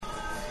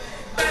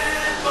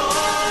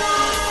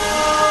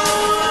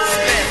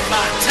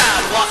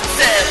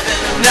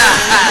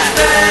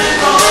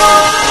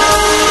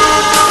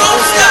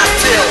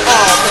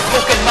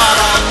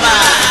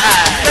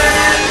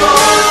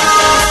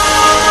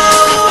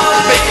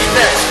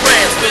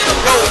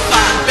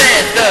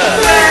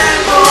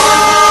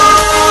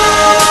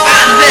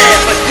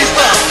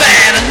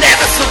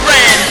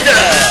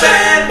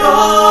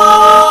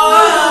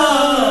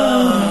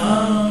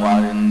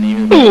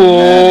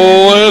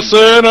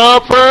Listen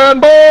up,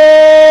 fanboys!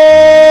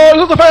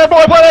 This is the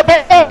Fanboy Planet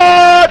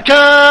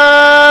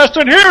Podcast,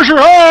 and here's your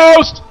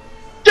host,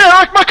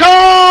 Derek McCaw!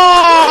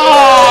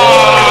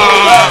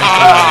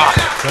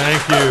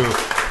 Thank you.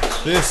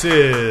 This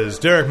is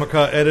Derek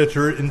McCaw,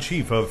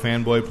 editor-in-chief of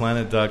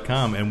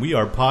fanboyplanet.com, and we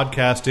are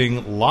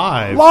podcasting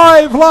live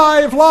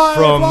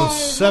from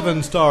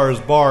Seven Stars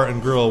Bar and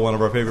Grill, one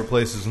of our favorite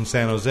places in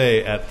San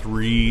Jose, at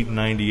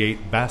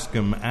 398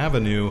 Bascom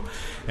Avenue.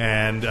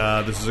 And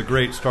this is a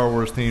great Star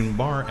Wars-themed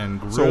bar and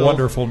grill. It's a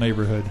wonderful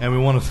neighborhood. And we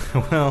want to,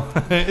 well,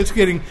 it's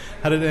getting,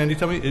 how did Andy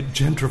tell me?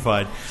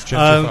 Gentrified. It's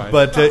gentrified.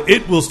 But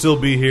it will still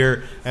be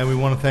here. And we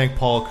want to thank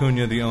Paul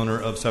Cunha, the owner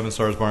of Seven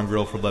Stars Bar and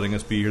Grill, for letting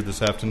us be here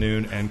this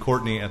afternoon. And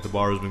Courtney at the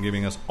bar has been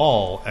giving us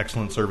all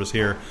excellent service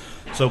here.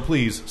 So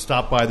please,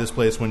 stop by this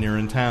place when you're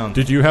in town.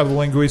 Did you have the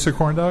linguiça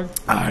corn dog?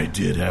 I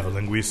did have a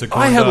linguiça corn dog.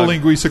 I have a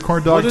linguiça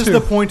corn dog, What is too. the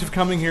point of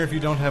coming here if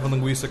you don't have a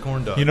linguiça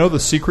corn dog? You know the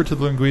secret to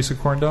the linguiça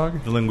corn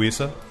dog? The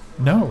linguiça?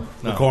 No.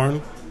 The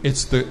corn?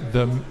 It's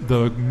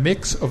the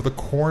mix of the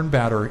corn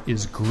batter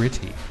is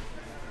gritty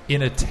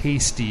in a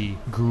tasty,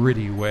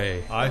 gritty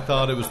way. I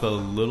thought it was the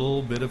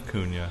little bit of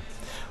Cunha.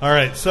 All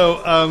right,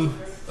 so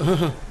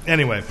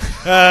anyway,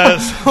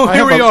 so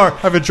here we are. I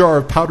have a jar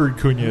of powdered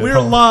Cunha. We're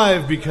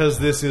live because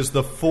this is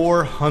the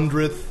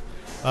 400th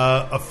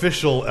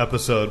official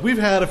episode. We've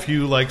had a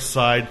few like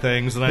side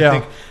things, and I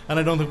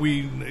don't think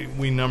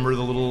we number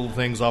the little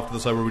things off to the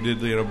side where we did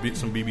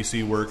some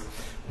BBC work.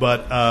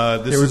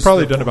 But this we've is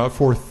probably done about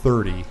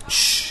 430.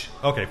 Shh.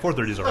 Okay,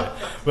 430 is all right.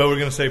 But we're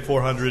going to say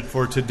 400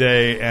 for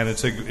today, and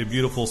it's a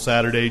beautiful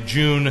Saturday,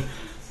 June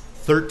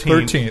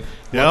 13th.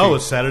 Yeah,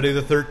 it's Saturday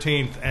the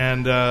 13th,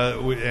 and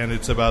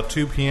it's about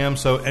 2 p.m.,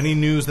 so any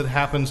news that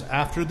happens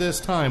after this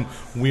time,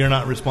 we are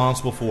not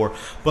responsible for.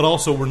 But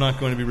also, we're not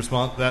going to be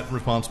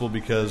responsible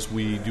because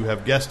we do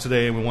have guests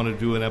today, and we want to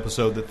do an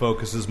episode that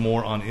focuses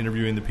more on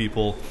interviewing the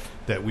people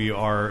that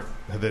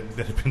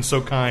that have been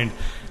so kind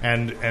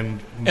and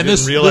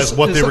didn't realize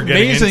what they were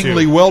getting into.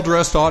 Amazingly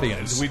well-dressed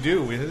audience. We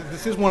do.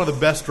 This is one of the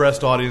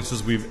best-dressed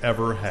audiences we've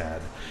ever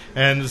had.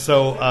 And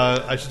so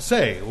I should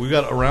say, we've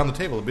got around the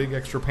table a big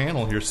extra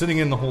panel here, sitting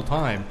in the whole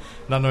time,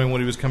 not knowing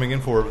what he was coming in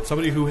for.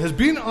 Somebody who has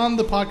been on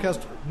the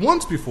podcast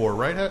once before,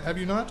 right? Have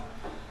you not?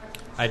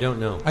 I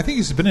don't know. I think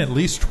he's been at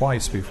least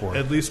twice before.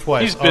 At least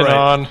twice. He's been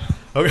on.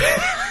 Okay.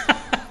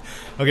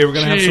 Okay, we're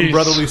going to have some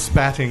brotherly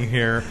spatting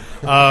here.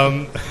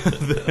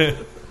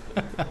 The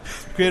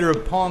creator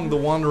of Pong the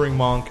Wandering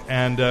Monk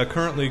and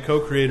currently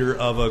co-creator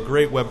of a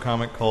great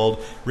webcomic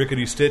called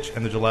Rickety Stitch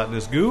and the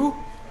Gelatinous Goo,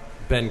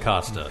 Ben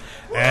Costa.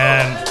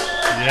 And,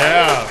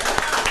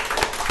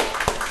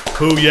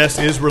 who, yes,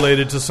 is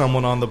related to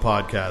someone on the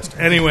podcast.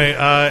 Anyway,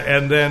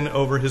 and then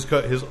over his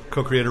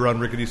co-creator on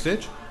Rickety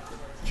Stitch,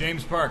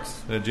 James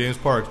Parks. James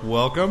Parks,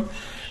 welcome.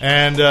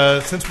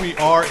 And since we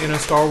are in a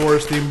Star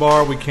Wars themed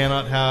bar, we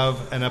cannot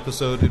have an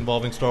episode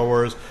involving Star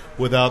Wars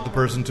without the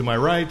person to my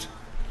right.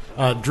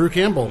 Drew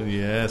Campbell.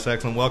 Yes,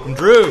 excellent. Welcome,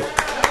 Drew.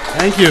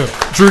 Thank you.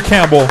 Drew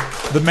Campbell,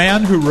 the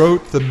man who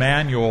wrote the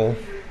manual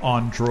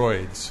on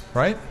droids,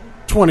 right?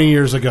 20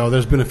 years ago.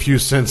 There's been a few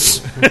since.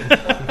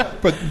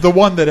 But the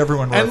one that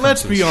everyone references. And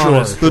let's be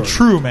honest. The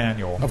true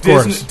manual. Of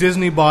course.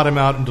 Disney bought him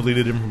out and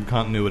deleted him from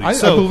continuity. I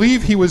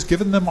believe he was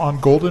given them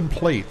on golden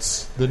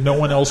plates that no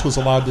one else was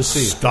allowed to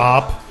see.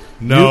 Stop.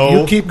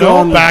 No. You keep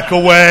going. No, back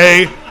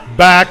away.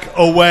 Back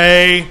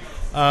away.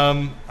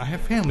 I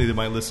have family that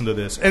might listen to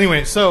this.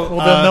 Anyway, so...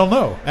 Well, then they'll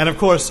know. And, of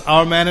course,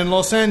 our man in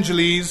Los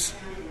Angeles...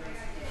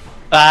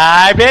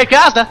 Ben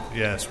Costa.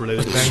 Yes,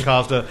 related to Ben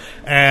Costa.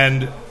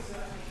 And...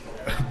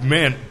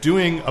 Man,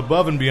 doing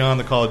above and beyond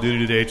the Call of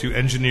Duty today to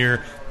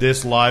engineer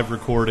this live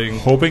recording.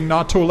 Hoping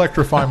not to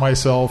electrify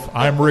myself,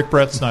 I'm Rick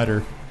Brett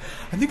Snyder.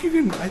 I think you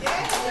can.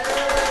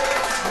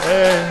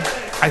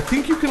 I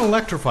think you can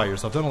electrify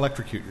yourself. Don't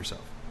electrocute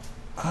yourself.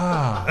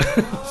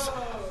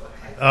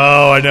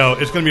 Oh, I know.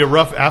 It's going to be a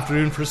rough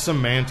afternoon for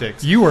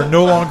semantics. You are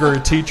no longer a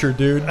teacher,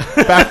 dude.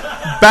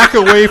 Back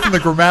away from the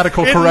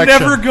grammatical correction. It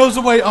never goes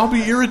away. I'll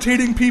be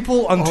irritating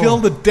people until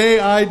the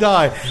day I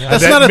die. Yeah.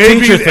 That's not a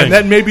teacher thing. And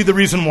that may be the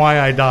reason why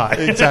I die.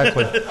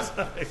 Exactly.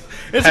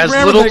 It's has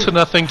little to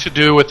nothing to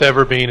do with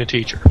ever being a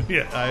teacher.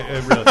 Yeah, I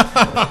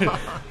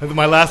really.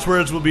 My last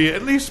words will be,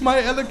 at least my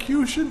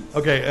elocution.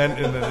 Okay, and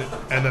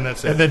then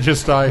that's it. And then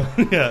just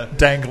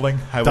dangling.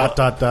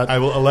 I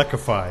will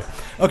electrify.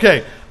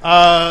 Okay,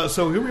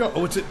 so here we are.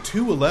 Oh, it's at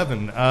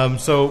 2:11.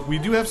 So we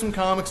do have some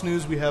comics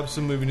news. We have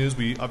some movie news.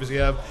 We obviously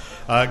have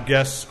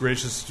guests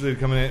gracious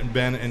coming in,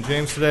 Ben and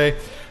James today.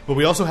 But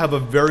we also have a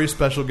very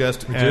special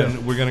guest,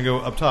 and we're going to go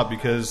up top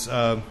because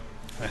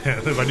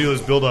if I do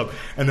this build-up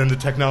and then the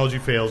technology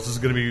fails, this is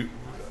going to be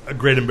a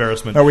great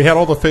embarrassment. No, we had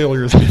all the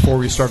failures before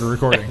we started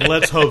recording.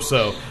 Let's hope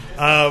so.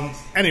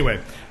 Anyway,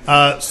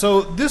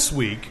 so this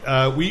week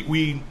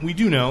we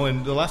do know,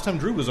 and the last time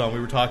Drew was on, we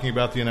were talking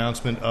about the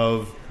announcement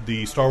of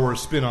the Star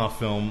Wars spin-off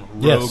film,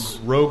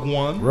 Rogue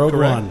One. Rogue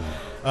correct?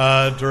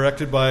 One.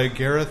 Directed by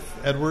Gareth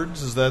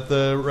Edwards. Is that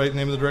the right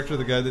name of the director?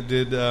 The guy that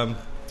did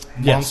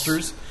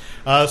Monsters?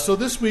 So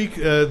this week,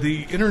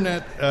 the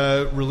internet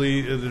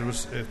really there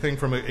was a thing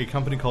from a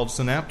company called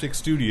Synaptic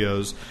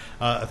Studios,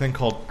 a thing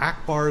called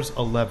Akbar's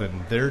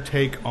 11. Their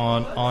take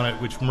on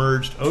it, which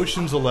merged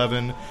Ocean's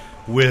 11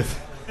 with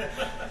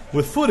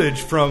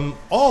footage from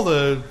all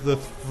the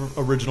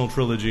original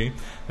trilogy,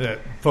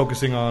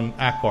 focusing on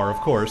Akbar, of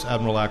course,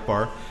 Admiral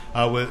Akbar,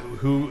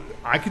 who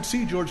I could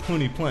see George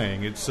Clooney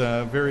playing. It's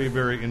very,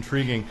 very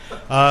intriguing.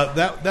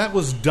 That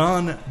was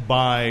done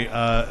by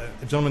a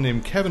gentleman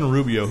named Kevin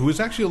Rubio, who is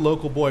actually a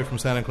local boy from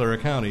Santa Clara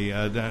County,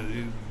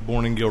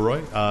 born in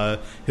Gilroy.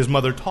 His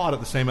mother taught at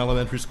the same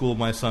elementary school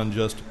my son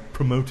just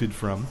promoted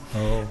from.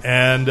 Oh.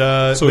 And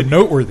so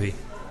noteworthy.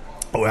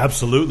 Oh,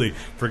 absolutely.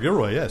 For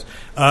Gilroy, yes.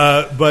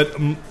 But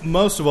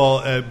most of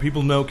all,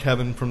 people know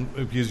Kevin from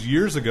because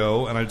years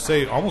ago, and I'd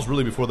say almost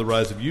really before the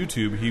rise of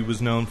YouTube, he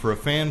was known for a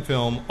fan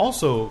film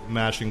also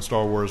mashing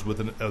Star Wars with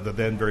the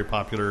then very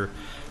popular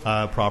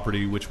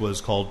property, which was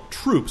called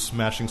Troops,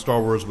 mashing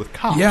Star Wars with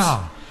cops.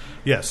 Yeah.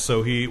 Yes,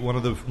 so he one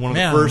of the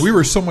Man, first. we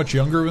were so much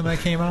younger when that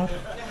came out.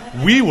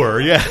 We were,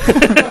 yeah.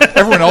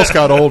 Everyone else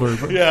got older.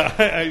 But. Yeah,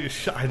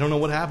 I don't know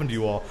what happened to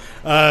you all.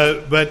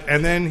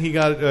 And then he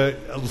got,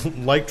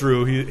 like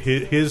Drew,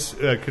 his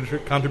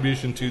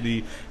contribution to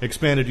the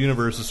expanded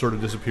universe has sort of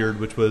disappeared,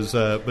 which was,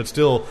 but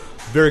still,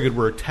 very good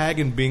work. Tag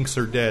and Binks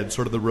are dead,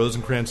 sort of the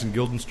Rosencrantz and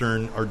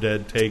Guildenstern are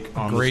dead take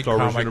on the Star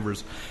Wars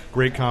universe.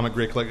 Great comic,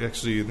 great collection.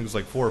 Actually, I think it's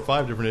like 4 or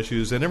 5 different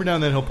issues. And every now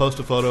and then he'll post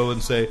a photo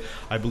and say,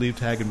 I believe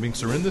Tag and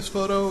Binks are in this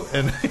photo.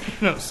 And,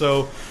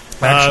 so...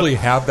 I actually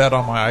have that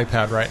on my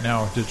iPad right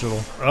now, digital.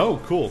 Oh,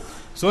 cool.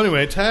 So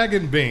anyway, Tag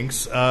and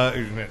Binks,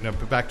 now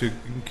back to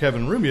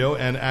Kevin Rubio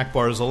and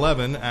Akbar's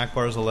 11.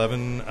 Akbar's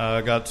 11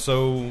 got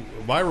so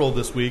viral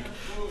this week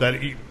that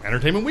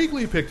Entertainment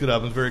Weekly picked it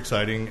up. It was very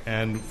exciting,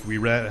 and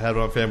we had it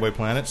on Fanboy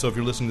Planet. So if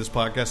you're listening to this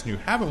podcast and you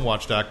haven't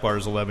watched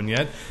Akbar's 11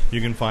 yet,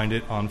 you can find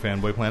it on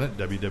Fanboy Planet,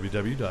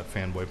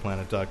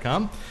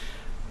 www.fanboyplanet.com.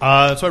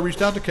 So I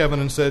reached out to Kevin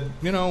and said,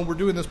 we're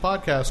doing this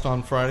podcast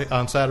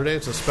on Saturday.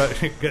 It's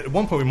at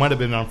one point we might have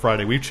been on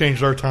Friday. We've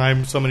changed our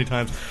time so many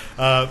times.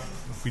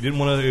 We didn't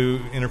want to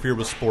interfere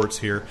with sports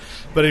here.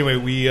 But anyway,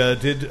 we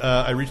did.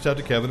 I reached out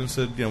to Kevin and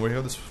said, we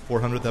have this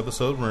 400th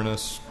episode. We're in a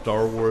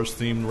Star Wars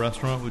themed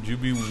restaurant. Would you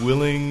be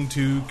willing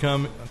to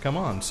come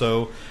on?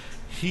 So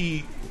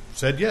he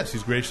said yes.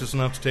 He's gracious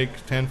enough to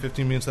take 10,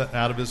 15 minutes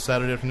out of his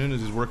Saturday afternoon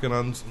as he's working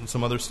on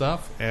some other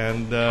stuff.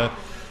 And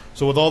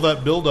so with all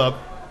that build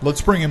up,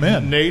 let's bring him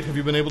in. Nate, have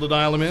you been able to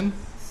dial him in?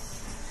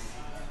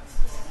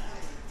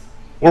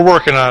 We're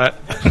working on it.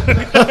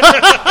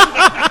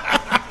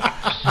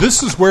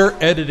 This is where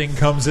editing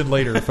comes in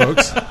later,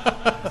 folks.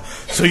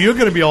 So you're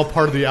going to be all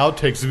part of the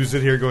outtakes as we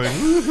sit here going,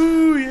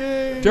 woohoo,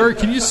 yay. Derek,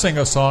 can you sing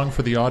a song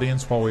for the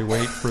audience while we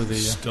wait for the...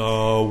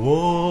 Star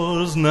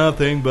Wars,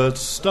 nothing but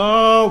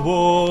Star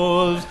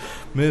Wars.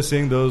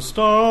 Missing those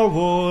Star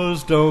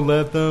Wars, don't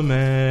let them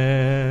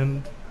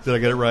end. Did I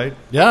get it right?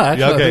 Yeah,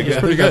 actually, okay, I think it's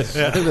pretty good.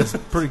 Yeah. I think that's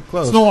pretty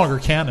close. It's no longer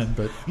canon,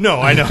 but...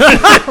 No, I know.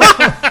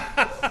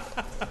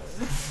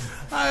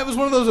 It was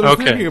one of those that I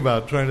was thinking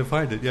about, trying to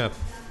find it, yeah.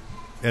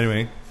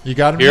 Anyway. You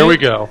got him? Here we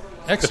go.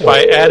 Excellent.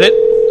 If I add it...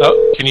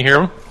 Oh, can you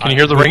hear him? Can you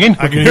hear the ringing?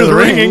 I can hear the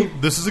ringing.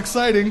 This is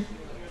exciting.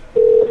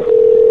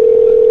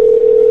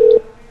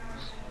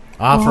 For an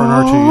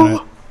R2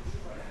 unit.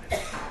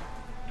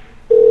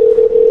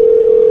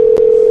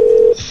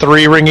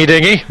 3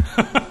 ringy-dingy.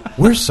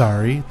 We're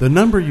sorry. The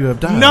number you have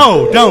dialed.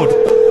 No, don't.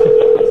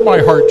 My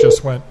heart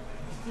just went.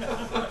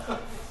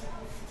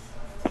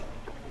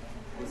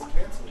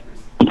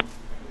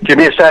 Give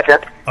me a second.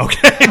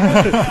 Okay.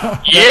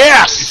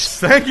 Yes!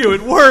 Thank you.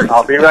 It worked.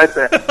 I'll be right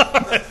there.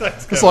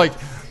 It's like,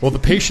 well, the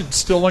patient's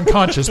still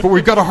unconscious, but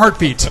we've got a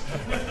heartbeat.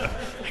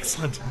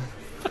 Excellent.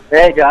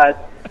 Hey, guys.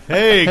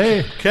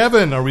 Hey,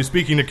 Kevin. Are we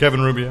speaking to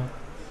Kevin Rubio?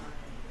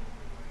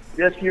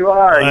 Yes, you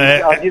are.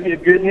 I'll give you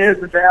the good news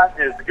and bad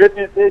news. The good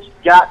news is you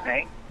got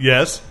me.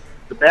 Yes.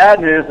 The bad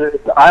news is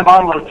I'm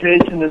on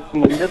location. It's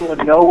in the middle of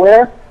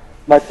nowhere.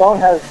 My phone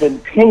has been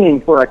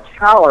pinging for a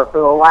tower for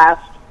the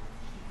last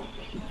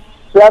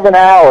 7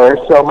 hours,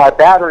 so my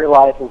battery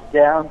life is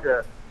down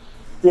to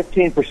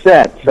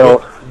 15%. So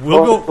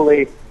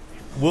hopefully...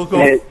 We'll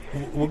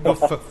go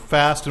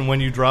fast, and when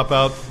you drop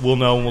out, we'll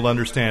know and we'll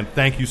understand.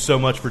 Thank you so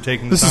much for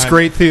taking the time. This is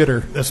great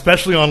theater.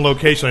 Especially on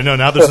location. I know,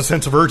 now there's a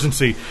sense of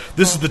urgency.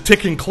 This is the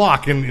ticking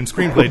clock in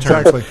screenplay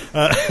terms. Exactly.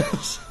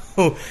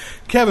 So,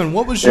 Kevin,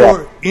 what was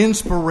your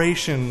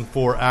inspiration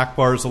for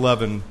Akbar's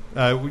 11?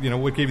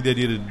 What gave you the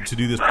idea to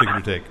do this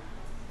particular take?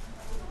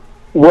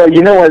 Well,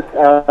 you know what?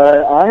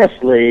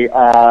 Honestly,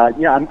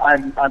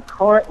 I'm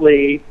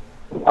currently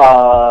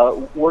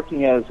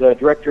working as a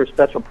director of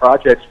special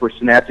projects for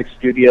Synaptic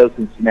Studios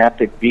and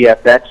Synaptic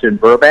VFX in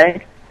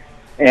Burbank.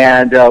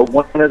 And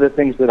one of the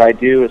things that I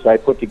do is I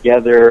put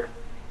together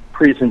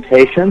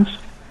presentations.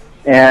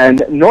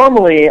 And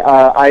normally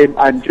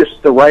I'm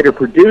just the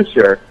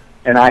writer-producer,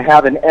 and I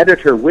have an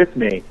editor with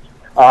me.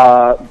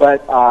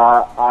 But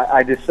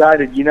I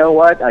decided, you know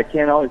what, I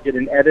can't always get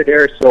an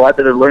editor, so I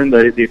better learn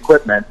the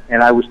equipment.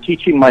 And I was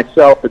teaching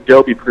myself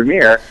Adobe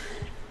Premiere,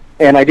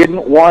 and I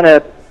didn't want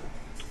to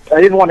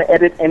didn't want to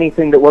edit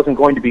anything that wasn't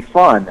going to be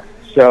fun.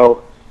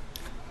 So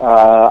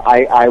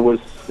I was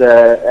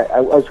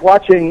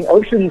watching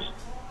Ocean's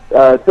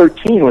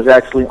 13 was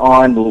actually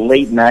on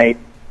late night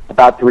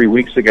about 3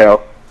 weeks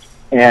ago,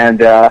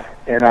 and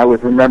I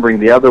was remembering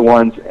the other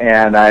ones,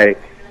 and I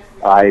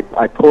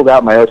pulled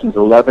out my Ocean's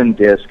 11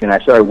 disc and I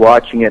started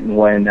watching it. And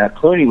when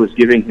Clooney was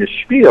giving his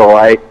spiel,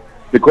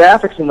 the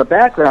graphics in the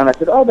background, I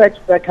said, "Oh,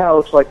 that kind of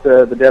looks like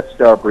the Death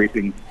Star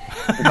briefing."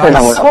 And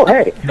I went, "Oh,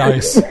 hey,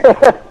 nice."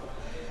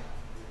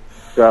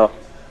 So,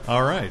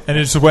 all right, and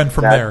it just went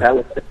from there. That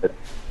was it.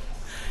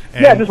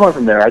 Yeah, it just went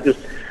from there.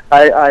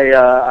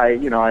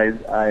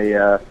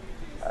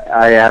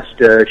 I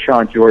asked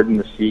Sean Jordan,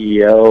 the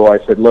CEO. I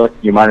said, "Look,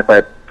 you mind if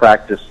I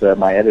practice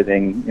my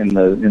editing in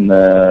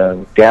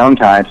the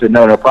downtime?" He said,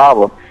 "No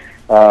problem."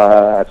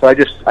 So I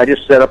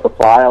just set up a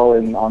file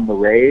on the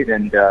RAID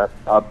and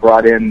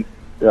brought in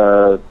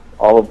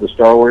all of the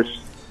Star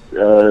Wars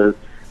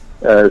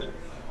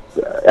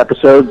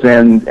episodes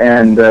and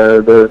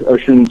the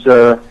Oceans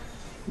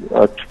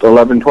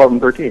 11, 12,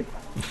 and 13.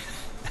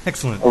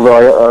 Excellent.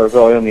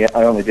 Although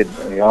I only did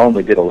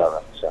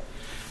 11. So.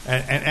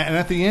 And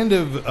at the end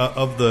of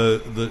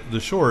the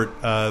short,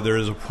 there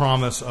is a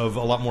promise of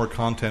a lot more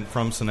content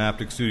from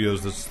Synaptic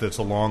Studios that's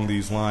along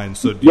these lines.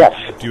 So do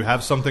you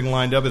have something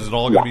lined up? Is it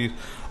all going to be?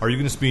 Are you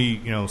going to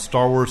be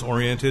Star Wars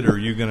oriented, or are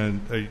you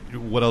going to?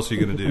 What else are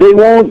you going to do? They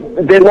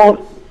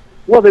won't.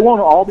 Well, they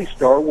won't all be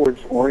Star Wars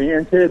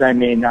oriented. I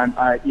mean,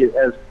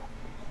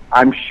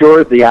 I'm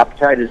sure the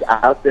appetite is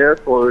out there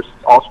for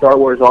all Star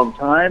Wars all the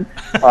time,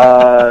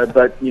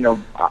 but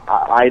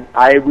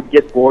I would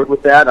get bored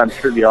with that. I'm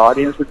sure the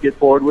audience would get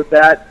bored with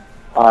that.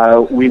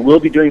 We will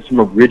be doing some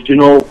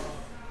original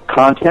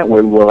content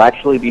where we'll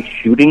actually be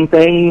shooting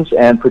things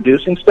and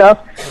producing stuff,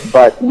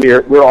 but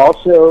we're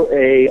also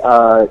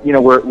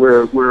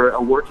we're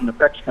a working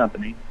effects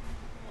company.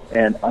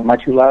 And am I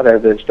too loud?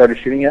 Have they started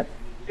shooting yet?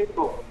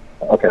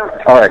 Okay.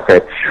 All right,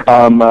 great.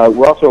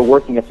 We're also a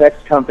working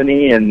effects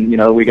company, and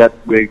we're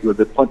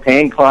the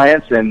paying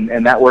clients,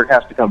 and that work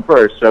has to come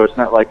first. So it's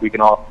not like we can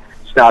all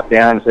stop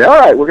down and say, "All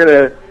right, we're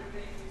gonna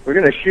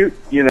shoot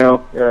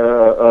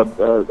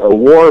a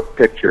war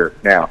picture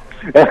now."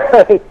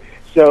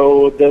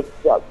 So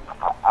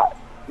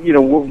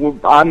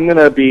I'm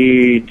gonna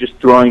be just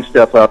throwing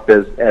stuff up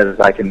as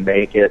I can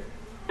make it.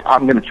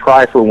 I'm gonna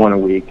try for one a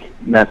week.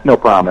 And that's no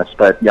promise,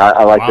 but yeah,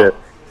 I like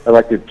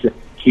to just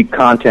keep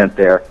content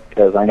there,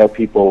 because I know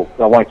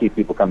I want to keep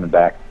people coming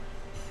back.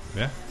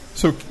 Yeah.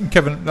 So,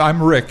 Kevin,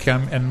 I'm Rick,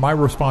 and my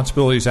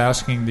responsibility is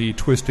asking the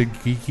twisted,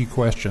 geeky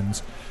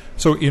questions.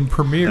 So, in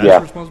Premiere,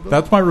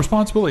 that's my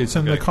responsibility. It's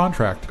in the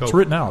contract. It's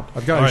written out.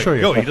 I've got to show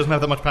you. He doesn't have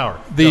that much power.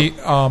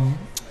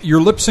 Your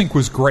lip sync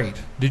was great.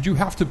 Did you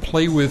have to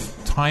play with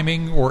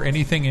timing or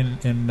anything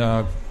in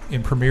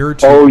Premiere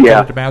to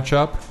get it to match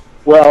up?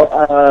 Well,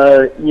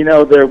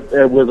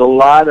 there was a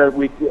lot of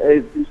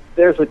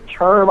there's a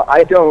term,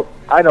 I don't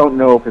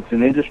know if it's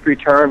an industry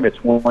term.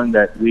 It's one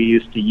that we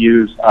used to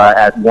use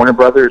at Warner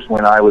Brothers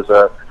when I was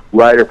a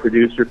writer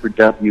producer for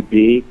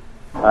WB,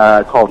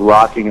 called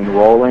rocking and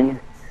rolling.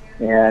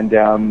 And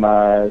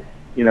I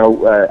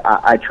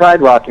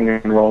tried rocking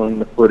and rolling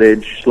the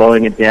footage,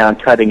 slowing it down,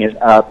 cutting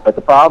it up. But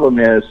the problem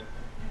is,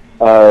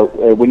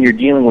 when you're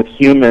dealing with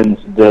humans,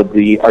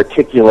 the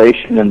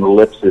articulation in the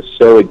lips is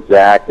so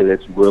exact that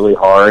it's really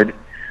hard.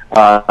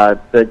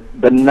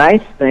 The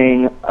nice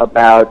thing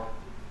about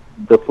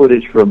the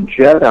footage from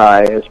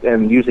Jedi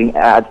and using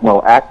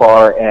Admiral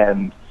Akbar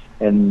and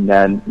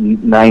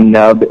Nine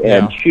Nub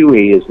and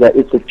Chewie is that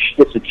it's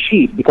a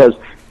cheat, because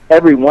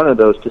every one of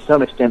those to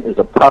some extent is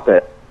a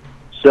puppet.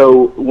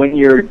 So when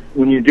you're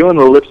doing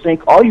the lip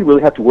sync, all you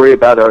really have to worry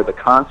about are the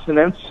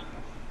consonants.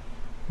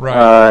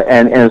 Right.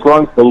 And as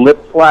long as the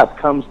lip flap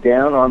comes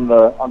down on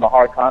the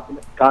hard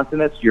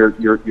consonants, you're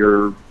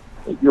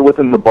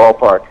within the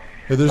ballpark.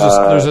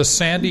 There's a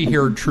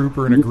sandy-haired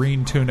trooper in a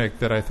green tunic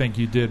that I think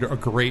you did a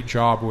great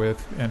job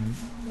with, and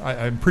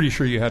I'm pretty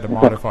sure you had to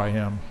modify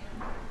him.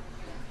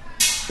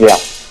 Yeah,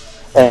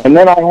 and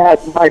then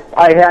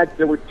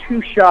there were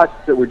two shots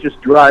that were just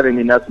driving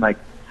me nuts, and I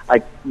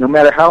no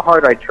matter how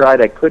hard I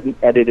tried, I couldn't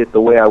edit it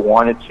the way I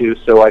wanted to.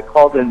 So I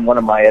called in one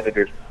of my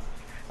editors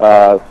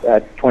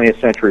at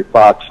 20th Century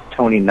Fox,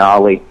 Tony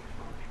Nolly.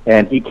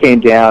 And he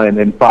came down, and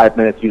in 5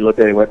 minutes, you looked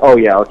at it and went, "Oh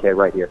yeah, okay,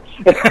 right here."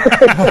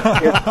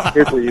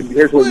 here's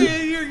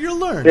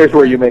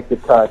where you make the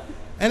cut.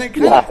 And it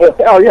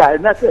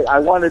and that's it.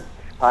 I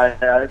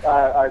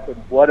said,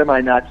 "What am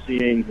I not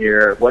seeing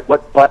here?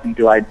 What button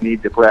do I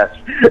need to press?"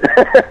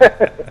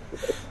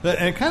 And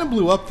it kind of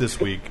blew up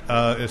this week.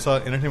 I saw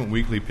Entertainment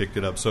Weekly picked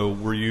it up. So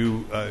are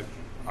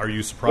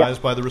you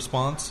surprised by the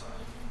response?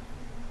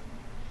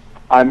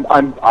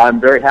 I'm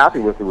very happy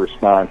with the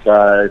response.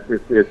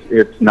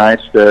 It's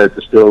nice to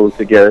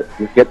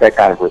get that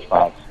kind of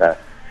response.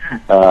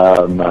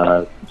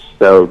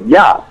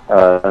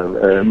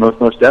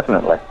 Most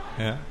definitely.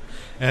 Yeah,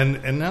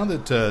 and now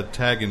that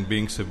Tag and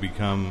Binks have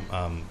become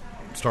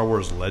Star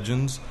Wars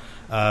legends,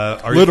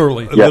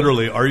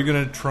 literally, are you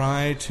going to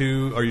try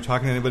to? Are you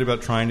talking to anybody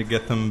about trying to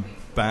get them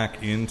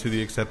back into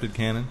the accepted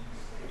canon?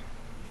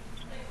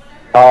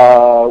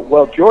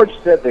 Well, George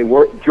said they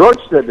were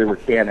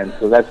canon,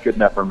 so that's good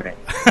enough for me.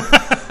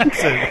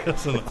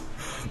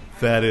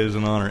 That is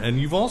an honor. And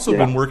you've also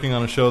been working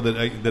on a show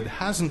that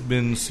hasn't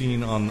been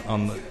seen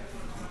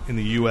in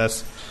the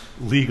U.S.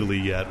 legally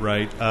yet,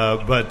 right?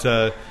 But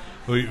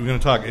we're going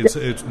to talk. It's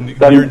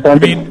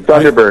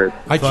Thunderbird.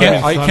 I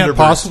can't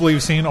possibly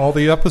have seen all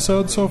the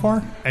episodes so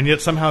far, and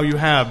yet somehow you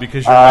have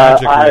because you're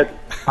magic.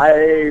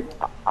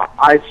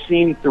 I've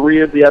seen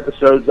 3 of the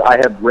episodes. I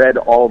have read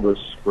all the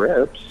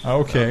scripts.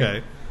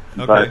 Okay.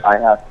 But I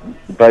have.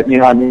 But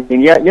you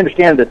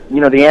understand that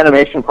the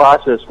animation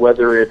process,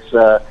 whether it's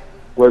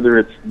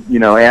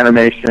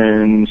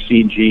animation,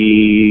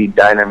 CG,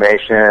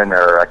 Dynamation,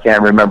 or I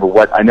can't remember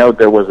what. I know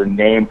there was a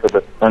name for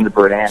the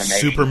Thunderbird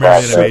animation. Super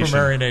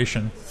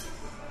Marination.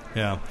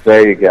 Yeah.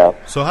 There you go.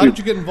 So how did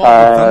you get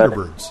involved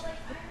with Thunderbirds?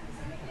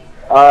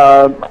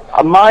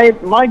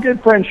 My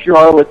good friend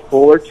Charlotte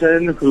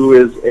Fullerton, who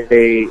is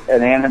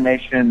an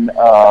animation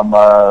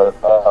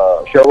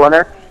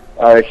showrunner,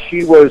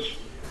 she was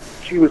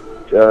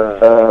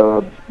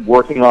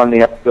working on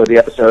the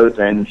episodes,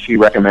 and she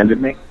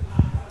recommended me.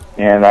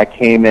 And I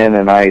came in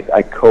and I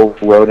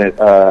co-wrote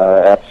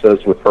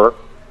episodes with her.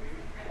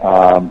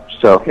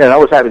 So I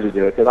was happy to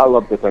do it because I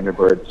love the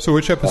Thunderbirds. So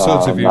which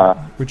episodes have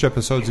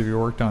you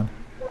worked on?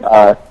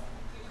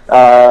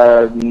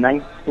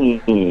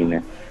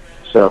 19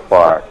 so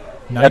far.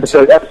 19?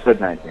 Episode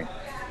 19.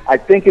 I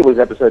think it was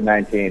episode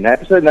 19.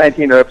 Episode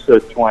 19 or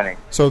episode 20.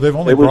 So they've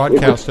only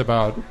broadcast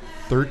about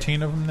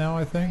 13 of them now,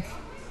 I think.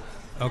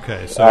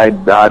 Okay, so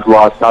I've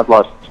lost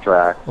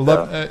track.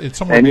 It's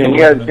somewhere. And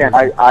you understand,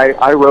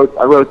 I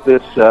wrote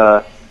this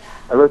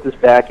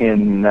back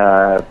in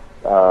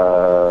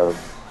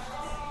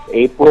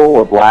April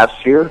of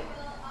last year.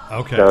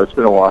 Okay, so it's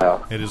been a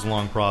while. It is a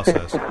long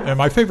process. And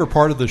my favorite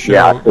part of the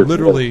show,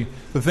 literally,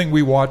 the thing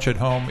we watch at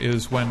home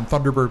is when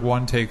Thunderbird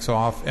 1 takes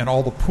off and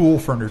all the pool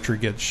furniture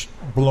gets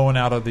blown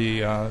out of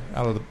the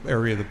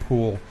area of the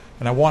pool.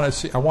 And I want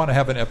to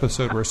have an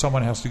episode where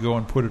someone has to go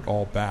and put it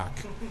all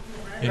back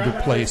into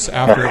place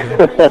after.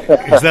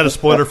 Is that a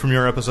spoiler from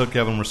your episode,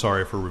 Kevin? We're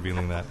sorry for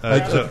revealing that.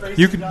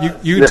 You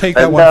can take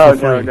that one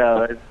for free.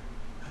 No.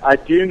 I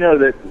do know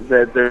that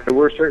there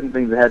were certain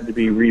things that had to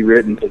be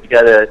rewritten. Because you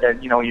got to,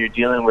 when you're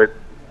dealing with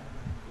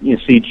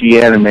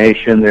CG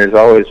animation, there's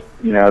always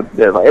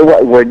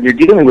when you're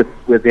dealing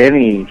with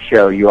any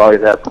show, you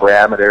always have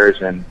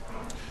parameters and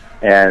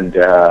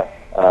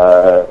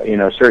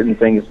certain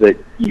things that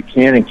you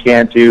can and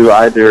can't do.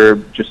 Either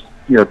just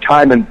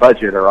time and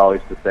budget are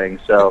always the thing.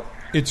 So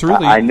it's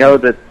really. I know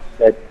that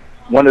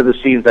one of the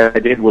scenes that I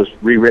did was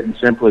rewritten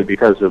simply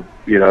because of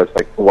it's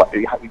like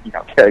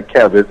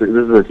Kev, this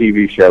is a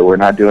TV show. We're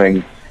not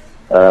doing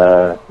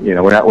we're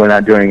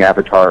not doing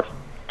Avatar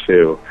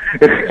 2.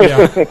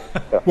 Yeah.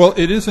 Well,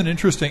 it is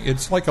interesting.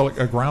 It's like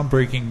a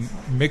groundbreaking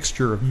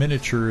mixture of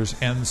miniatures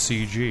and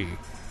CG,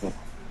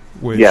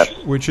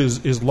 which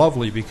is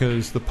lovely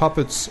because the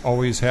puppets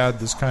always had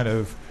this kind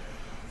of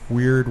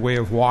weird way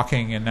of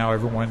walking, and now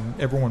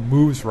everyone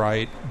moves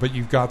right, but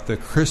you've got the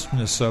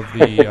crispness of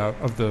the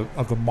of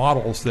the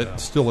models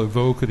that still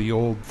evoke the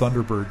old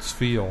Thunderbirds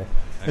feel,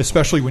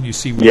 especially when you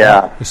see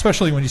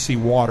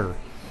water,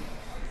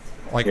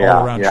 like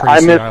all around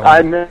Tracy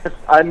Island.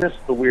 I miss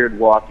the weird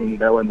walking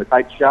though, and the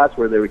tight shots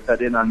where they would cut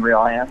in on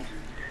real hands.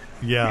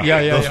 Yeah.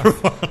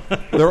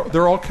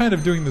 They're all kind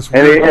of doing this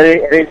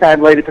weird.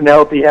 Anytime Lady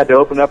Penelope had to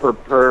open up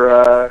her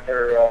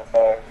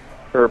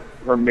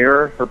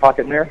mirror, her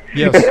pocket mirror.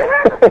 Yes.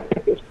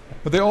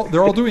 But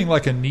they're all doing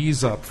like a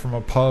knees up from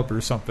a pub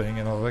or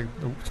something, like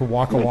to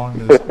walk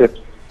along this.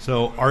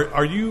 So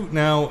are you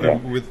now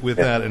with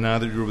that, and now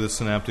that you're with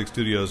Synaptic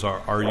Studios,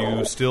 are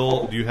you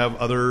still? Do you have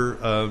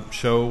other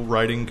show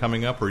writing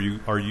coming up, or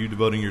are you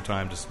devoting your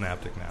time to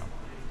Synaptic now?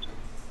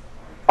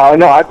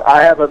 No,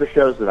 I have other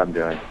shows that I'm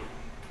doing.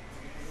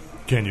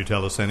 Can you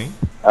tell us any?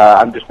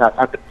 I'm just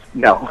not.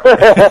 No.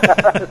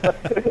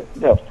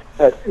 No.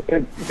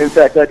 In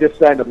fact, I just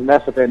signed a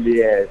mess of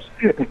NDAs.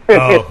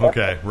 Oh,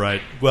 okay,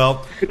 right.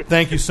 Well,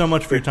 thank you so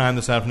much for your time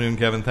this afternoon,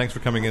 Kevin. Thanks for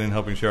coming in and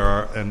helping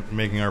share and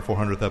making our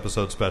 400th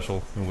episode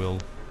special. And we'll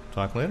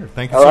talk later.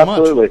 Thank you so much.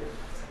 Absolutely.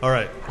 All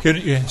right.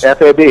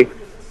 FAB.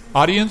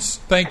 Audience,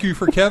 thank you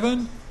for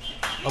Kevin.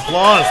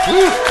 Applause.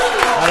 Woo.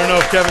 I don't know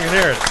if Kevin can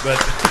hear it, but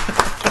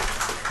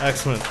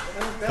excellent.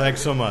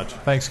 Thanks so much.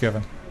 Thanks,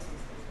 Kevin.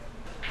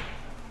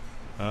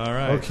 All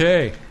right.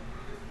 Okay.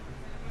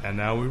 And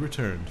now we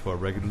return to our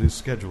regularly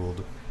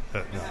scheduled.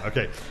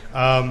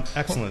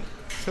 Excellent.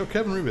 So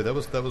Kevin Rubio, that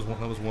was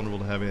wonderful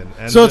to have in.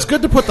 And, so it's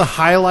good to put the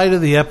highlight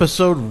of the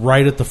episode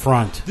right at the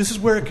front. This is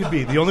where it could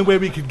be. The only way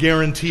we could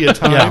guarantee a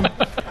time.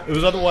 It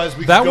was otherwise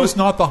we. That was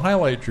not the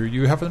highlight, Drew.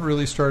 You haven't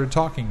really started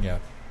talking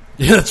yet.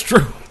 Yeah, that's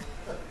true.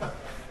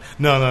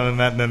 No,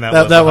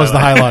 that was the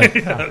highlight.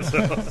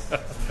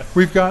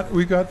 We've got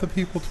the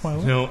people to my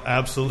left. No,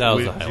 absolutely. That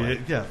was the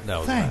highlight. Yeah. That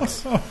was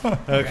thanks.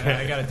 Okay,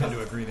 I got to tend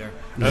to agree there.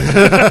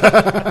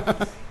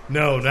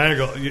 No,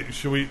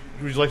 should we?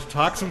 Would you like to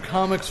talk some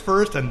comics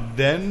first, and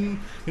then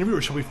interview,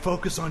 or should we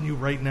focus on you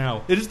right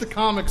now? It is the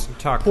comics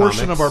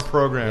portion of our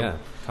program. Yeah,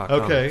 talk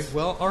okay. Comics.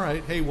 Well, all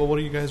right. Hey, well, what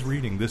are you guys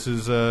reading? This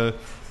is Ben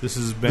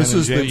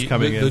and James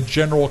coming in. The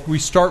general. We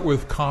start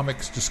with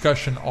comics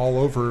discussion all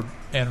over,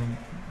 and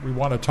we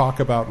want to talk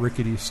about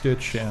Rickety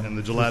Stitch and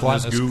the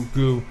gelatinous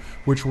goo,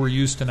 which we're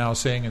used to now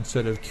saying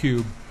instead of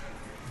cube,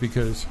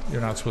 because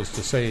you're not supposed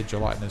to say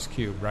gelatinous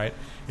cube, right?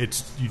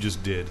 You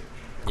just did.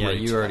 Yeah,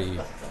 Great. you already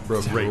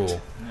broke the rule.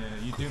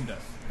 You doomed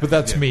us. But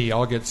that's me.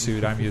 I'll get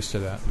sued. I'm used to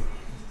that.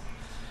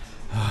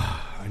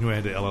 I knew I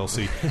had to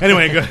LLC.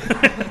 Anyway,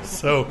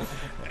 so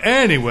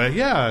anyway,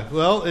 yeah.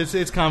 Well,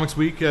 it's Comics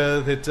Week.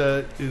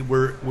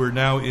 We're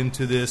now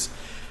into this.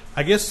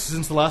 I guess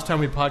since the last time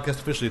we podcast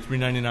officially at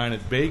 $3.99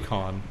 at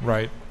Baycon,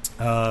 right?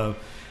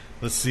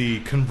 Let's see.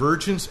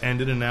 Convergence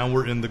ended, and now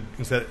we're in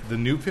the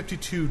New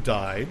 52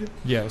 died.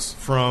 Yes,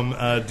 from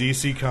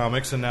DC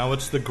Comics, and now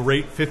it's the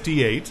Great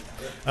 48.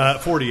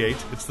 48.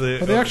 It's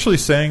the. Are they actually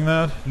saying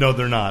that? No,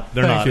 they're not.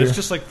 They're not. It's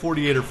just like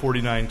 48 or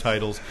 49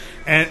 titles,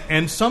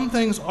 and some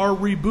things are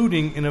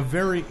rebooting in a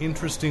very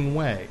interesting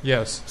way.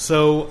 Yes.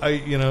 So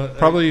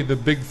probably the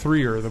big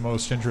three are the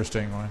most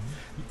interesting one.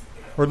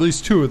 Or at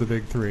least two of the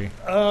big three.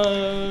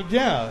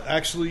 Yeah,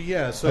 actually,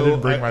 yeah. So I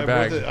didn't bring my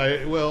bag.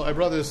 I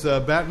brought this.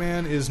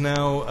 Batman is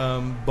now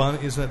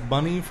is that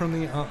Bunny from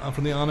the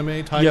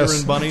anime? Tiger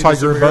and Bunny.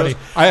 Tiger and Bunny.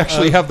 I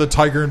actually have the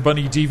Tiger and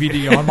Bunny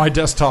DVD on my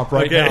desktop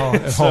right now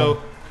at home.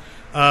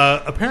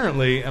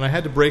 Apparently, and I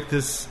had to break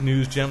this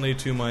news gently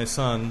to my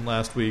son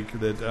last week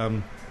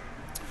that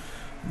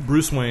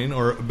Bruce Wayne,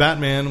 or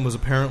Batman, was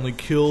apparently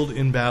killed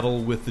in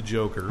battle with the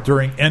Joker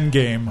during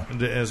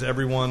Endgame, as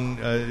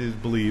everyone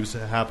believes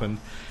happened.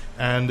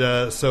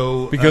 And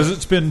so because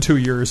it's been 2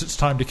 years, it's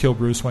time to kill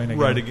Bruce Wayne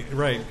again.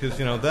 Right, because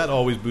that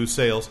always boosts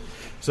sales.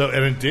 So,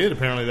 and it did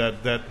apparently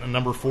that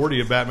number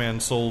 40 of Batman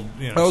sold.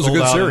 That was sold a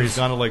good out, series. He's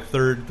gone to like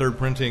third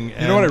printing.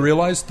 You know what I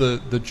realized?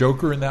 The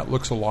Joker in that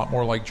looks a lot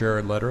more like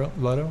Jared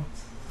Leto.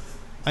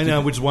 I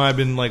know, which is why I've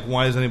been like,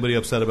 why is anybody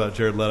upset about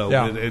Jared Leto?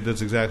 Yeah.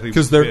 That's exactly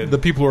because the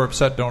people who are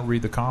upset don't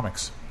read the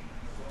comics.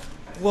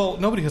 Well,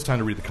 nobody has time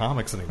to read the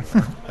comics anymore.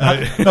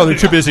 No, they're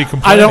too busy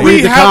complaining. I don't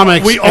read the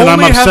comics, and I'm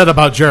upset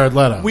about Jared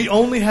Leto. We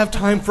only have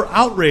time for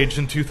outrage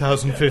in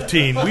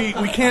 2015.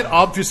 We can't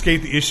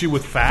obfuscate the issue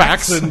with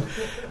facts.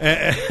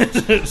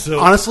 So.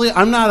 Honestly,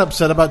 I'm not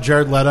upset about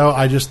Jared Leto.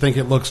 I just think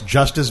it looks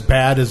just as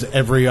bad as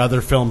every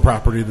other film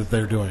property that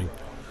they're doing.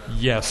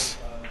 Yes.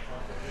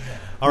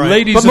 All right.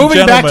 Ladies but and moving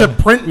gentlemen. back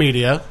to print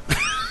media.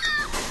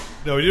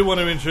 No, we did want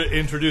to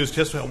introduce,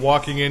 just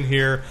walking in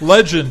here,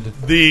 legend,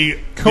 the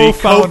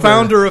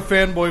co-founder of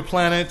Fanboy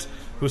Planet,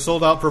 who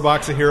sold out for a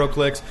box of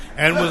HeroClix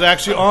and was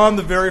actually on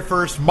the very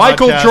first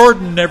Michael podcast.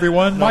 Jordan,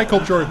 everyone. Michael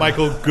Jordan.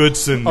 Michael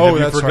Goodson. Oh, Have you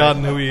that's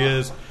forgotten right. who he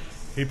is?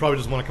 He probably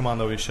doesn't want to come on,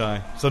 though. He's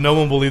shy. So no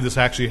one believed this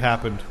actually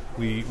happened.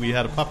 We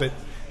had a puppet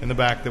in the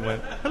back that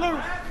went, hello.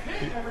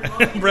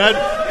 Brad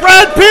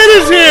Pitt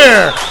is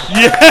here!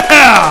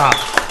 Yeah!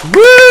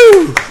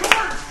 Woo!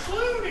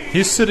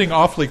 He's sitting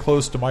awfully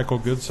close to Michael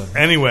Goodson.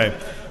 Anyway,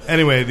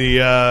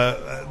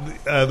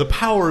 the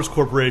Powers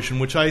Corporation,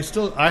 which I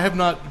have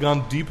not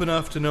gone deep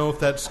enough to know if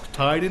that's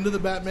tied into the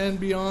Batman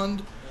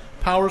Beyond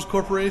Powers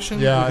Corporation.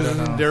 Yeah, because I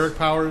don't know. Derek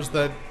Powers,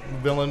 that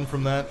villain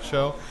from that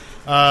show,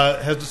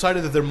 has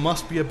decided that there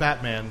must be a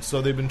Batman.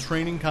 So they've been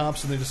training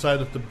cops, and they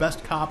decided that the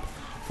best cop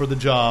for the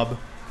job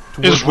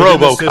to work within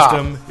the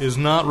system is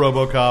not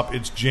RoboCop.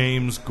 It's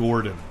James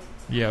Gordon.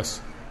 Yes.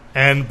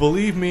 And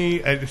believe me,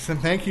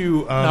 thank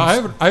you. I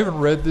haven't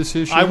read this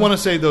issue. I want to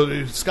say,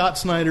 though, Scott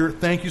Snyder,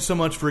 thank you so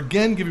much for,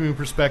 again, giving me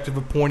perspective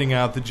of pointing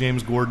out that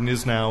James Gordon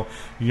is now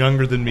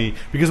younger than me.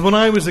 Because when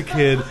I was a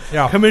kid,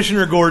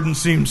 Commissioner Gordon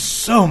seemed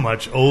so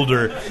much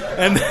older.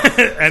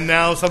 And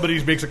now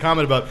somebody makes a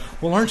comment about,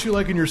 well, aren't you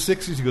like in your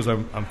 60s? He goes,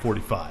 I'm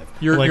 45.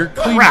 You're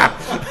clean.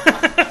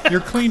 Crap. You're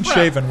clean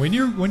shaven. When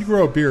you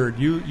grow a beard,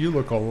 you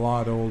look a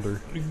lot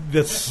older.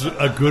 That's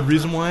a good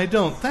reason why I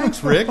don't.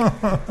 Thanks, Rick.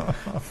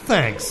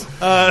 Thanks.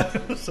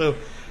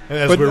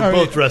 We're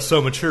both dressed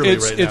so maturely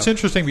right now. It's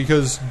interesting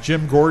because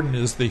Jim Gordon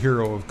is the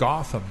hero of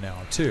Gotham now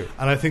too,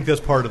 and I think that's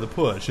part of the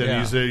push. And yeah.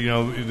 he's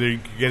they're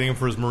getting him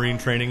for his Marine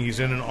training. He's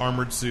in an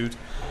armored suit.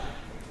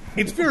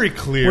 It's very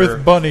clear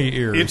with bunny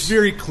ears. It's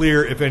very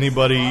clear if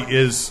anybody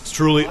is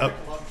truly a.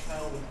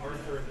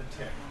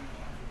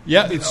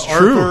 Yeah, it's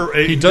true.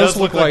 He does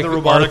look like the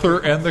robotic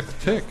Arthur and the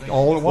Tick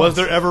all at once. Was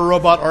there ever a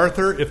robot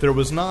Arthur? If there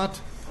was not,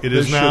 it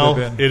is now.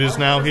 It is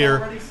now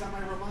here.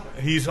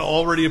 He's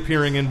already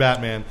appearing in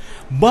Batman.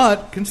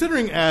 But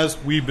considering, as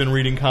we've been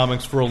reading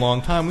comics for a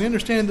long time, we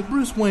understand that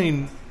Bruce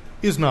Wayne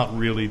is not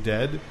really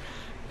dead.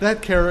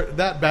 That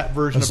Bat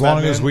version as of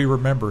Batman, long as we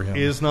remember him,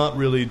 is not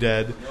really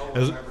dead.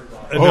 That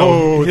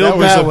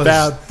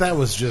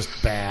was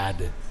just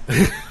bad.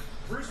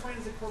 Bruce Wayne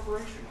is a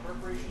corporation.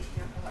 Corporations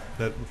can't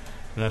die.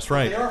 That's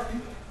right.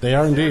 They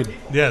are indeed.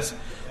 Yes.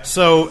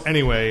 So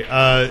anyway,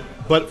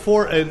 but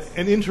for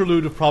an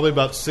interlude of probably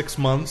about 6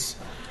 months,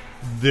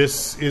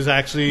 this is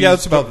actually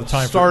it's about the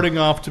time starting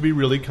off to be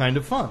really kind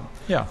of fun.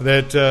 Yeah.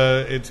 That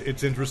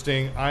it's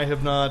interesting. I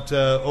have not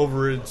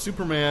over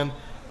Superman.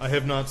 I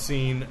have not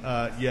seen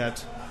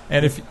yet.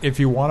 And if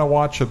you want to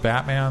watch a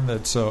Batman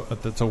that's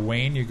a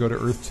Wayne, you go to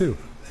Earth 2.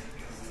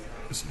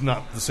 It's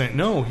not the same.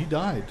 No, he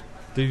died.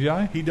 Did he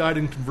die? He died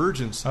in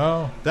Convergence.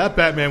 Oh. That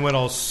Batman went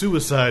all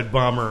suicide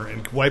bomber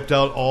and wiped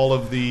out all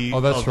of the,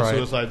 that's right.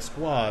 Suicide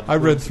Squad. I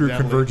read through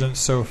Convergence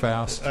so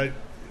fast.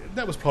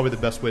 That was probably the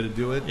best way to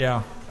do it.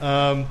 Yeah.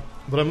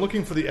 But I'm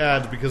looking for the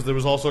ads because there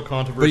was also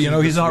controversy.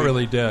 But he's not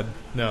really dead.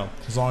 No.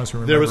 As long as we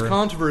remember. There was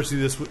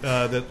controversy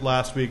that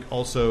last week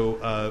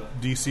also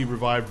DC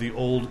revived the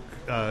old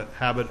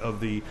habit of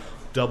the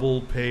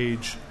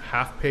double-page,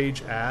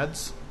 half-page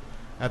ads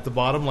at the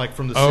bottom, like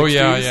from the 60s. Oh,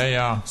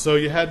 yeah. So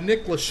you had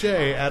Nick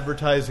Lachey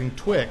advertising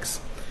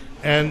Twix.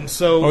 And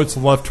so... Oh, it's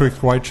the left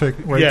Twix, right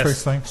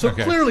Twix thing? So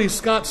clearly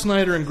Scott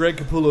Snyder and Greg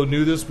Capullo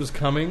knew this was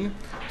coming.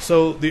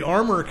 So the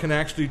armor can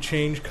actually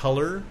change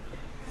color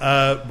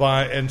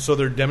and so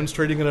they're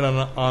demonstrating it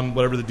on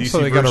whatever the DC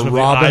version of the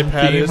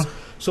iPad is.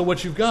 So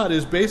what you've got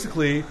is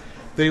basically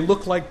they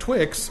look like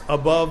Twix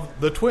above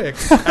the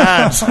Twix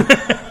ads.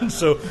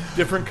 So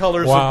different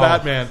colors of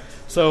Batman.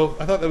 So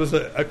I thought that was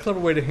a clever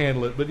way to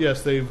handle it. But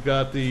yes, they've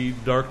got the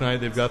Dark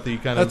Knight. They've got the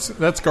kind of...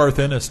 That's Garth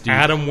Ennis deep.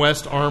 Adam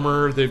West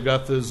armor. They've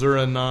got the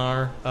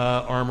Zur-Anar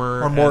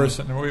armor. Or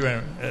Morrison. Wait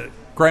a minute.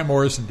 Grant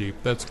Morrison deep.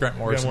 That's Grant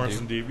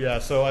Morrison deep. Yeah,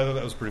 so I thought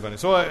that was pretty funny.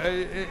 So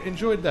I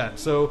enjoyed that.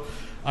 So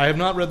I have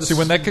not read the... See,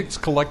 when that gets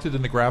collected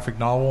in the graphic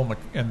novel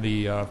and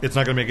the it's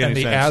not going to make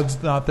any sense. And the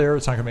ad's not there,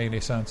 it's not going to make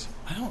any sense.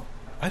 I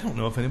don't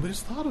know if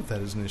anybody's thought of that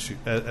as an issue.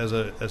 As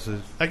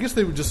a I guess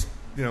they would just...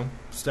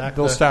 stack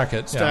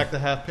the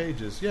half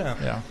pages.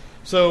 Yeah.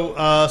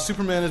 So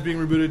Superman is being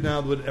rebooted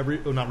now.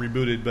 Not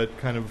rebooted, but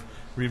kind of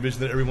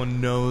revisited. That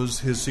everyone knows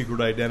his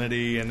secret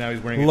identity, and now he's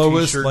wearing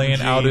Lois a t-shirt.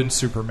 Lane outed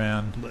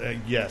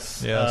Superman.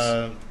 Yes.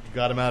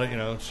 Got him out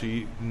of.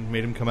 She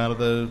made him come out of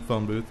the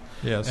phone booth.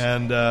 Yes.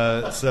 And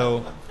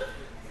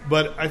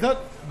but I thought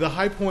the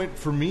high point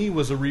for me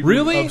was a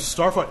reboot of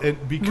Starfire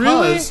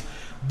because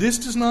this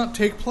does not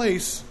take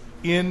place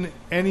in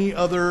any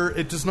other.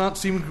 It does not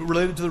seem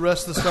related to the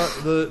rest of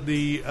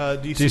the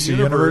DC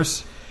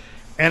universe.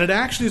 And it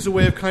actually is a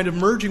way of kind of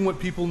merging what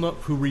people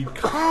who read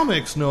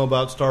comics know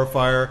about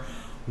Starfire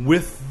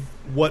with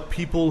what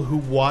people who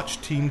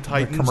watch Teen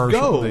Titans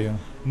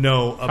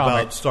know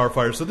about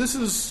Starfire. So this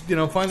is,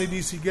 finally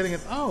DC getting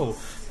it. Oh,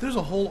 there's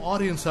a whole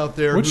audience out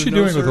there. What's she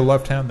doing with her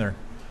left hand there?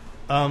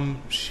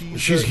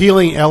 She's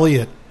healing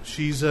Elliot.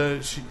 She's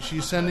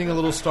sending a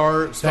little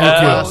star at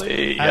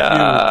you.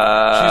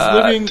 She's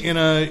living in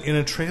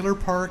a trailer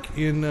park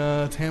in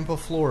Tampa,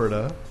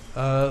 Florida.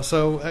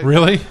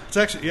 Really, it's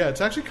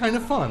actually kind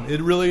of fun.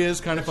 It really is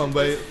kind of fun.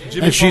 But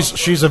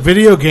she's a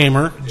video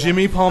gamer.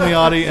 Jimmy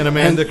Palmiotti and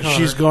Amanda Connor.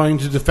 She's going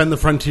to defend the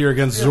frontier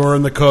against Zor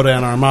and the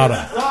Kodan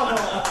Armada.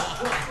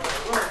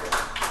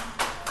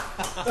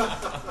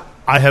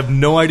 I have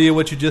no idea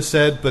what you just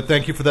said, but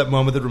thank you for that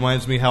moment that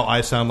reminds me how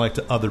I sound like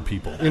to other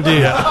people.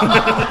 Indeed.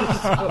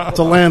 It's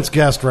a Lance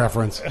Guest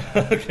reference.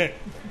 Okay.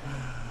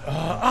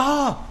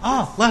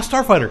 Last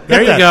Starfighter.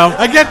 There you go.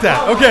 I get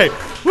that. Okay.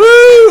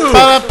 Woo!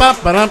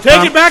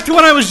 Take it back to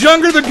when I was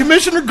younger than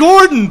Commissioner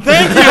Gordon.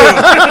 Thank you.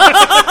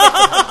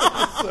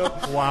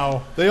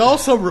 Wow. They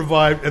also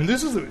revived, and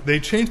they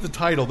changed the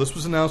title. This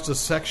was announced as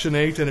Section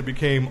 8, and it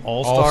became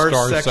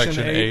All-Stars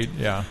Section 8.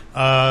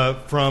 Yeah.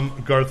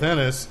 From Garth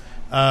Ennis.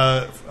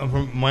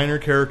 From minor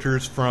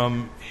characters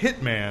from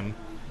Hitman,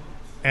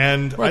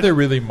 and are they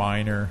really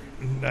minor?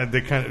 They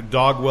kind of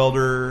Dog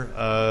Welder.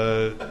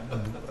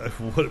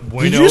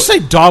 Did you say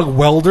Dog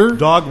Welder?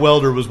 Dog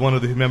Welder was one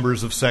of the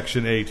members of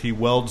Section 8. He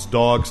welds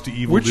dogs to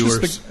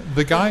evildoers. Which is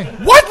the guy?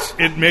 What?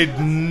 It made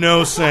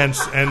no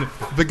sense. And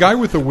the guy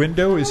with the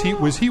window was in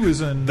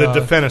the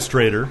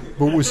Defenestrator.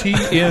 But was he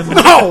in?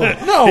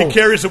 No. He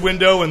carries a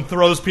window and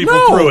throws people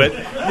through it.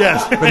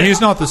 Yes, but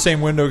he's not the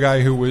same window guy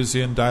who was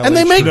in Dilation. And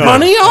they make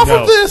money off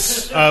of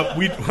this.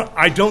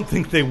 I don't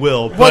think they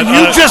will. Well,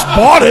 you just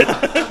bought it.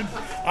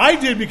 I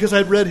did because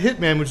I'd read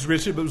Hitman, which is great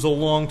shit, but it was a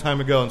long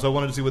time ago, and so I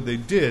wanted to see what they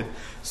did.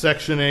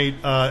 Section 8,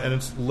 and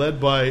it's led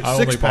by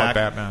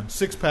Batman.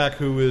 Six-Pack,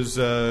 who is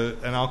an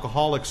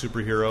alcoholic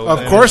superhero.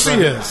 Of course he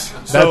is.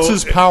 That's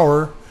his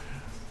power.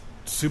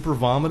 Super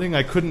vomiting?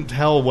 I couldn't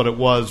tell what it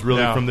was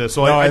really from this.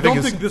 So I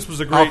don't think this was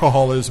a great...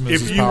 Alcoholism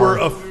is his power.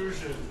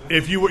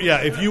 If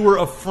you were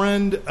a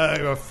fan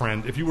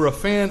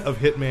of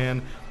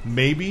Hitman,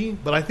 maybe,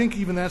 but I think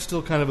even that's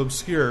still kind of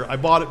obscure. I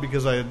bought it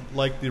because I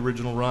liked the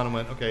original run and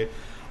went, okay,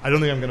 I don't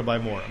think I'm going to buy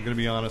more. I'm going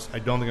to be honest. I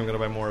don't think I'm going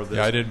to buy more of this.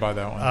 Yeah, I did buy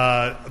that one.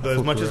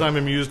 As much as I'm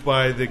amused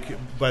by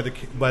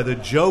the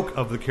joke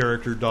of the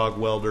character Dog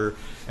Welder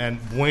and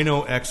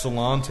Bueno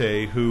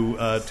Excelente, who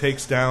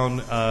takes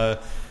down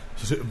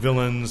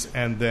villains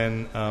and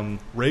then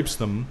rapes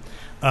them,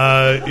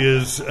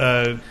 is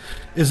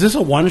this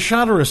a one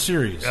shot or a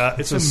series?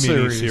 It's a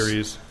mini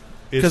series.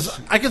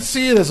 Because I could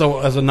see it as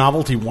a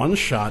novelty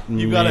one-shot.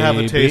 You've got to have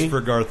a taste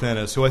for Garth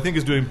Ennis, who I think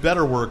is doing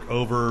better work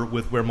over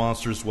with Where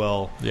Monsters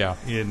Dwell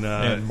in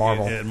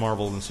Marvel. In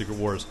Marvel and Secret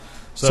Wars.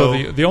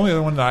 So the only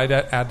other one that I'd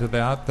add to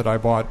that I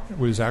bought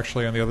was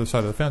actually on the other side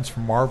of the fence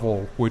from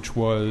Marvel, which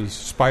was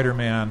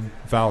Spider-Man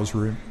Vows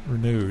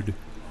Renewed.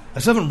 I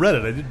still haven't read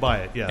it. I did buy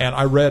it, yeah. And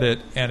I read it,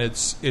 and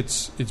it's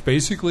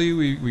basically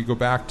we go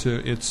back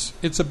to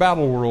it's a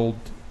Battle World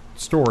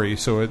story.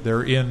 So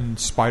they're in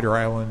Spider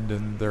Island,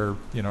 and they're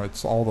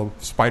it's all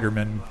the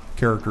Spider-Man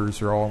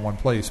characters are all in one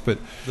place. But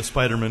the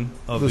Spider-Man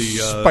of the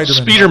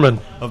Spiderman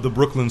of the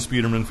Brooklyn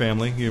Spiderman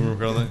family. You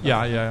remember that?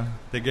 Yeah.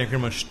 They get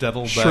him a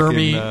Shtetl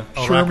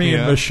Shermie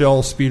and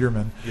Michelle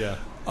Spiderman. Yeah.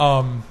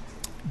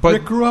 But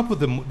Rick grew up with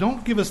them.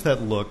 Don't give us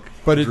that look,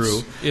 but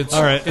Drew. It's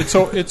all right. It's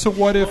a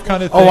what if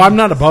kind of thing. Oh, I'm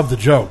not above the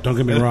joke. Don't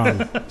get me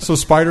wrong. So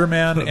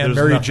Spider-Man and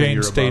Mary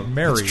Jane stayed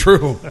married. It's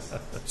true.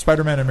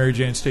 Spider-Man and Mary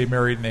Jane stayed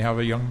married, and they have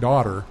a young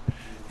daughter.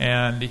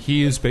 And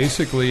he has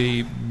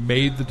basically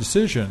made the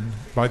decision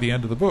by the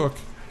end of the book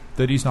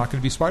that he's not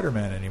going to be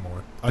Spider-Man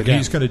anymore. That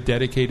he's going to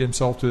dedicate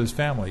himself to his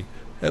family.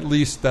 At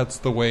least that's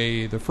the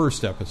way the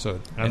first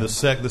episode. And the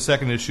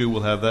second issue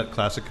will have that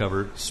classic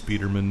cover,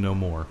 Spiderman No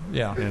More.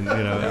 Yeah. And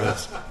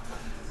that's...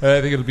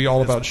 I think it'll be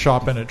all about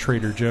shopping at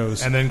Trader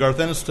Joe's. And then Garth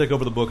Ennis will take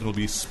over the book, and it'll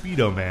be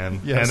Speedo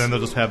Man. Yes. And then they'll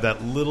just have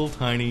that little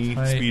tiny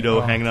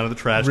Speedo hanging out of the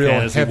trash real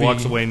can as heavy. he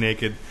walks away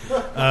naked.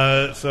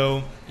 Yeah.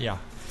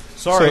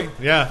 Sorry.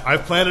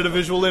 I've planted a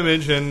visual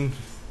image, and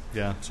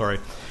sorry.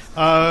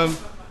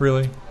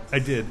 Really? I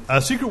did.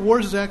 Secret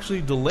Wars is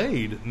actually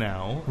delayed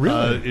now.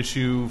 Really?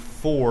 Issue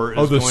 4 is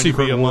the going to be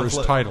Secret a Wars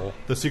month title.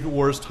 The Secret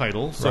Wars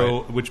title,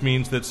 which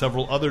means that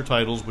several other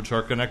titles which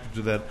are connected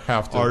to that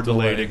are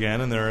delayed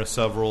again, and there are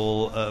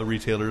several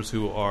retailers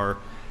who are...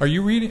 Are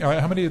you reading...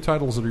 how many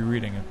titles are you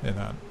reading in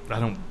that?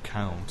 I don't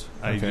count.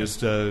 Okay. I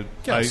just...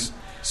 Guess.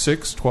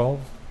 6,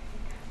 12?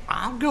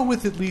 I'll go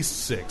with at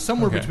least 6.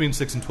 Somewhere between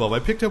 6 and 12. I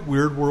picked up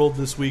Weird World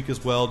this week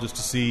as well, just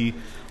to see...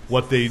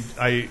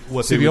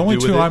 the only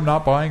two I'm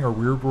not buying are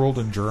Weird World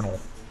and Journal.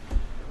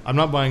 I'm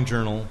not buying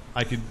Journal.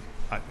 I can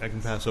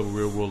pass over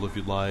Weird World if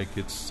you'd like.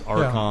 It's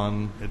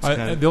Archon.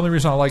 Yeah. The only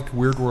reason I liked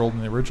Weird World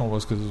in the original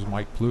was because it was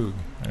Mike Ploog.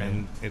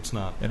 And it's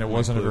not. And it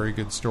wasn't a very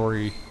good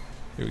story.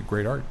 It was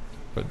great art,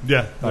 but not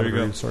there you a very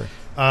good story.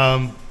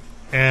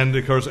 And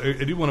of course, I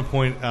do want to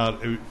point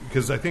out,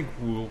 because I think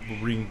we'll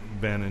bring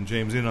Ben and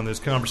James in on this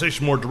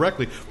conversation more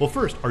directly. Well,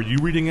 first, are you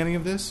reading any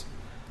of this?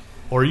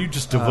 Or are you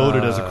just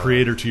devoted as a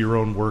creator to your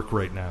own work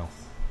right now?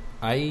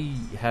 I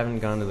haven't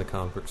gone to the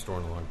comic book store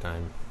in a long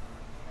time.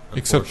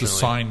 Except to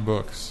sign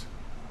books.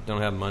 Don't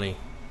have money.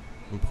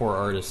 I'm a poor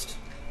artist.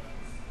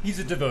 He's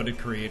a devoted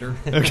creator.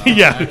 Okay,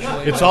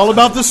 it's all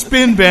about the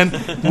spin, Ben.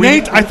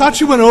 Nate, I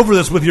thought you went over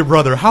this with your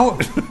brother. How?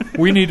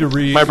 We need to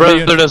My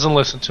brother doesn't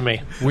listen to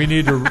me. We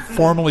need to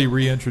formally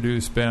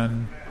reintroduce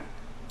Ben.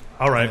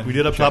 All right, we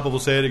did up top, but we'll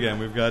say it again.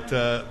 We've got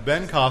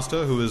Ben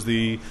Costa, who is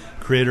the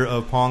creator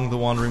of Pong the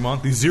Wandering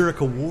Monk, the Xeric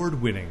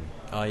Award-winning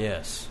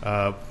yes.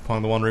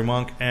 Pong the Wandering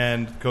Monk,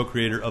 and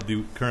co-creator of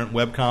the current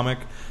webcomic,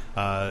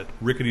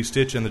 Rickety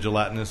Stitch and the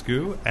Gelatinous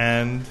Goo,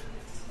 and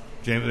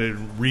James,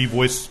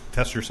 re-voice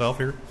test yourself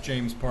here.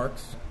 James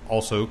Parks.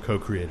 Also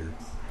co-creator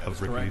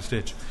of Rickety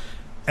Stitch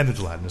and the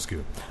Gelatinous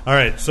Goo. All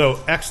right,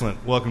 so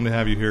excellent. Welcome to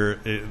have you here.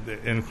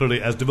 And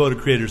clearly, as devoted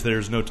creators,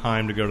 there's no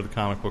time to go to the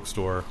comic book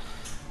store.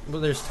 Well,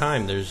 there's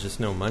time. There's just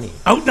no money.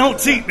 Oh, no,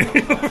 see,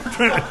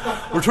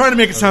 we're trying to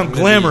make it sound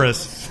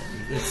glamorous.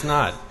 It's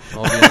not.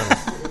 I'll be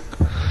honest.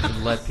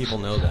 Should let people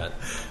know that.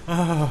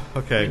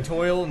 Okay. We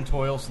toil and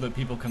toil so that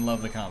people can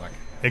love the comic.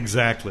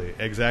 Exactly.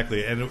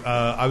 And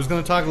I was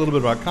going to talk a little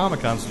bit about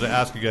Comic-Con, so to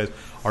ask you guys,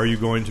 are you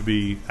going to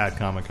be at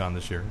Comic-Con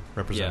this year,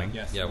 representing?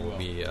 Yeah, we'll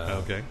be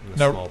okay.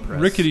 Now, small press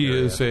Rickety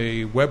area. is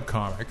a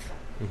webcomic.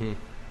 Mm-hmm.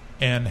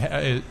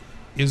 And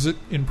is it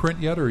in print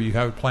yet, or you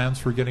have plans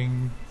for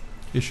getting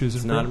issues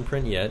in print? It's not in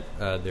print yet.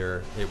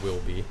 It will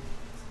be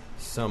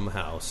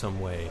somehow, some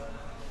way.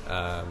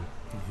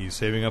 He's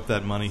saving up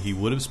that money he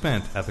would have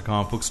spent at the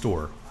comic book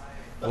store.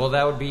 Well,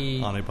 that would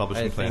be, on a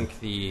publishing plan. I think,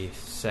 the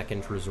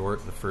second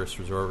resort. The first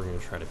resort, we're going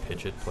to try to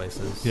pitch it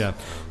places. Yeah.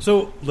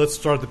 So let's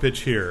start the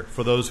pitch here.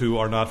 For those who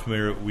are not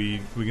familiar, we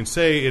can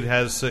say it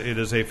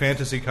is a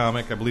fantasy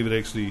comic. I believe it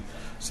actually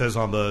says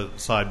on the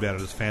sideband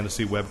it is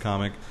fantasy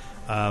webcomic.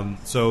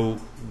 So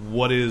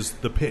what is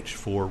the pitch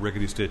for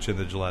Rickety Stitch and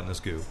the Gelatinous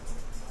Goo?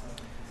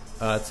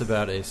 It's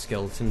about a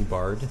skeleton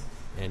bard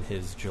and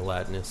his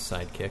gelatinous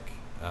sidekick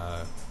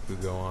who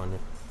go on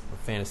a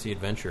fantasy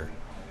adventure.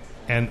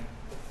 And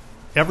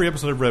every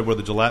episode I've read where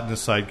the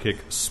gelatinous sidekick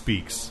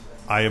speaks,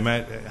 I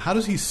imagine, how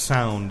does he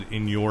sound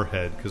in your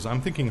head? Because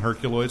I'm thinking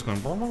Herculoids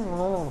going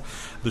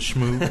the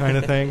shmoo kind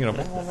of thing,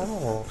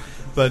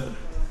 But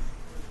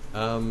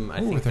I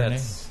think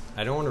that's.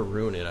 I don't want to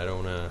ruin it. I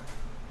don't want to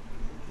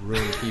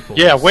ruin people.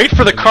 Yeah, wait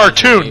for the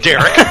cartoon,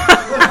 Derek.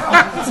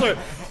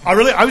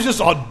 I was just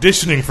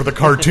auditioning for the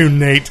cartoon,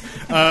 Nate.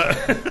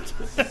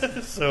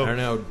 So I don't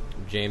know,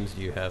 James.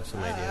 Do you have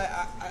some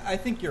idea? I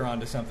think you're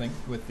onto something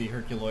with the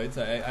Herculoids.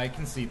 I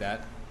can see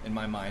that. in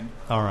my mind.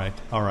 All right.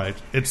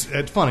 It's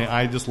funny.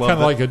 I just love kind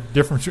of like a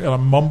difference, a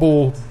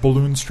mumble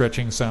balloon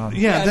stretching sound.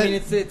 Yeah, I mean,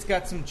 it's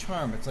got some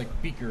charm. It's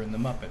like Beaker and the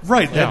Muppets.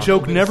 Right. Like that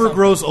joke never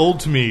grows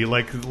old to me.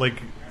 Like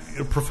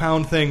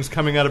profound things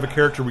coming out of a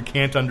character we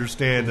can't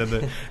understand,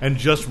 and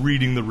just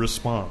reading the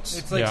response.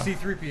 It's like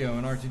C-3PO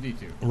and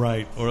R2-D2.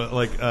 Right. Or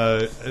like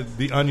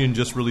The Onion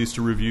just released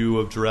a review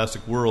of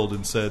Jurassic World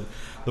and said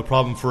the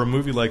problem for a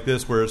movie like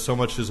this, where so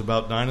much is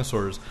about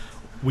dinosaurs,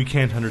 we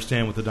can't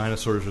understand what the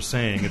dinosaurs are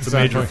saying. It's a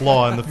major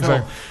flaw in the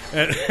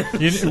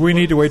film. We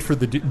need to wait for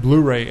the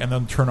Blu-ray and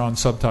then turn on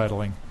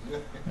subtitling,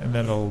 and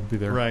then it'll be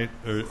there. Right,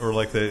 or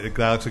like the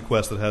Galaxy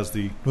Quest that has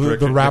the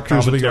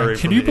Raptors will be going,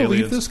 can you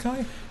believe aliens. this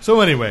guy?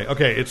 So anyway,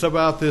 okay, it's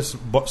about this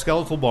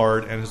skeletal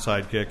bard and his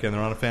sidekick, and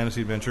they're on a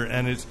fantasy adventure,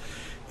 and it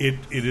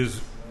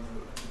is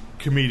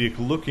comedic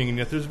looking, and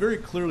yet there's very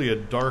clearly a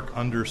dark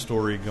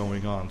understory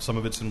going on. Some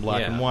of it's in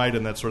black and white,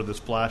 and that's sort of this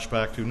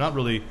flashback to not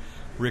really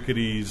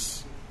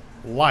Rickety's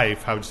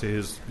life, how would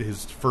you say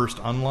his first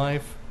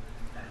unlife,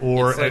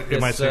 or it's like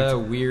am I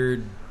saying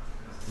weird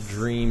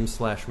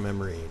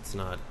dream/memory? It's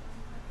not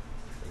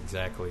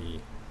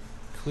exactly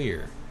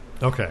clear.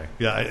 Okay,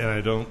 yeah, and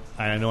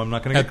I know I'm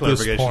not going to get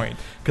clarification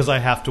because I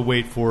have to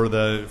wait for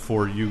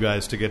you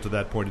guys to get to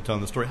that point of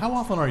telling the story. How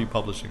often are you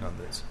publishing on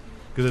this?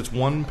 Because it's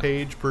one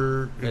page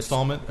per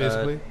installment,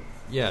 basically.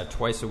 Yeah,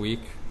 twice a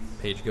week,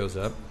 page goes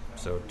up,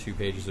 so 2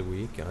 pages a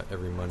week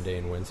every Monday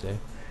and Wednesday,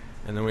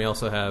 and then we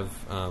also have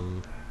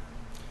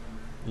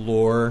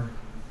lore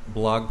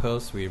blog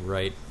posts. We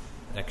write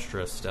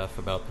extra stuff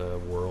about the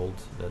world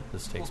that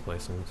this takes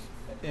place in.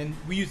 And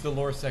we use the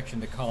lore section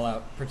to call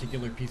out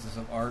particular pieces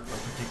of art or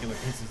particular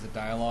pieces of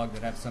dialogue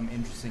that have some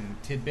interesting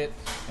tidbit,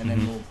 and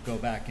then we'll go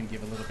back and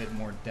give a little bit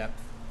more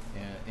depth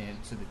and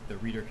so that the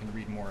reader can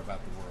read more about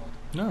the world.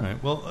 All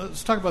right. Well,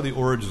 let's talk about the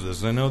origins of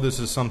this. I know this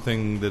is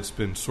something that's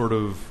been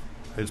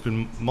it's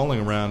been mulling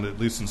around, at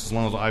least since as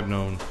long as I've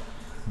known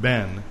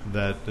Ben,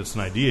 that it's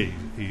an idea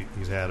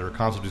he's had or a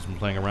concept he's been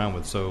playing around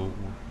with. So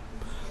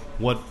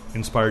what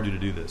inspired you to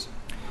do this?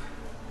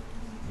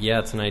 Yeah,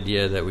 it's an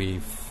idea that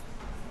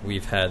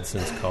we've had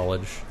since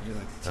college. Yeah,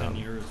 like 10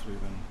 years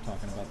we've been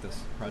talking about this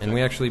project. And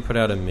we actually put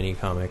out a mini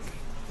comic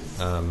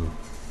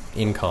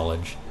in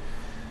college.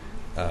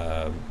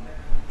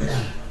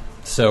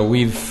 So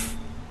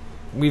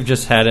we've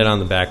just had it on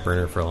the back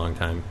burner for a long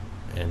time,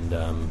 and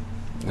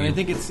I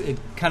think it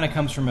kind of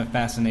comes from a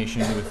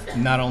fascination with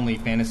not only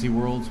fantasy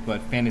worlds,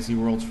 but fantasy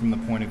worlds from the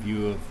point of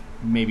view of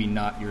maybe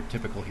not your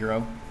typical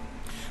hero,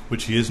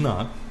 which he is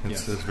not.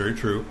 That's very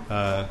true.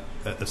 A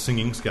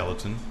singing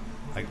skeleton.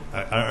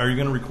 Are you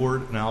going to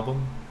record an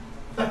album?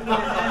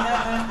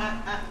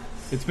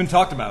 It's been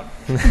talked about.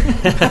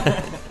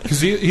 Because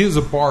he is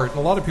a bard. A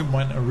lot of people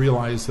might not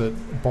realize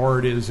that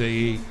bard is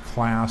a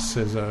class,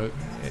 as an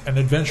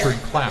adventuring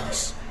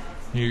class.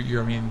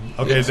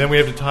 Okay, then we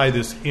have to tie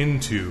this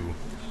into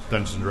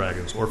Dungeons and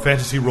Dragons or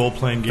fantasy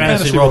role-playing games.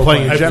 Fantasy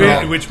role-playing in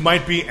general. Which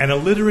might be an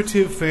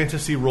alliterative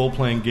fantasy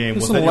role-playing game.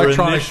 There's an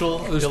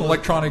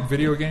electronic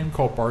video game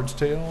called Bard's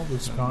Tale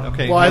that's gone.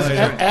 Okay, well,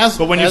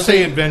 but when you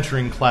say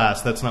adventuring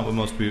class, that's not what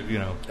most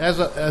people, As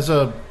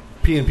a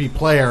P&P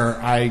player,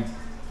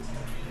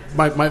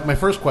 my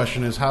first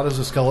question is, how does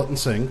a skeleton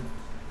sing?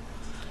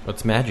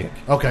 What's magic?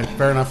 Okay,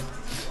 fair enough.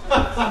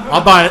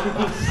 I'll buy it.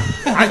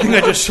 I think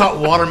I just shot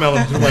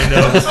watermelon through my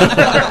nose.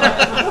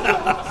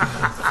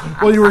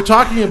 Well, you were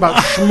talking about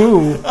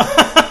Shmoo.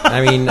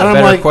 I mean, a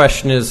better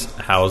question is,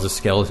 how is a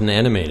skeleton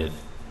animated?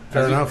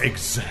 Fair enough.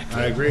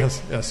 Exactly. I agree.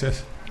 Yes.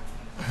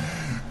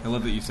 I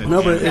love that you said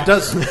no, but it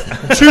does.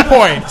 2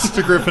 points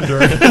to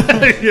Gryffindor.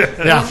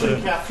 Yeah.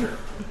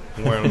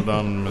 Well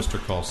done, Mr.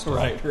 Costa.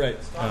 Right.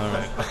 All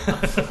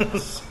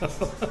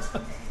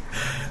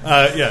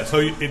right. So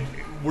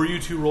were you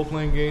two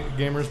role-playing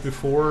gamers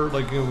before,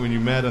 like when you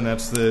met, and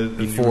that's the...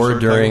 Before,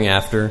 during,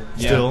 after?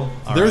 Still?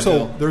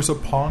 Yeah. There's a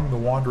Pong the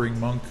Wandering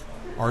Monk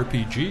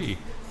RPG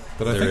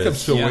that I think I'm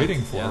still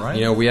waiting for,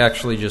 right? We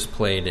actually just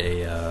played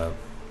a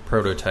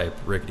prototype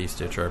Rickety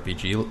Stitch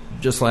RPG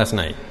just last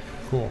night.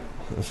 Cool.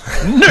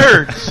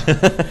 Nerds!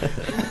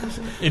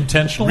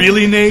 Intentional?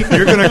 Really, Nate?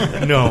 You're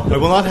gonna... No, I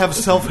will not have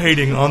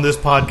self-hating on this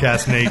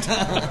podcast, Nate.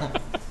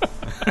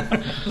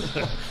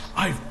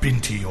 I've been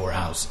to your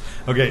house.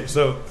 Okay,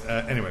 so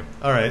anyway,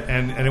 all right,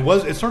 and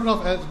it started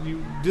off as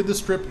you did the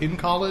strip in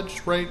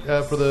college, right?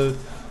 For the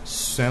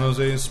San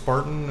Jose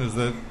Spartan, is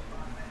that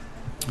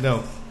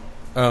no?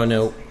 Oh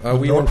no,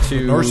 we went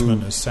to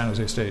Norseman is San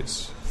Jose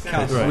State's.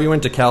 Right. We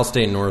went to Cal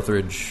State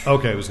Northridge.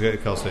 Okay, it was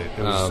at Cal State.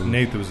 It was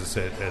Nate that was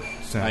at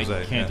San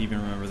Jose. I can't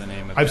even remember the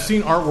name of it. I've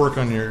seen artwork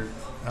on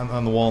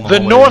the wall. In the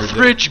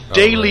Northridge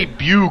Daily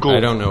Bugle.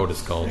 I don't know what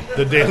it's called.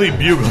 The Daily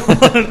Bugle.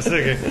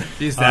 Okay.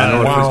 Is that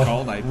what it's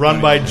called?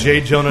 Run by J.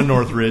 Jonah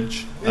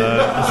Northridge.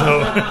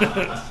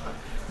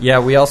 Yeah,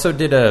 we also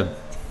did a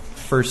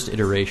first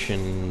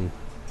iteration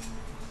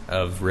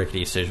of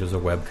Rickety Stitch. It was a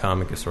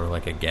webcomic, sort of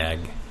like a gag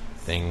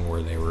thing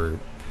where they were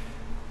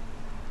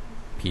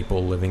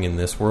people living in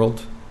this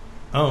world.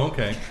 Oh,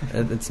 okay.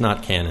 It's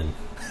not canon.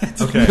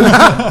 Okay.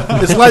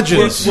 It's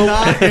Legends.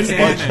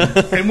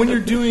 And when you're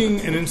doing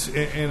an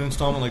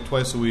installment like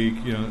twice a week,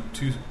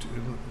 two,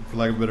 for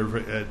lack of a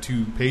better,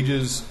 2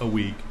 pages a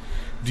week,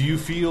 do you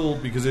feel,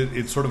 because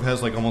it sort of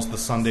has like almost the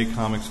Sunday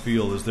comics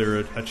feel, is there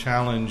a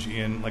challenge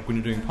in, like when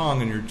you're doing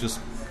Pong and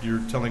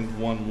you're telling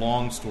one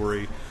long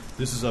story,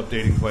 this is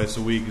updating twice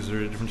a week, is there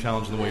a different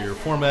challenge in the way you're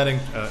formatting,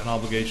 an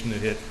obligation to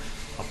hit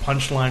a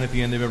punchline at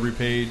the end of every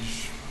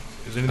page?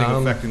 Is anything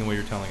affecting the way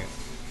you're telling it?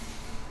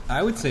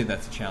 I would say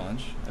that's a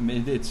challenge. I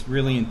mean, it's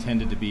really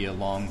intended to be a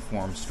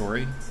long-form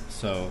story,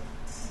 so...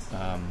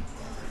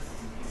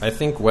 I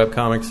think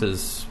webcomics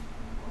has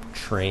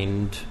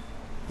trained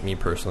me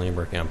personally,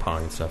 working on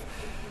Pong and stuff,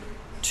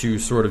 to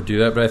sort of do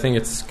that, but I think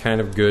it's kind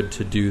of good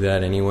to do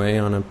that anyway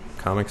on a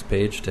comics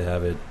page, to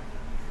have it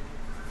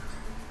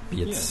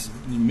be it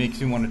makes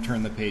you want to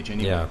turn the page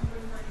anyway. Yeah.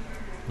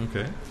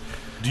 Okay.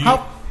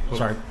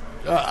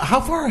 How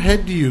far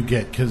ahead do you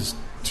get? Because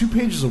 2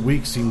 pages a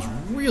week seems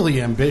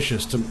really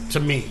ambitious to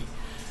me.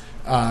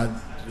 Are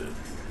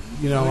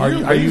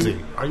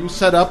you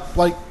set up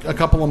like a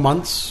couple of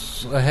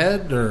months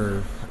ahead,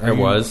 or I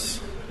was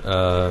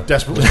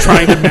desperately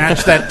trying to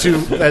match that to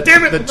that?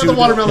 Damn it! The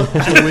watermelon.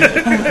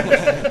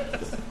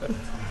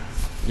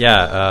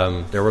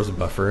 Yeah, there was a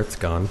buffer. It's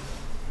gone.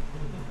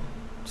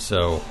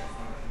 So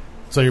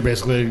you're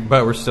basically,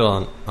 but we're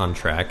still on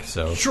track.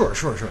 So sure.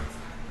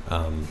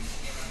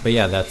 But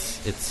yeah,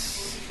 it's.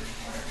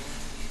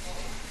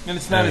 And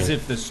it's not as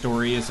if the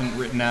story isn't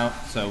written out,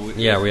 so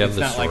we have it's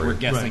the not story. like we're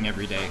guessing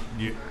every day.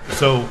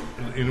 So,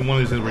 in one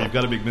of these things where you've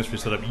got a big mystery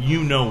set up,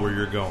 you know where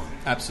you're going.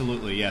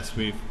 Absolutely, yes.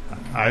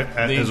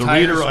 As a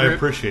reader, I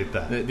appreciate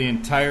that. The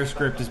entire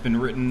script has been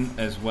written,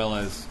 as well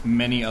as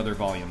many other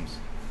volumes.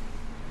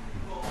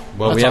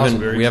 Well, we haven't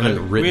written. We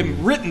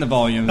haven't written the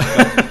volumes,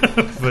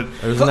 but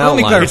there's an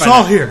outline. It's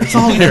all here.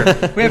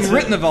 We haven't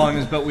written the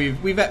volumes, but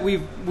we've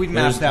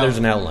mapped out. There's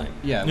an outline.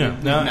 Yeah.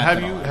 Now,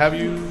 have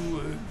you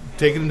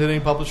taken it to any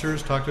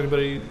publishers? Talked to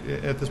anybody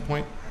at this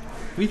point?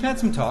 We've had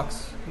some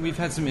talks. We've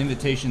had some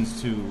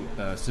invitations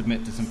to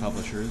submit to some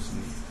publishers.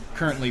 And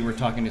currently, we're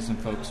talking to some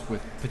folks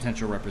with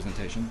potential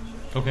representation.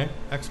 Okay,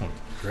 excellent.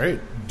 Great.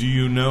 Do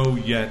you know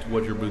yet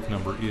what your booth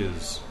number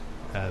is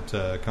at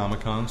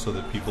Comic-Con, so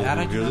that people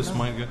who hear this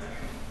might get...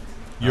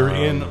 You're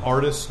in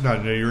artists...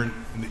 No, you're in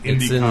the indie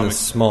It's in comics.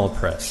 the small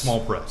press.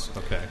 Small press,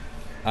 okay.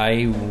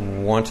 I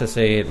want to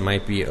say it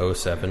might be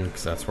 07,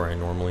 because that's where I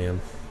normally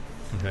am.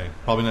 Okay,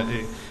 probably not...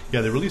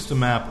 they released a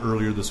map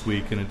earlier this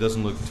week, and it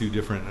doesn't look too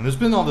different. And there's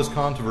been all this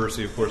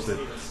controversy, of course, that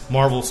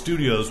Marvel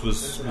Studios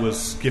was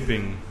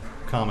skipping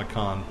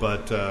Comic-Con,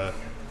 but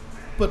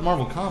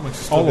Marvel Comics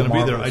is still going to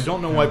be there. I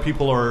don't know why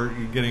people are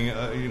getting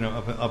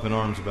up in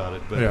arms about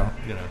it, but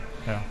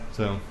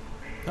So,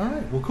 all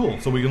right, well, cool.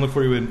 So we can look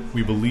for you in,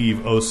 we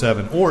believe,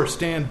 07, or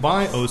stand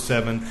by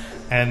 07,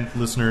 and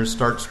listeners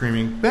start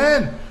screaming,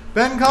 Ben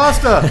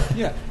Costa.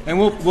 Yeah, and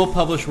we'll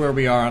publish where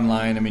we are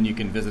online. I mean, you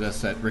can visit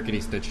us at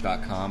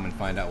rickettystitch.com and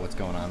find out what's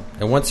going on.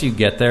 And once you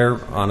get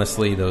there,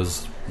 honestly,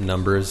 those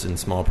numbers in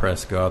small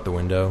press go out the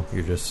window.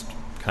 You're just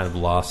kind of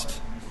lost.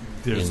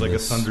 There's like a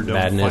Thunderdome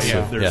madness.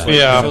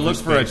 So look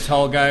for a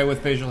tall guy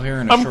with facial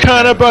hair and I'm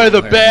kind of by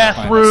the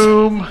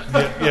bathroom.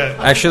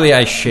 Actually,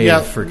 I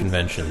shave for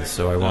conventions,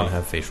 so I won't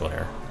have facial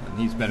hair.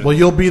 He's better. Well,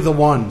 you'll be the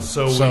one,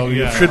 so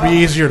it should be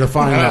easier to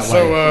find that way.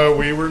 So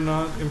we were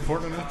not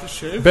important enough to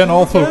shave. Ben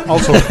also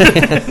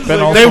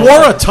they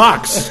wore a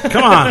tux.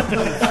 Come on.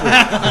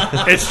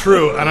 It's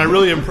true, and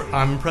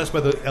I'm impressed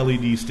by the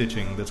LED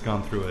stitching that's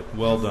gone through it.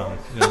 Well done.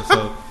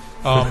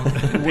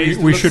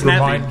 We should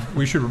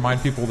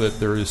remind people that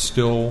there is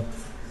still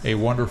a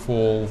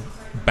wonderful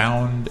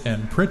bound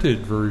and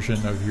printed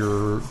version of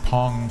your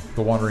Pong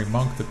the Wandering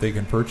Monk that they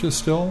can purchase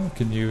still.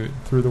 Can you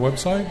through the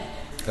website?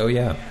 Oh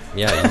yeah,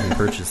 you can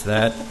purchase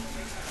that,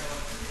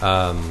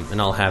 and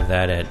I'll have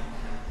that at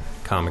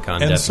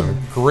Comic-Con. And definitely.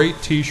 some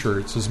great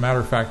T-shirts. As a matter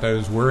of fact, I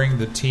was wearing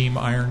the Team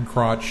Iron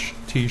Crotch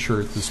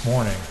T-shirt this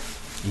morning.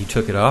 You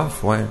took it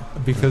off? Why?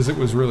 Because it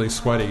was really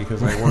sweaty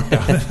because I worked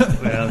out.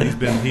 Well, he's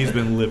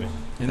been living,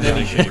 and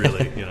then he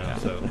really,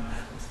 So,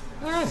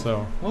 all right.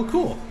 So, well,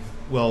 cool.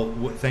 Well,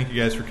 thank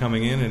you guys for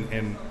coming in,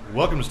 and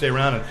welcome to stay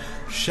around and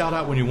shout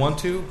out when you want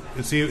to.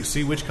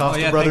 See which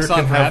Costa brother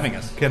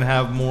can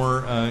have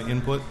more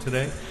input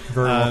today.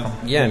 Very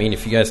welcome. Yeah, I mean,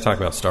 if you guys talk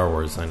about Star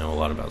Wars, I know a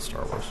lot about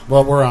Star Wars.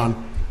 Well, we're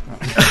on.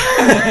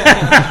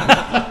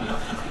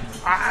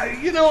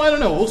 I don't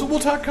know. We'll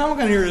talk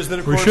Comic-Con here. Is that,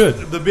 of course,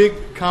 the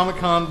big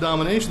Comic-Con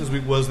domination this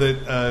week was that,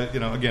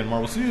 again,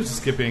 Marvel Studios is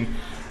skipping,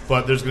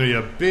 but there's going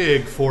to be a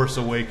big Force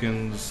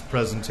Awakens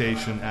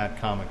presentation at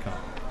Comic-Con.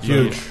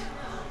 Huge.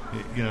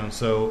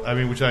 So, I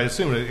mean, which I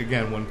assume,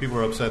 again, when people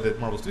are upset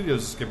that Marvel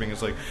Studios is skipping,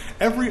 it's like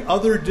every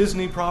other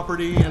Disney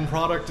property and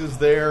product is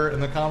there,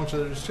 and the comics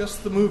it's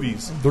just the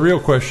movies. The real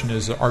question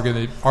is, are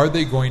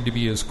they going to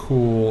be as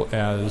cool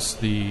as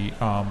the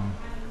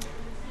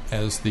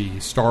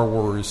Star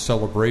Wars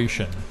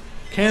Celebration?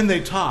 Can they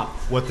top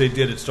what they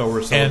did at Star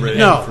Wars Celebration?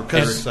 No,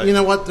 because you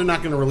know what? They're not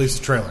going to release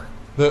a trailer.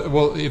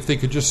 If they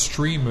could just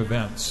stream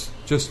events,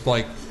 just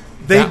like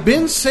They've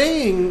been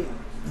saying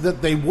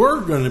that they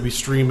were going to be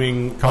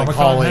streaming Comic-Con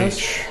Hall has?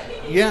 H.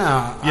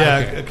 Yeah.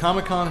 Yeah,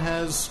 Comic-Con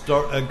has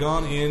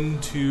gone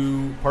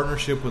into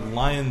partnership with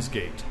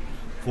Lionsgate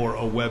for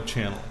a web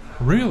channel.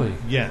 Really?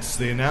 Yes,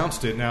 they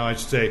announced it. Now, I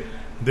should say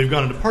they've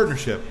gone into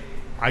partnership.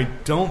 I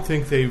don't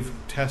think they've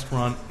test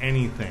run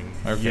anything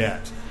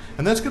yet.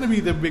 And that's going to be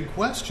the big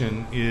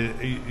question.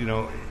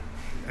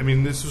 I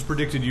mean, this was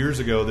predicted years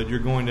ago that you're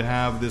going to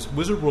have this.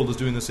 Wizard World is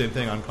doing the same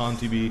thing on Con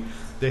TV.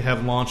 They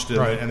have launched it,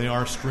 and they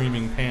are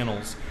streaming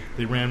panels.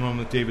 They ran one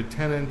with David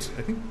Tennant.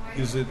 I think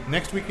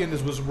next weekend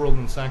is Wizard World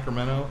in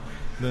Sacramento.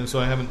 So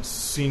I haven't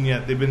seen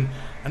yet. They've been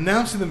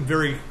announcing them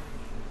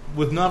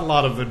with not a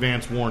lot of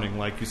advance warning,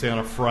 like you say on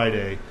a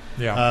Friday.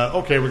 Yeah.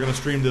 Okay, we're going to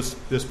stream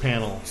this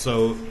panel,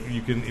 so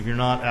you can. If you're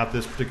not at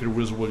this particular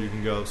Wizard World, you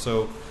can go.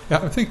 So.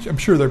 Yeah, I'm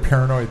sure they're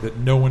paranoid that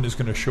no one is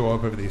going to show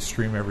up if they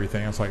stream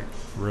everything. It's like,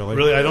 really?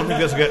 Really, I don't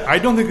think that's good. I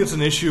don't think it's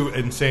an issue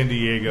in San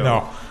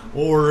Diego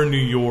or New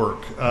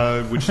York,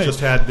 which just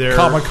had their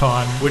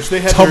Comic-Con, which they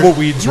had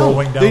tumbleweeds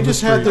rolling down. They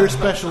just the had street. their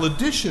special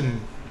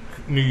edition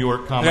New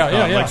York Comic-Con,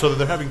 Yeah. so that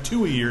they're having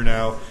 2 a year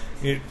now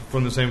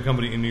from the same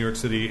company in New York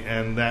City,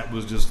 and that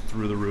was just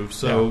through the roof.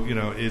 So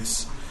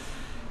it's.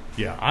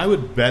 Yeah, I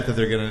would bet that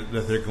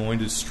they're going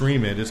to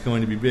stream it. It's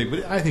going to be big,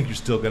 but I think you're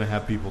still going to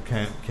have people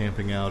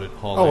camping out at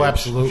Hall H. Oh,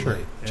 absolutely. Sure.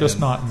 Just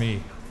not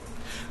me.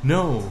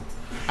 No,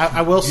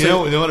 I will say.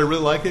 You know what I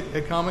really like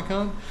at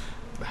Comic-Con?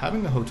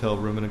 Having a hotel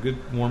room and a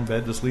good warm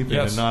bed to sleep in,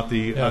 and not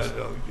the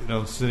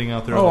sitting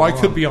out there. Oh, on the I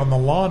lawn. could be on the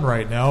lawn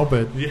right now,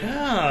 but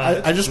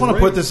I just want to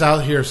put this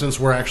out here since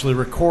we're actually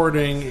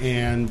recording,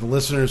 and the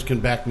listeners can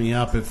back me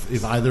up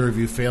if either of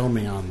you fail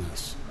me on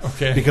this.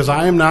 Okay. Because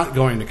I am not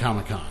going to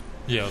Comic-Con.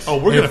 Yes.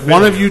 Oh, we're if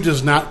one of you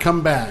does not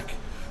come back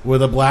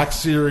with a Black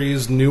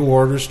Series New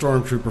Order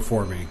Stormtrooper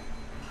for me,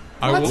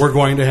 we're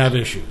going to have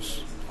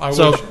issues. I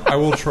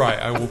will try.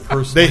 I will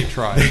personally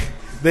try.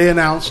 They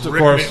announced, of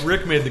course.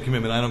 Rick made the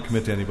commitment. I don't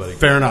commit to anybody.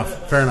 Fair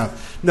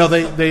enough. No,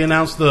 they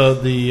announced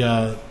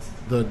the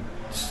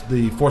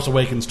Force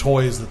Awakens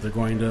toys that they're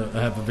going to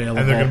have available,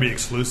 and they're going to be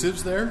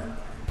exclusives there.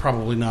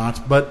 Probably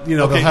not, but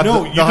they'll Okay, have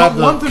no, the, you they'll don't have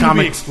the want them to be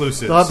comic, exclusives.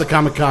 They'll have the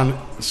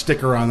Comic-Con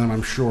sticker on them,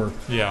 I'm sure.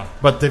 Yeah,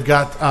 but they've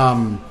got 3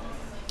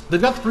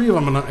 of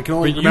them, and I can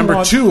only But you remember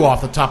want- 2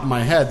 off the top of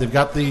my head. They've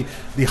got the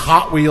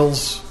Hot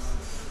Wheels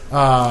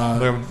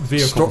the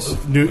vehicles.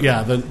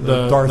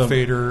 The Darth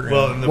Vader.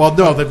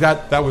 No, they've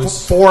got that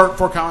was for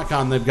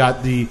Comic-Con. They've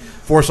got the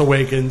Force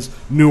Awakens,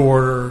 New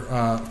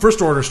Order,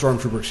 First Order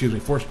Stormtrooper. Excuse me,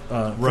 First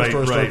Order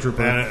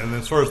Stormtrooper. And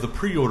as far as the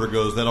pre-order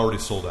goes, that already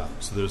sold out.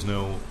 So there's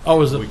no.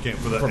 Oh, is it we can't,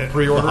 for for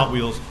pre-order? The Hot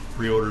Wheels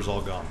pre-order's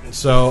all gone.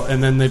 So,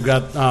 and then they've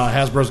got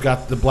Hasbro's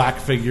got the black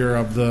figure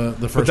of the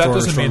First but that Order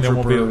doesn't mean they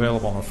won't be Stormtrooper.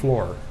 available on the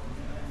floor.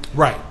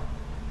 Right.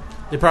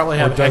 They probably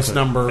have does X it?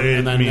 number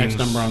and then means X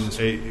number on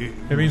the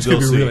It means it could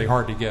be really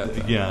hard to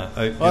get. Yeah.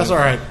 Well, that's all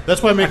right.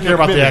 That's why I make I no care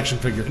about the commitment. action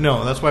figure.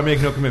 No, that's why I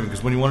make no commitment,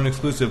 because when you want an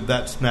exclusive,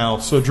 that's now.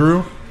 So,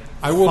 Drew,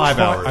 I will 5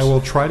 try, hours. I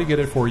will try to get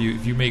it for you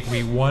if you make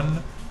me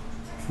one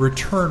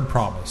return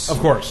promise. Of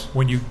course.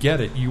 When you get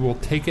it, you will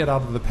take it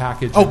out of the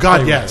package. Oh and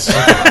God, play yes. with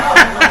it.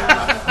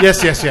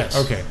 yes.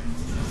 Okay.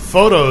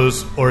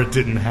 Photos, or it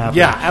didn't happen.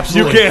 Yeah,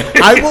 absolutely. You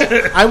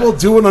can't. I will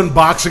do an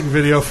unboxing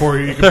video for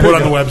you. You can put it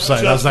on the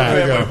website. How's that?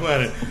 There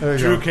you go.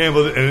 Drew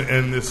Campbell,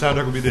 and the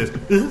soundtrack will be this.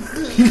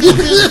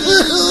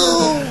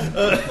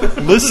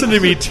 Listen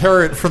to me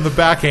tear it from the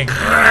backing.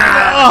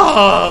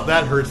 Oh,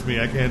 that hurts me.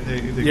 I can't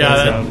take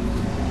that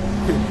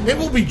sound. It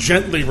will be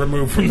gently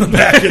removed from the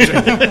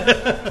packaging,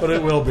 but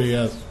it will be,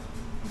 yes.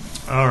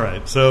 All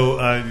right, so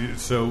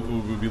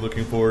we'll be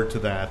looking forward to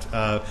that.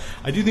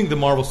 I do think the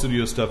Marvel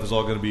Studios stuff is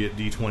all going to be at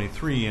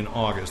D23 in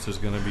August. There's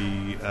going to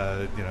be,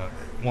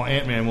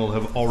 Ant-Man will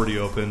have already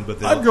opened,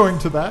 but I'm going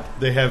to that.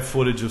 They have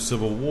footage of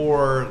Civil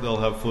War.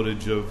 They'll have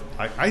footage of,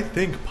 I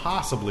think,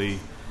 possibly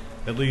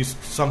at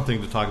least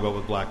something to talk about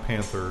with Black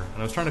Panther. And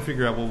I was trying to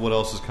figure out what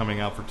else is coming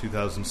out for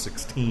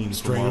 2016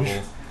 for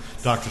Marvel.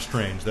 Doctor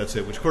Strange, that's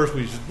it. Which, of course,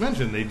 we should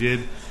mention they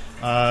did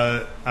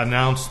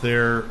announce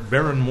their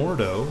Baron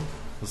Mordo.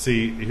 Let's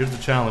see. Here's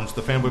the challenge.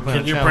 The Fanboy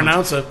Planet Can you challenge.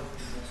 pronounce it?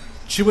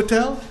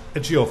 Chiwetel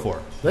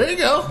Ejiofor. There you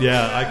go.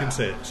 Yeah, I can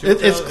say it.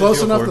 It's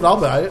close enough that I'll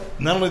buy it.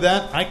 Not only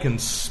that, I can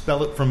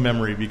spell it from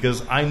memory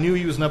because I knew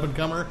he was an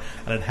up-and-comer,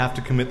 and I'd have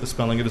to commit the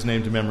spelling of his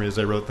name to memory as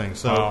I wrote things.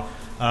 So,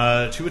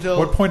 Chiwetel...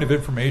 What point of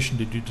information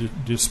did you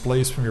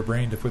displace from your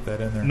brain to put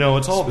that in there? No,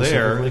 it's all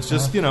there. Specifically? It's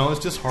just, it's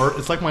just hard.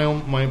 It's like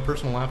my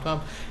personal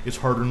laptop. It's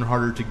harder and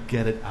harder to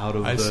get it out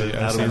of I see.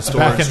 the It's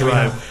storage back in the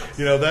drive.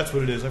 That's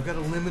what it is. I've got a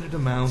limited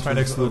amount right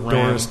next to of the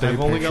RAM. Doris Day I've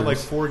only got like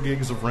pictures. 4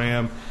 gigs of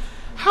RAM.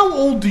 How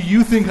old do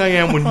you think I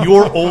am when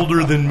you're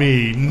older than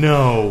me?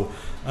 No.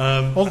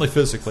 Only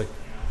physically.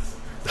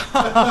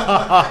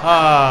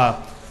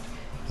 Well,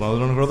 they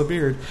don't grow the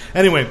beard.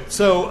 Anyway,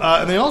 so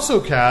and they also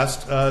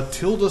cast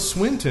Tilda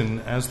Swinton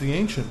as the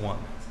Ancient One.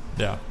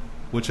 Yeah.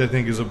 Which I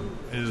think is a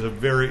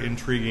very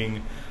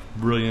intriguing,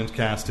 brilliant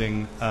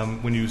casting.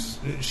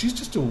 She's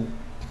just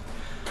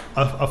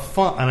a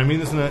fun, and I mean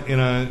this in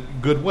a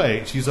good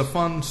way. She's a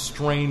fun,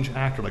 strange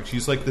actor. Like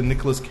she's like the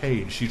Nicolas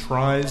Cage. She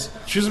tries.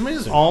 She's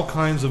amazing. All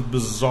kinds of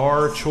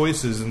bizarre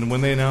choices, and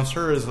when they announced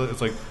her,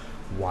 it's like,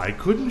 why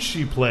couldn't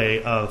she play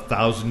a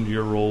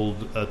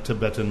 1,000-year-old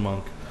Tibetan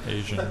monk?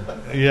 Asian.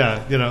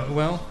 Yeah,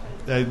 well,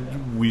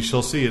 we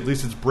shall see. At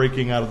least it's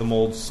breaking out of the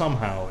mold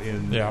somehow.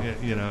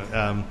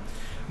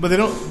 But they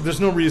don't.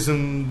 There's no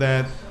reason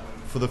that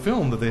for the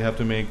film that they have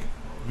to make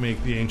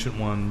the ancient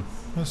one.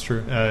 That's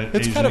true.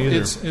 It's Asian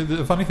either.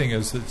 The funny thing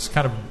is, it's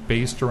kind of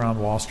based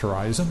around Lost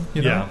Horizon.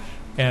 Yeah.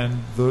 And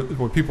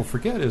what people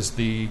forget is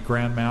the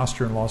Grand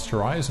Master in Lost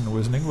Horizon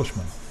was an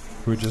Englishman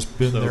who had just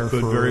been there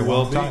for a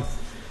long time.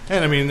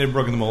 And I mean, they've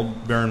broken the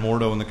mold. Baron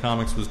Mordo in the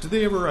comics was. Did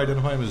they ever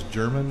identify him as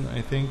German?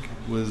 I think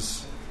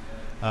was.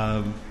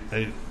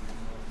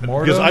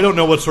 Because I don't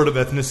know what sort of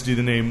ethnicity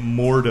the name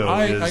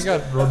Mordo is. I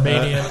got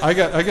Romanian. I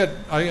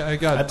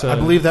got. I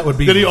believe that would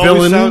be. Did he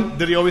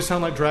always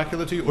sound like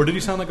Dracula to you, or did he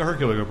sound like a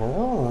Hercules? I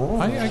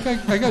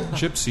got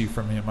Gypsy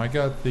from him. I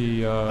got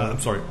the.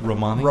 I'm sorry,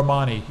 Romani.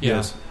 Romani.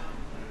 Yes.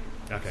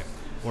 Okay.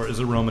 Or is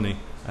it Romani?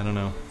 I don't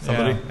know.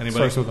 Somebody? Yeah, Anybody?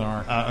 starts with an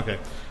R. Okay.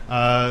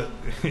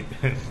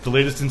 The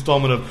latest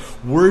installment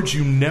of words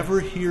you never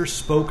hear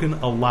spoken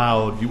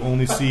aloud, you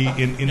only see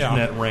in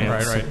internet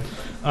rants. Right.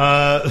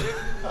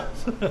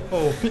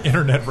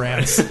 Internet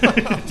rants.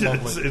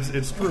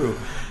 It's true.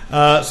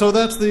 So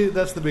that's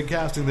the big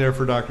casting there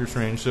for Doctor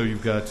Strange. So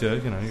you've got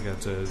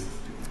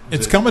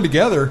it's coming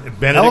together.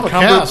 Benedict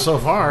cast so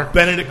far.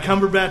 Benedict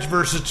Cumberbatch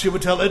versus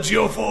Chiwetel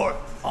Ejiofor.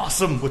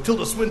 Awesome with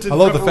Tilda Swinton. I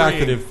love the fact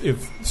that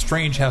if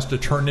Strange has to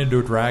turn into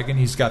a dragon,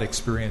 he's got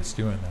experience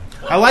doing that.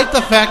 I like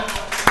the fact.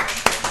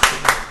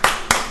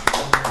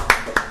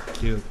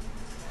 Cute.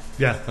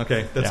 Yeah.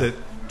 Okay. That's it.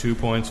 2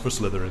 points for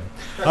Slytherin.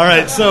 All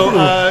right. So.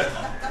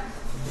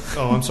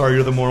 I'm sorry.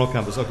 You're the moral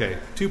compass. Okay.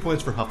 2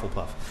 points for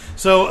Hufflepuff.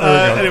 So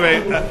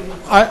anyway.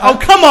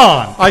 Come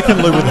on! I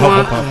can live with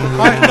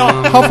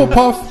Hufflepuff.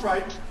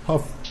 Hufflepuff.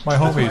 My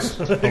homies.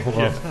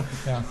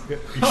 Hufflepuff. Yeah.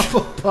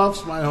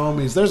 Hufflepuff's my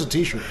homies. There's a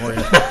T-shirt for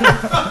you.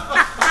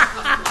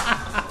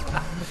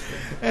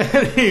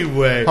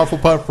 Anyway.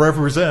 Hufflepuff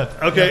represent.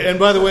 Okay, and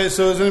by the way,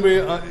 so is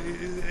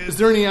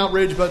there any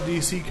outrage about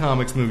DC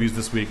Comics movies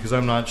this week? Because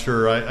I'm not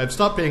sure. I've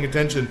stopped paying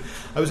attention.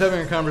 I was having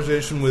a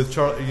conversation with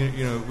Charlie.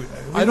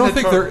 I don't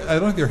think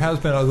there has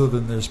been, other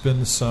than there's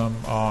been some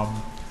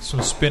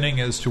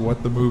spinning as to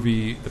what the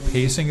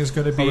pacing is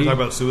going to be. Are we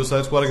talking about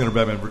Suicide Squad or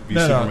Batman v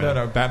Superman?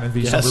 No, Batman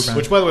v Superman.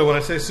 Which, by the way, when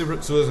I say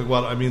Suicide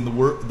Squad, I mean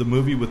the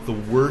movie with the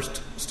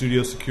worst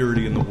studio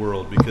security in the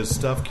world, because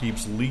stuff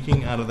keeps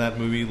leaking out of that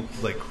movie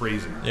like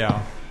crazy.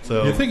 Yeah.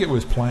 So you think it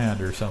was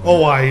planned or something?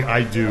 Oh,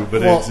 I do,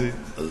 but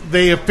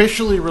they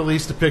officially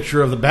released a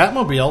picture of the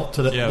Batmobile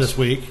this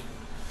week.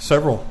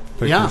 Several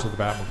pictures of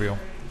the Batmobile,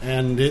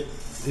 and it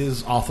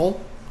is awful.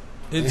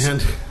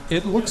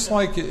 It looks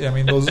like, I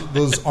mean,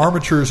 those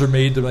armatures are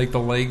made to make the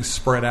legs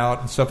spread out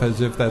and stuff,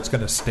 as if that's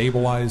going to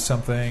stabilize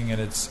something,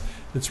 and it's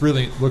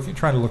really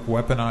trying to look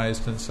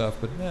weaponized and stuff.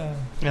 But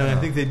and I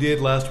think they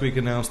did last week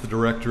announce the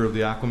director of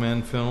the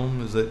Aquaman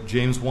film. Is that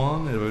James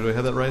Wan? Do I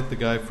have that right? The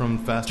guy from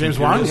Fast and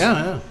Furious? James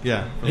Wan,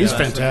 yeah. He's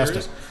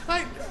fantastic.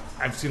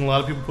 I've seen a lot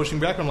of people pushing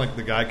back. I'm like,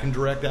 the guy can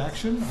direct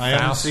action. I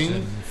haven't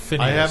seen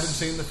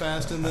the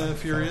Fast and the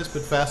Furious,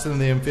 but Fast and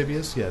the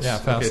Amphibious, yes. Yeah,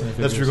 Fast and the Amphibious.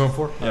 That's what you're going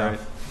for? Yeah. All right.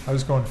 I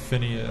was going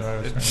Phineas. I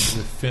was going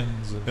with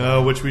Fins.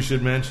 Which we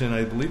should mention.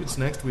 I believe it's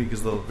next week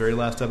is the very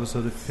last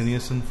episode of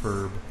Phineas and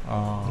Ferb.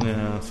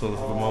 Yeah, so this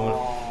is the moment.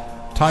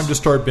 Time to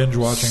start binge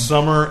watching.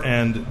 Summer,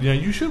 and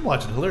you should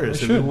watch it.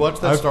 Hilarious. Have you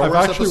watched that Star Wars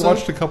episode? I've actually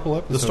watched a couple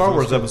episodes. The Star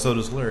Wars episode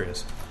is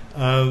hilarious.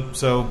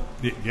 So,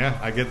 yeah,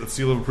 I get the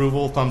seal of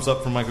approval. Thumbs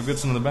up from Michael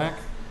Goodson in the back.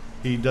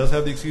 He does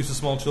have the excuse of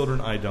small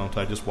children. I don't.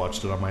 I just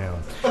watched it on my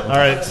own. All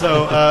right,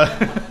 so...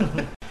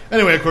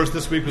 Anyway, of course,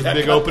 this week was the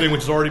big opening,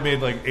 which has already made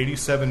like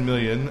 $87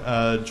 million.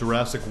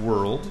 Jurassic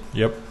World.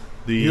 Yep.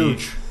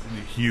 Huge.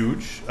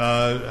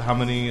 How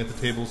many at the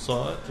table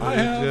saw it? I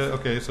have.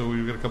 Okay, so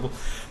we've got a couple.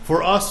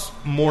 For us,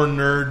 more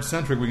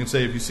nerd-centric, we can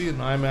say if you see it in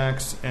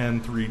IMAX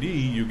and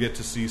 3D, you get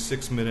to see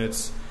 6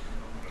 minutes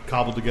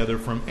cobbled together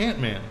from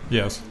Ant-Man.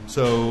 Yes.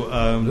 So,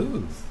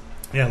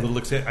 yeah, a little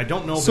excited. I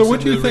don't know if So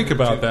what do you think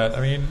about that? I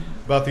mean,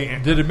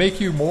 did it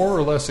make you more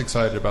or less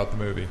excited about the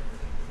movie?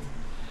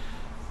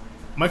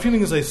 My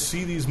feeling is I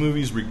see these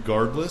movies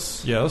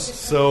regardless. Yes.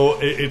 So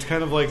it's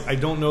kind of like I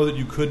don't know that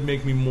you could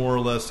make me more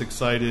or less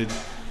excited.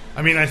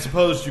 I mean, I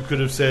suppose you could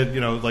have said,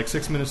 like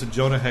 6 minutes of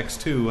Jonah Hex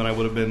 2, and I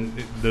would have been,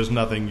 there's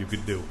nothing you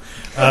could do.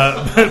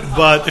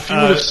 But if you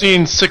would have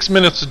seen 6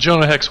 minutes of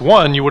Jonah Hex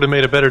 1, you would have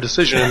made a better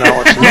decision and not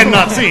watched and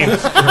not seen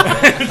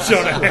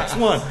Jonah Hex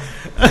 1.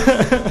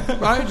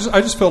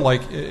 I just felt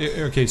like,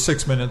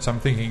 6 minutes, I'm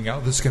thinking,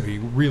 this is going to be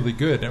really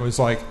good. And it was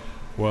like,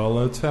 well,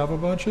 let's have a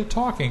bunch of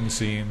talking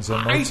scenes.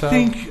 And I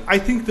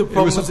think the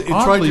problem is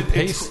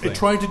it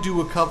tried to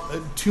do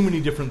too many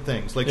different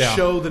things.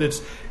 Show that it's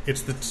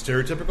the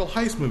stereotypical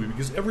heist movie,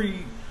 because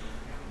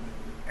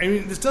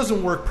this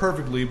doesn't work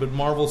perfectly, but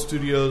Marvel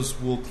Studios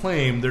will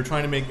claim they're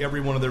trying to make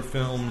every one of their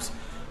films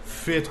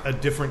fit a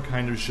different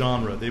kind of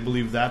genre. They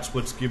believe that's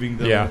what's giving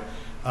them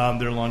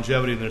their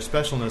longevity and their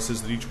specialness,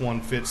 is that each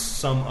one fits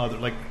some other,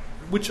 like,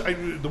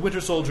 The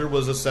Winter Soldier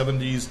was a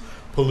 70s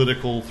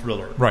political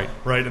thriller. Right.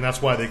 Right, and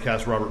that's why they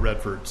cast Robert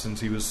Redford,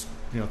 since he was,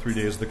 3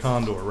 Days of the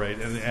Condor, right?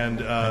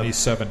 And he's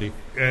 70.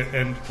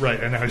 And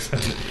now he's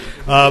 70.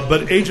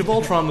 But Age of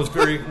Ultron was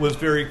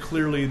very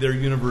clearly their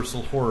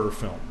universal horror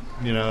film.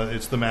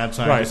 It's the mad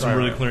scientists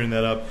really clearing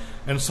that up.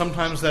 And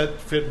sometimes that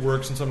fit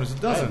works, and sometimes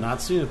it doesn't. I have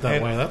not seen it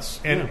that way.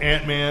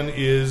 Ant-Man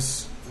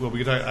is. Well,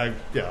 we'll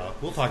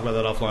talk about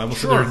that offline. We'll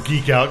sit there and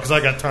geek out because I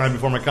got time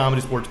before my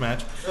comedy sports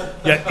match.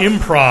 Yeah,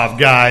 improv,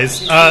 guys.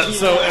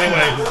 So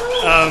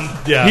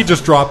anyway, he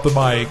just dropped the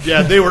mic.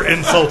 Yeah, they were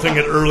insulting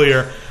it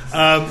earlier.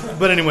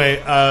 But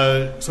anyway,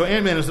 so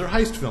Ant-Man is their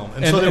heist film,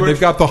 and they've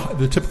got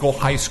the typical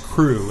heist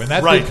crew, and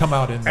that did come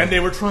out in there. And they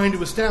were trying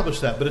to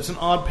establish that, but it's an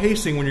odd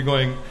pacing when you're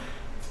going.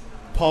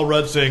 Paul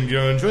Rudd saying,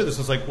 enjoy this.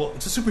 It's like, well,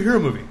 it's a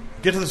superhero movie.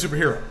 Get to the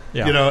superhero.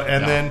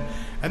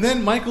 And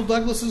then Michael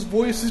Douglas's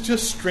voice is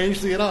just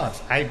strangely at odds.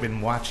 I've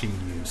been watching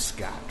you,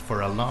 Scott,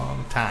 for a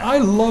long time. I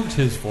loved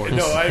his voice.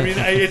 No, I mean,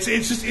 it's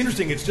just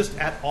interesting. It's just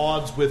at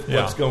odds with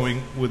what's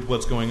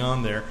going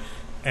on there.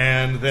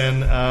 And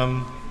then,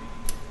 and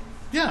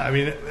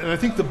I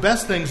think the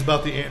best things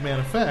about the Ant-Man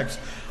effects,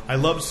 I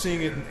loved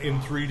seeing it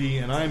in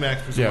 3D and IMAX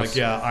because I'm like,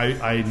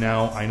 I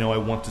know I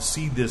want to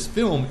see this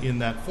film in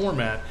that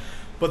format.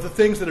 But the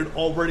things that had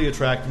already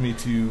attracted me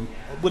to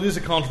what is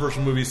a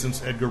controversial movie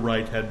since Edgar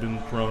Wright had been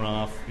thrown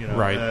off,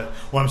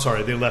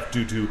 they left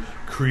due to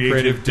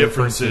creative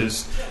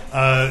differences.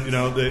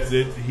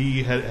 That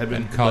he had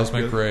been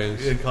cosmic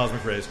rays. In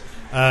cosmic rays,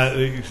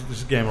 this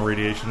is gamma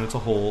radiation. It's a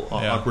whole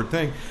awkward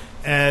thing.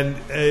 And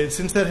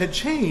since that had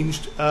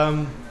changed,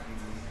 I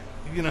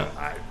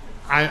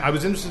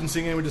was interested in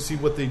seeing anyway to see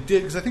what they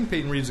did because I think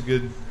Peyton Reed's a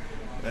good.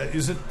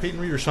 Is it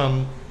Peyton Reed or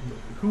Sean?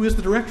 Who is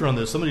the director on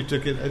this? Somebody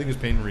took it. I think it's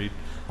Peyton Reed.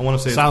 I want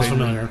to say sounds it's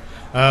familiar.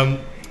 I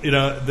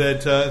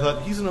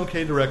thought he's an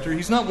okay director.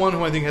 He's not one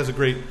who I think has a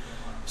great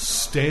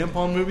stamp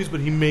on movies, but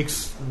he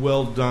makes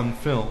well done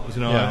films.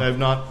 I've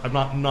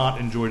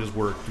not enjoyed his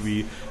work to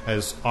be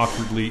as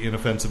awkwardly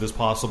inoffensive as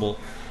possible.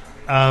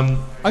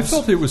 I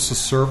felt it was a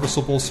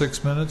serviceable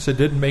 6 minutes. It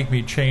didn't make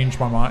me change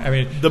my mind. I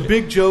mean, the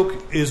big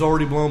joke is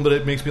already blown, but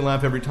it makes me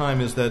laugh every time.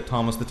 Is that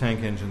Thomas the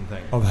Tank Engine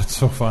thing? Oh, that's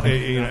so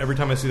funny. Every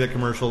time I see that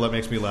commercial, that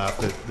makes me laugh.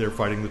 That they're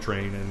fighting the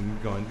train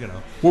and going.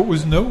 What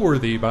was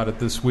noteworthy about it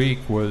this week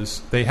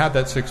was they had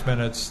that 6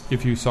 minutes.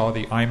 If you saw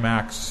the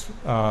IMAX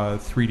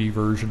 3D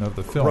version of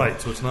the film, right?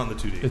 So it's not in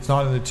the 2D. It's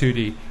not in the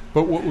 2D.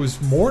 But what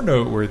was more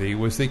noteworthy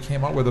was they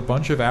came out with a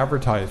bunch of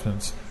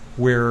advertisements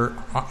where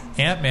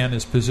Ant-Man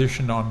is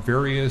positioned on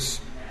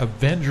various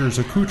Avengers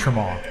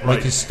accoutrements. Right.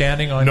 Like he's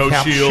standing on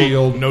Cap's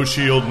shield. No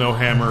shield, no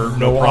hammer,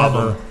 no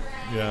armor.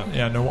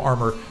 Yeah, no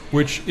armor,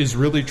 which is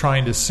really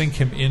trying to sink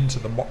him into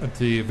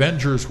the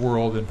Avengers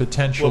world and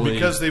potentially... Well,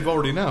 because they've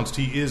already announced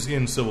he is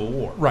in Civil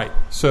War. Right.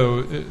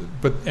 So,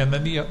 and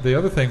then the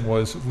other thing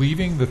was,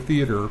 leaving the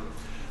theater,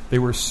 they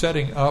were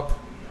setting up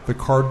the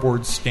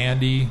cardboard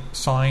standee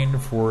sign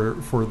for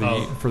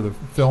the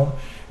film.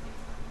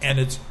 And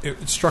it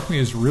struck me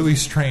as really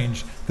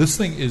strange. This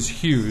thing is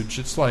huge.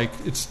 It's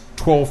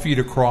 12 feet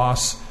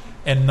across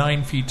and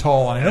 9 feet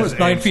tall. And I know it's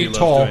 9 feet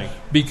tall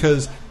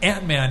because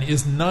Ant-Man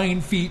is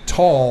 9 feet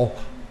tall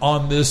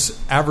on this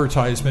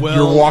advertisement. Well,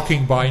 you're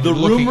walking by and you're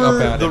looking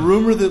up at him. The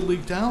rumor that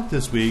leaked out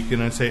this week,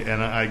 and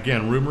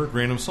again, rumor,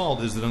 grain of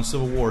salt, is that on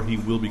Civil War he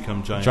will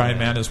become Giant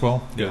Man as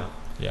well? Yeah.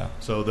 Yeah.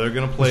 So they're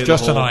going to play.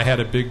 Justin and I had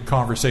a big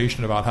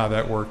conversation about how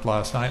that worked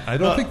last night. I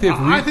don't think they've.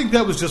 I think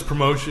that was just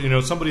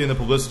promotion. Somebody in the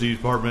publicity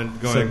department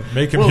going,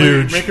 "Make him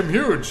huge, make him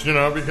huge,"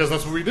 because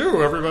that's what we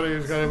do.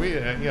 Everybody's going to be,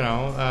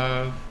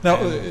 Now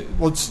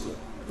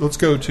let's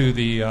go to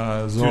the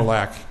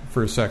Zorlak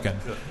for a second.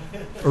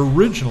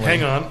 Originally,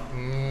 hang on.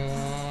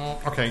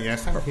 Okay,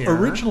 yes, I'm here.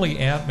 Originally,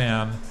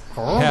 Ant-Man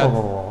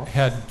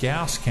had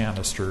gas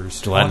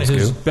canisters on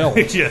his belt.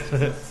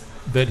 Yes.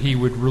 That he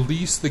would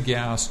release the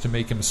gas to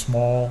make him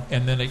small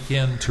and then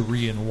again to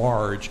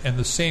re-enlarge. And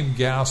the same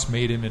gas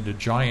made him into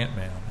Giant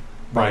Man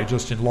by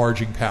just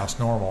enlarging past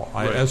normal,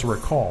 as I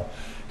recall.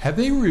 Have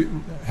they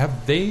redone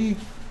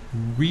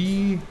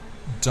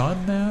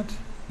that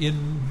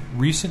in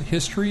recent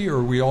history, or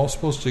are we all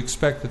supposed to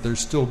expect that there's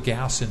still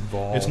gas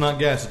involved? It's not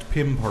gas, it's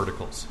Pym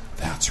particles.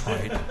 That's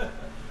right.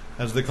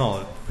 As they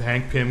call it.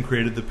 Hank Pym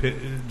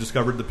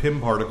discovered the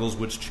Pym particles,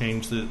 which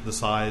changed the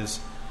size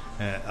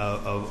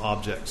of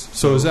objects.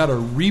 So is that a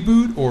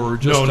reboot or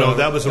just no?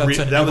 That was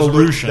an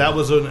evolution. That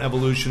was an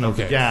evolution of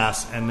the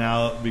gas, and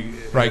now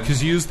right because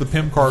he used the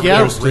Pym card.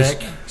 Yeah,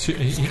 Rick.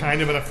 It's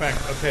kind of an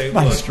effect. Okay,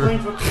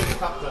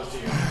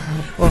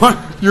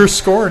 your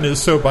scorn is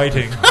so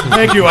biting.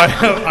 Thank you. I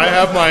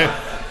have my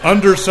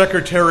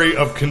Undersecretary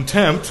of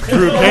Contempt,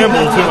 Drew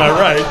Campbell, to my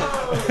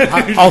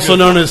right, also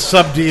known as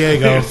Sub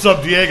Diego.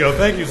 Sub Diego.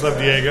 Thank you, Sub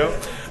Diego.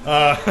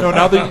 No,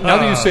 now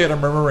that you say it,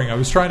 I'm remembering. I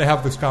was trying to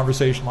have this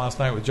conversation last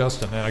night with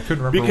Justin, and I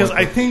couldn't remember. Because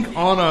I think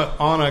on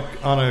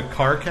a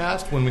car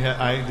cast when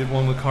I did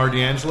one with Car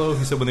D'Angelo,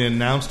 he said when they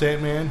announced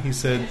Ant-Man, he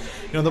said,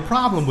 the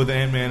problem with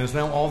Ant-Man is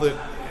now all the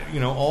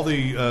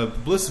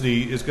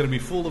publicity is going to be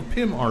full of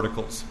Pym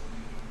articles.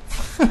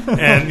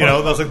 And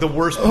that was like the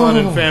worst pun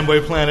in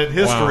Fanboy Planet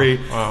history.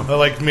 Wow.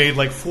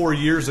 Made 4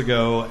 years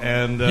ago,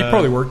 and he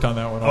probably worked on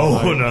that one.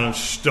 No,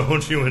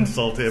 don't you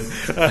insult him?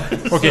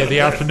 Okay,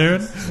 the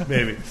afternoon,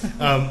 maybe.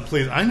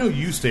 Please, I know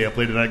you stay up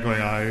late at night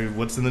going,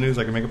 what's in the news?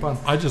 I can make a pun.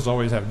 I just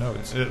always have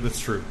notes. That's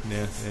true.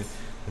 Yeah,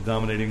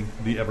 dominating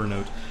the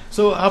Evernote.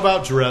 So, how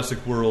about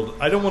Jurassic World?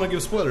 I don't want to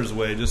give spoilers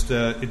away. Just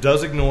it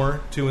does ignore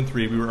 2 and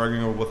 3. We were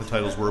arguing over what the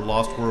titles were: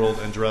 Lost World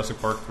and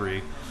Jurassic Park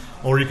 3.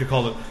 Or you could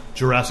call it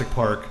Jurassic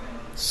Park.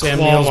 Sam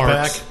Neill's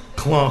back.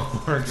 Claw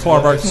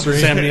Marks 3.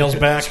 Sam Neill's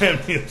back. Sam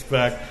Neill's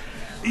back.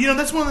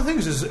 That's one of the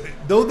things is,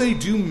 though they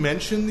do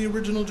mention the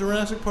original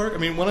Jurassic Park, I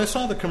mean, when I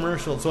saw the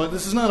commercial, so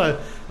this is not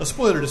a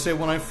spoiler to say,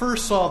 when I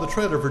first saw the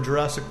trailer for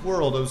Jurassic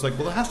World, I was like,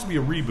 well, it has to be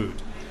a reboot.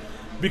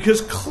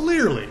 Because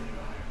clearly...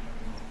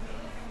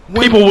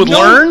 People would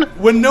learn?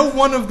 When no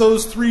one of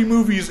those 3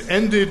 movies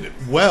ended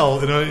well,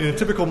 in a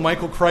typical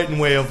Michael Crichton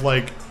way of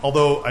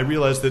although I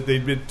realized that they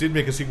did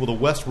make a sequel to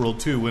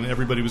Westworld too, when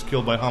everybody was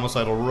killed by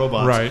homicidal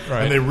robots. Right.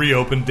 And they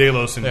reopened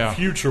Delos in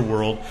Future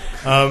World.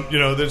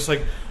 It's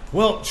like,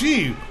 well,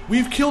 gee,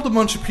 we've killed a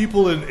bunch of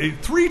people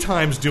 3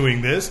 times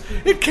doing this.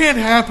 It can't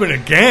happen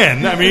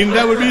again. I mean,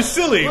 that would be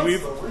silly.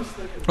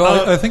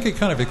 Well, I think it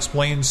kind of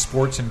explains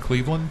sports in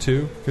Cleveland,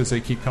 too, because they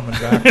keep coming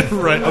back.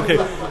 Right, okay.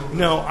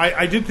 No,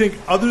 I did think,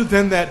 other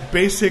than that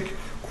basic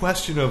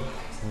question of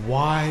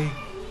why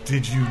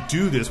did you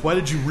do this? Why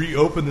did you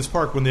reopen this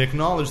park when they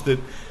acknowledged that,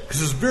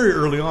 because it's very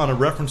early on a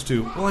reference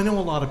to, well, I know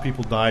a lot of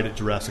people died at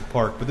Jurassic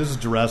Park, but this is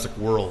Jurassic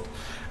World.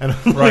 And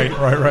right.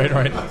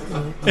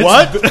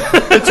 What?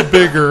 It's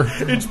bigger.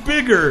 It's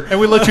bigger. And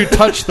we let you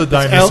touch the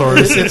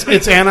dinosaurs.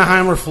 It's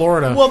Anaheim or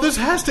Florida. Well, this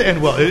has to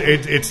end. Well,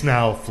 it's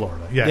now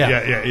Florida. Yeah.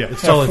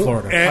 It's totally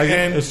Florida.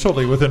 And it's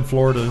totally within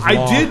Florida's law.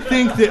 I did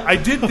think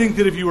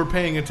that if you were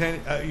paying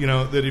attention,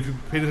 that if you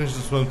paid attention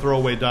to some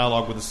throwaway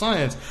dialogue with the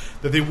science,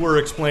 that they were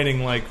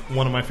explaining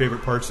one of my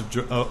favorite parts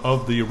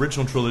of the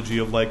original trilogy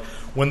of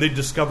when they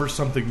discover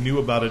something new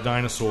about a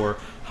dinosaur,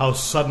 how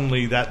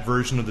suddenly that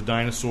version of the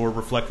dinosaur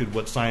reflected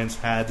what science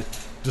had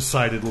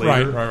decided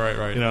later.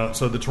 Right.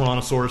 So the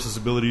Tyrannosaurus's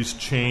abilities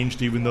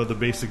changed, even though the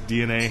basic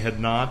DNA had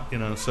not.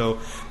 So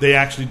they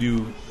actually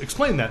do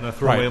explain that in a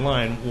throwaway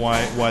line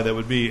why that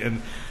would be,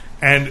 and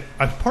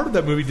a part of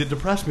that movie did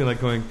depress me,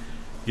 going,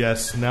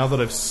 yes, now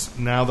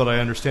that I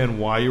understand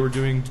why you were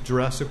doing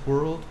Jurassic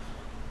World,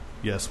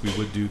 yes, we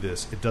would do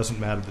this. It doesn't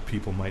matter that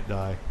people might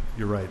die.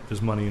 You're right.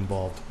 There's money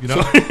involved.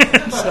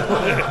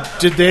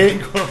 Did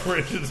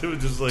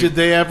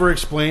they ever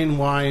explain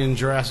why in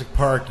Jurassic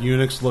Park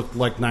Unix looked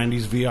like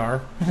 90s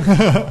VR?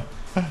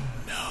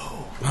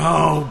 No.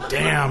 Oh,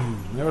 damn.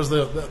 That was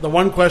the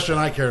one question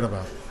I cared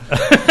about.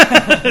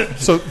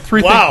 So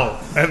 3 wow.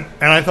 And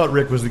I thought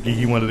Rick was the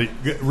geeky one.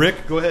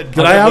 Rick, go ahead.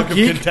 Did I out look of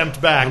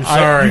contempt back? I'm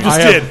sorry. You just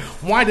did.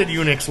 Why did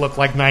Unix look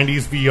like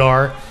 90s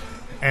VR?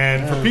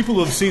 And for people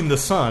who have seen The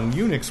Sun,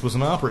 Unix was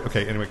an operator.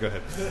 Okay, anyway, go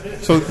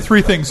ahead. So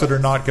 3 things that are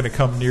not going to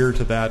come near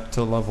to that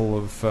level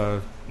of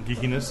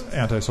geekiness,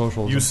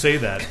 anti-socialism. You say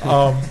that,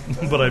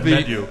 but I've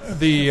met you.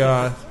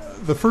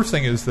 The first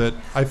thing is that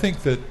I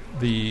think that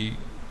the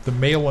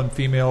male and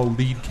female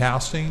lead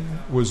casting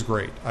was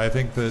great. I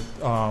think that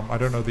I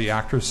don't know the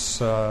actress.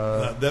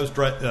 That was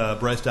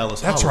Bryce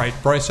Dallas Howard. That's right,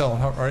 Bryce Dallas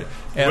Howard. Right,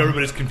 and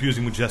everybody's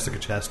confusing with Jessica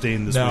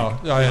Chastain this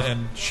week.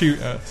 And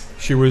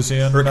she was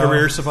in her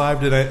career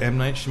survived at M.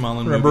 Night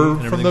Shyamalan. Remember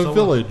movie from The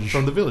Village?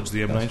 From The Village,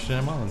 the M. Night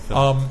Shyamalan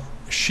film.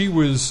 She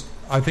was.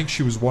 I think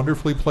she was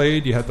wonderfully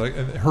played. You had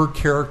her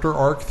character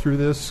arc through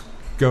this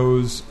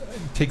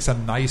takes a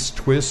nice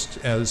twist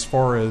as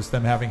far as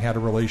them having had a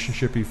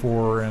relationship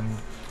before and.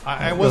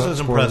 I wasn't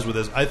as impressed with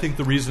this. I think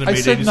the reason it made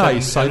it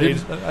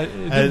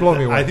didn't blow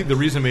me away. I think the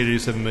reason it made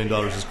 $87 million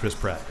is Chris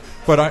Pratt.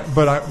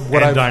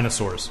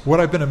 Dinosaurs.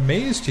 What I've been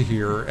amazed to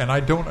hear, and I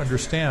don't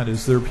understand,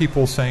 is there are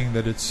people saying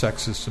that it's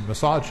sexist and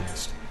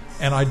misogynist,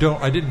 and I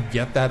didn't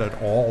get that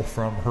at all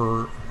from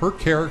her. Her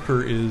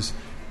character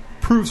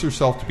proves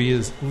herself to be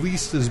at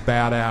least as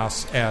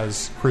badass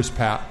as Chris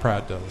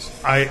Pratt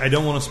does. I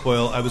don't want to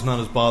spoil. I was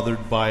not as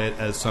bothered by it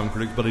as some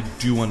critics, but I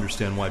do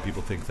understand why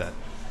people think that.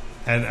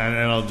 And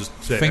I'll just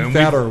say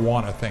or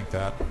want to think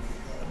that.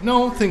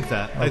 No, think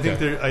that.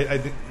 Okay. I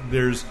think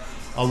there's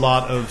a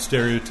lot of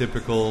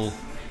stereotypical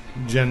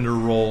gender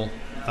role,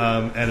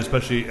 and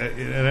especially,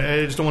 and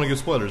I just don't want to give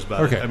spoilers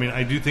about it. I mean,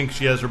 I do think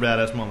she has her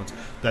badass moments.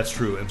 That's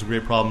true, and it's a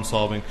great problem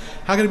solving.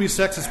 How can it be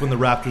sexist when the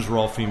Raptors were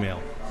all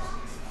female?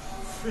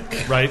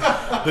 Right?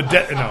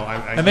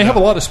 And they have a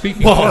lot of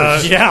speaking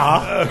parts.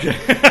 Yeah. Okay.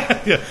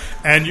 Yeah.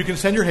 And you can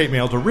send your hate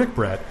mail to Rick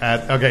Brett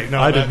at. Okay. No,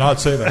 I did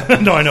not say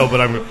that. No, I know, but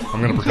I'm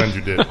going to pretend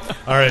you did. All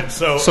right.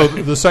 So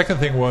the second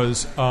thing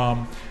was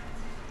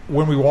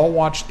when we all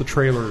watched the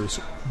trailers,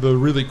 the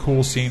really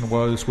cool scene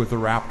was with the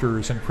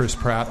Raptors and Chris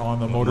Pratt on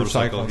the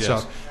motorcycle and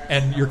stuff.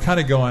 And you're kind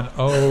of going,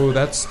 oh,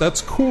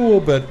 that's cool,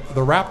 but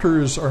the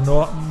Raptors are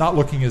not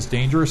looking as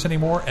dangerous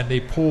anymore, and they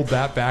pulled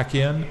that back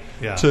in.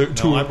 Yeah.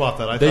 I bought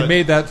that. They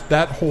made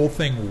that whole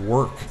thing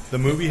work. The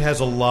movie has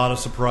a lot of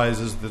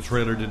surprises the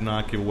trailer did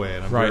not give away,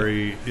 and I'm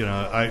very,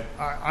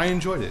 I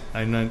enjoyed it.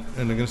 And I'm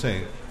going to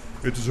say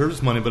it deserves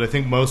its money, but I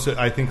think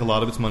a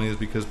lot of its money is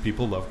because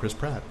people love Chris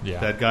Pratt. Yeah.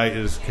 That guy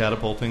is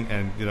catapulting,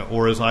 and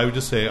or as I would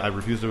just say, I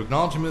refuse to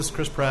acknowledge him as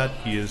Chris Pratt.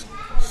 He is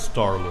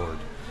Star-Lord.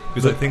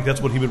 Because I think that's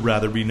what he would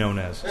rather be known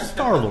as.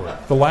 Star-Lord.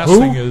 The last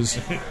thing is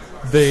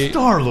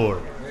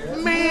Star-Lord.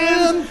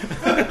 Man!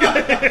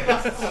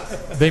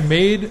 They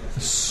made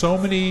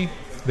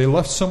they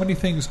left so many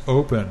things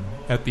open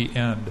at the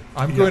end.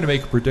 I'm going to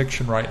make a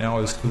prediction right now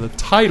as to the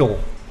title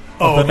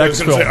of the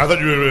next film. I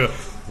thought you were going to...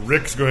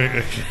 Rick's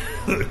going...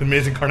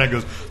 Amazing Carnett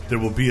goes, there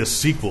will be a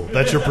sequel.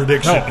 That's your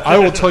prediction. No, I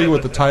will tell you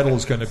what the title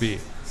is going to be.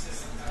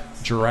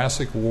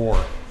 Jurassic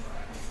War.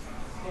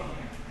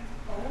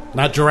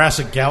 Not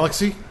Jurassic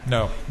Galaxy?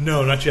 No,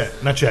 not yet.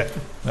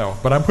 no.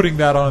 But I'm putting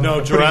that on.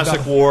 No,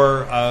 Jurassic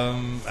War.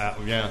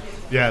 Yeah.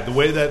 The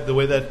way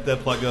that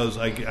plot goes,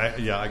 I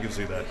can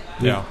see that.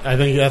 Yeah, I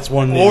think that's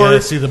one. You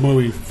gotta see the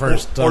movie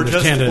first. Or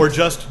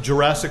just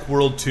Jurassic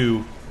World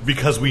 2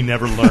 because we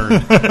never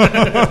learned.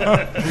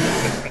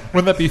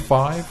 Wouldn't that be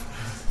 5?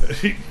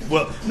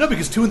 Well, no,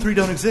 because 2 and 3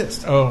 don't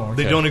exist. Oh,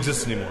 okay. They don't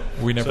exist anymore.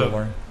 We never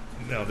learn.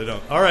 No, they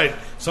don't. All right,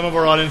 some of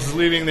our audience is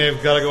leaving.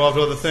 They've got to go off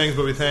to other things,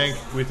 but we thank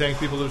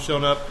people who've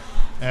shown up.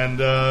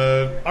 And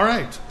all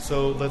right,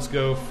 so let's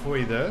go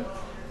further.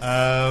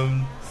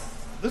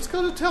 Let's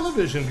go to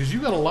television because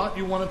you got a lot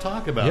you want to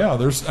talk about. Yeah,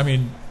 just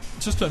amazing.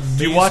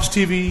 Do you watch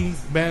TV,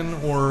 Ben,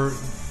 or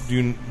do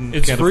you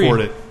can't free.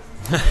 afford it?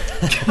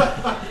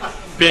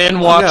 Ben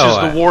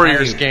watches the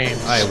Warriors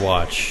games. I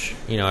watch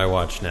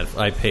Netflix.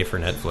 I pay for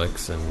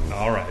Netflix and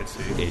all right,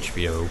 see.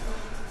 HBO.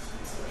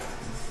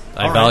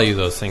 I value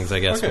those things, I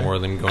guess, more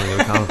than going to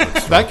the comic book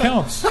store. That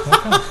counts.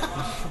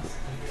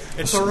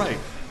 It's all right.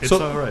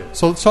 All right.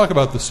 So let's talk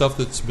about the stuff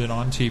that's been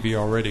on TV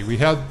already. We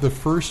had the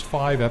first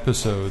 5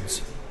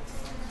 episodes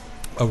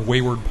of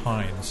Wayward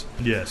Pines.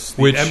 Yes,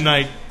 which M.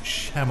 Night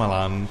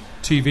Shyamalan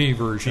TV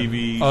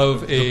version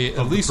of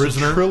at least a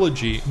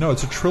trilogy. No,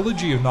 it's a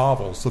trilogy of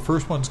novels. The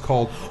first one's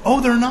called... Oh,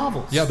 they're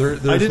novels. Yeah,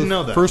 I didn't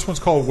know that. First one's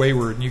called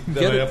Wayward, and you can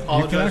get it.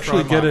 You can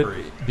actually get it.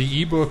 mockery.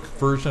 The ebook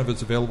version of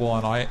it's available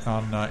on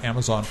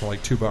Amazon for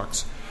like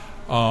 $2.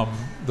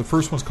 The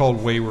first one's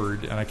called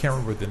Wayward, and I can't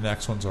remember what the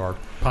next ones are.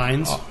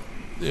 Pines?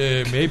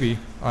 Maybe.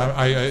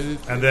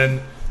 And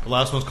then the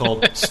last one's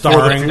called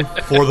Starring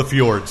For the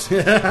Fjords.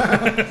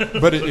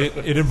 But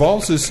it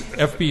involves this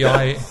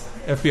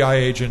FBI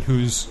agent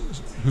who's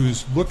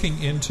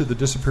looking into the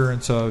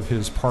disappearance of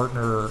his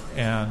partner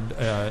and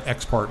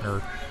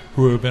ex-partner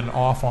who have been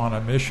off on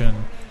a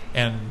mission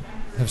and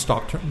have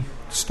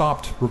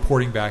stopped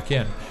reporting back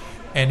in.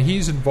 And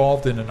he's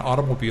involved in an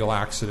automobile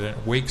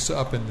accident, wakes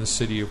up in the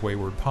city of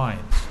Wayward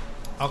Pines.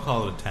 I'll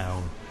call it a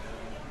town.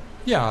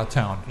 Yeah, a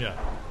town. Yeah.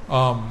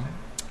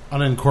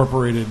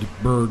 Unincorporated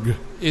burg.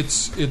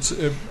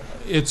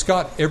 It's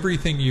got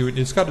everything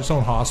it's got its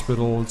own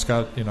hospital. It's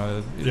got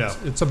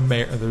it's a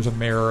mayor. There's a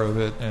mayor of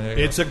it. And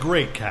it's a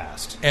great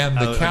cast, and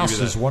the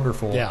cast is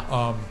wonderful.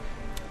 Yeah.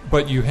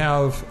 But you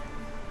have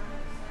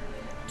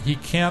he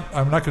can't.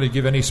 I'm not going to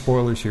give any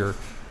spoilers here.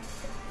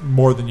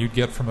 More than you'd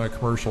get from a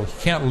commercial.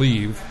 He can't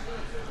leave.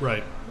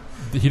 Right.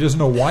 He doesn't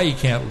know why he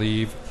can't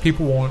leave.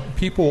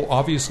 People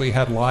obviously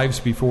had lives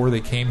before they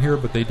came here,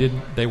 but they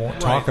didn't. They won't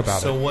talk about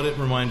it. So what it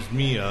reminds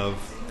me of,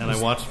 and I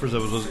watched the first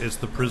episode, it's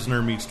The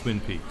Prisoner meets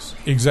Twin Peaks.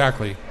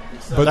 Exactly.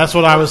 But that's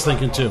what I was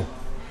thinking too.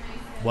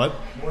 What?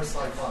 More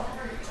sci-fi.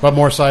 But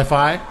more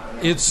sci-fi?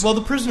 Well,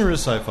 The Prisoner is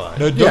sci-fi.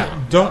 No,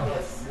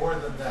 don't. More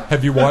than that.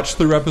 Have you watched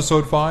through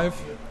episode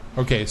 5?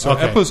 Okay, so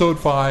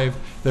episode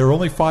 5, there are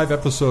only 5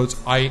 episodes.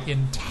 I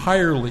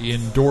entirely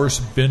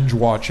endorse binge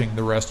watching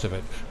the rest of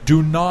it.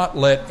 Do not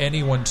let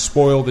anyone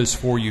spoil this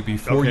for you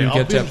before you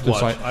get to episode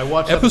 5. I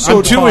watched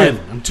episode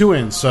I'm 2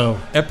 in,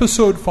 so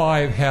episode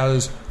 5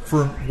 has,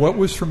 for what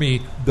was for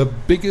me the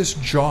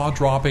biggest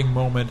jaw-dropping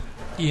moment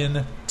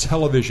in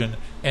television,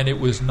 and it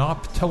was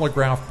not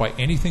telegraphed by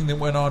anything that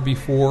went on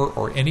before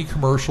or any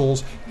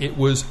commercials. It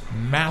was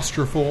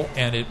masterful,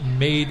 and it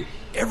made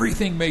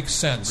everything makes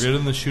sense. Good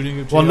in the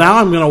shooting of well, now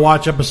I'm going to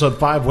watch episode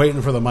 5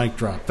 waiting for the mic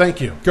drop. Thank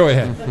you. Go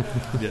ahead.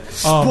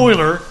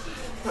 Spoiler.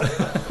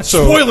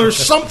 Spoiler,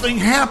 something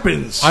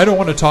happens. I don't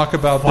want to talk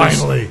about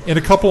Finally. this. In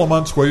a couple of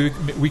months where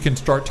we can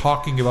start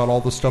talking about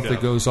all the stuff that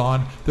goes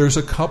on. There's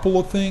a couple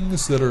of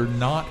things that are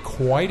not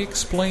quite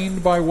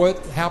explained by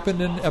what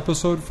happened in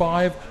episode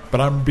 5, but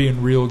I'm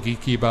being real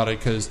geeky about it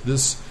because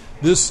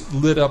this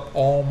lit up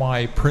all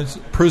my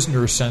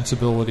prisoner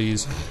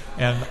sensibilities,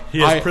 and he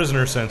has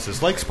prisoner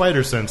senses, like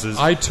spider senses.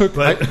 I took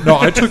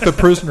the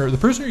prisoner. The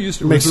prisoner used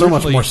to makes so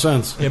much more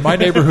sense. In my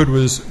neighborhood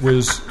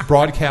was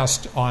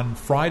broadcast on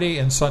Friday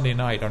and Sunday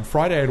night. On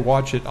Friday, I'd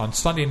watch it. On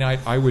Sunday night,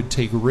 I would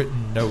take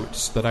written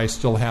notes that I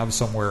still have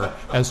somewhere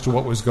as to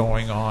what was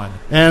going on.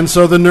 And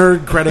so the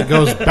nerd credit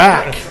goes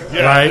back,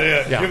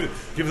 right? Yeah.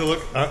 Give the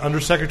look.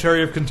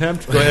 Undersecretary of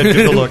Contempt. Go ahead,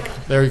 give the look.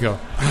 There you go.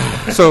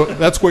 So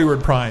that's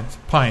Wayward Pines.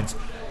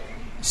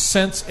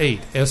 Sense8,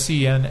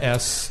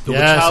 S-E-N-S. The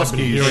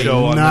Wachowski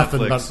show on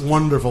nothing Netflix. but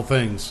wonderful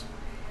things.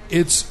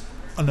 It's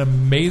an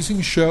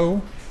amazing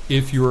show.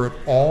 If you're at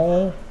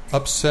all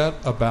upset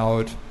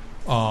about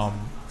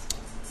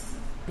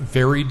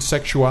varied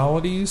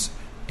sexualities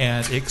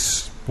and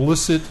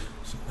explicit.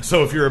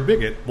 So if you're a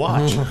bigot,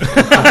 watch. If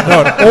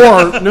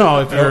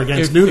you're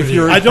against nudity.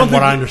 I don't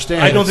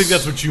think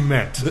that's what you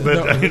meant.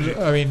 But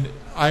I mean,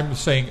 I'm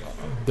saying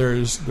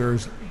there's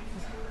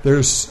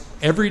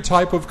every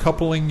type of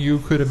coupling you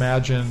could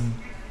imagine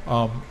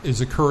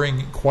is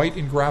occurring quite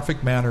in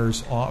graphic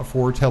manners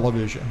for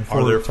television.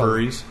 Are there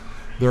furries?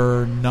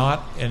 They're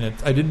not, and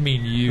I didn't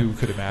mean you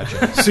could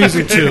imagine.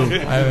 Season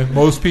 2.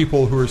 Most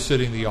people who are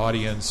sitting in the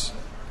audience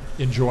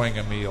enjoying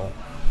a meal.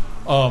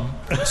 But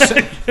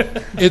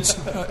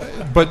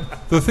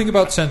the thing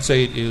about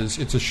Sense8 is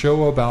it's a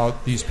show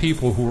about these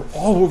people who are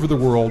all over the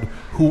world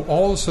who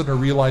all of a sudden are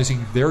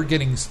realizing they're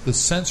getting the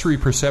sensory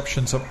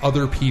perceptions of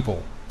other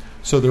people.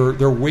 So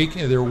they're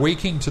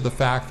waking to the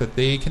fact that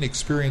they can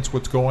experience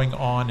what's going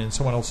on in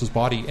someone else's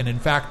body, and in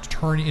fact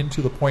turn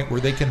into the point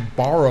where they can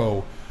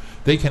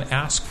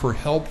ask for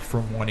help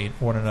from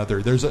one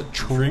another. There's a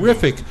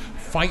terrific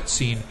fight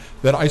scene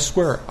that I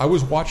swear I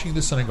was watching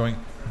this and I'm going,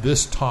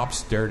 this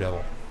tops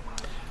Daredevil.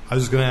 I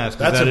was going to ask.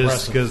 That's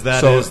impressive. Because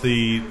that is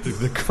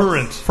the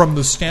current from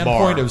the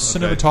standpoint bar. of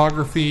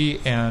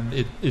cinematography, and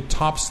it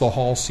tops the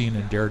hall scene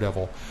in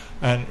Daredevil.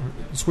 And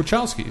it's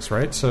Wachowskis,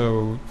 right?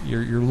 So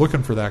you're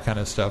looking for that kind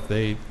of stuff.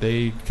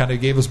 They kind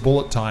of gave us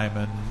Bullet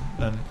Time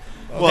and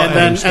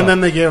then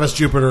they gave us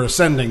Jupiter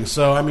Ascending.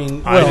 So I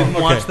mean, I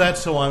didn't watch that,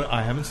 so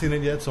I haven't seen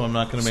it yet. So I'm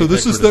not going to make.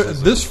 So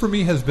this for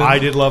me has been. I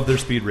did love their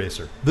Speed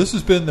Racer. This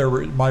has been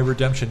my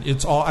redemption.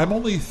 It's all. I'm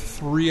only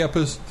 3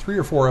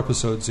 or 4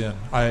 episodes in.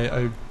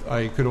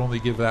 I could only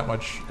give that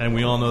much. And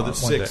we all know that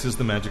 6 is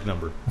the magic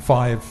number.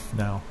 5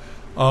 now.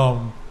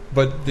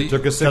 But it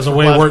took us 6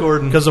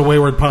 because of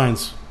Wayward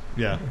Pines.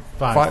 Yeah,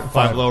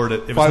 5 lowered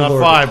it. If it's not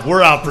 5,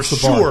 we're out for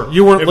sure.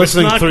 You weren't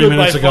listening 3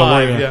 minutes ago,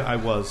 were you? Yeah, I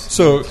was.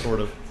 So sort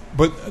of.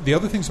 But the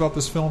other things about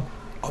this film,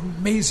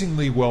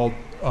 amazingly well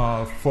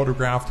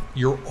photographed.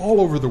 You're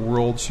all over the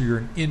world. So you're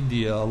in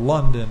India,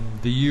 London,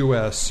 the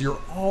U.S. You're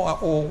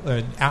all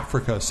in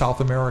Africa, South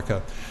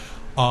America,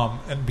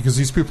 and because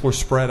these people are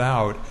spread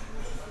out,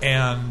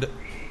 and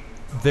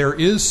there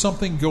is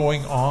something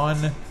going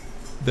on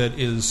that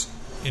is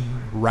in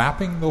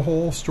wrapping the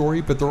whole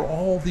story, but there are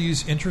all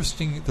these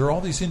interesting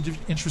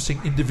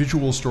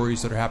individual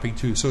stories that are happening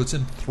too. So it's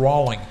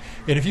enthralling,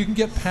 and if you can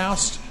get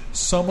past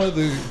some of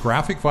the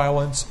graphic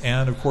violence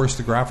and of course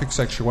the graphic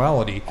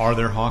sexuality, are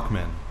there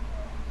Hawkmen?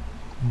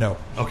 No.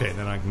 Okay,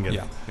 then I can get.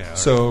 Yeah.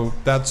 So right.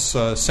 That's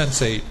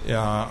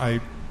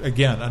Sense8.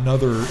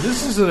 Another.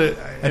 This is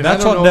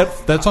that's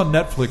on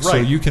Netflix, right. So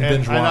you can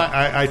binge watch.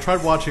 I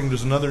tried watching.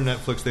 There's another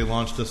Netflix. They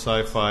launched a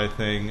sci-fi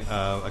thing,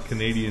 a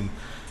Canadian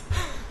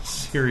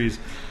series,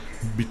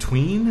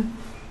 Between.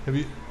 Have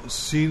you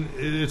seen?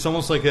 It's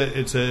almost like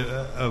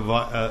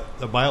a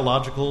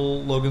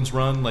biological Logan's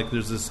Run. Like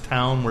there's this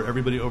town where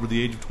everybody over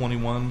the age of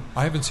 21.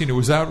 I haven't seen it.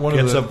 Was that one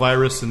gets a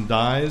virus and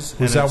dies?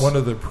 Was that one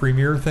of the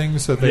premiere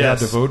things that they had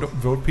to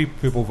vote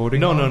people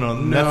voting? No.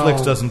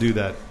 Netflix doesn't do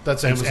that.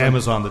 That's Amazon. It's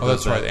Amazon that does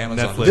that's that. Right.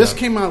 Amazon. Netflix. This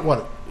came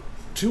out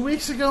 2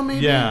 weeks ago,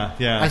 maybe.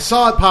 Yeah. I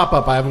saw it pop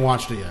up. I haven't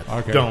watched it yet.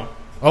 Okay. Don't.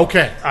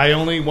 Okay. I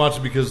only watched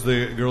it because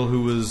the girl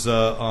who was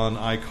on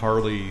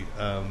iCarly.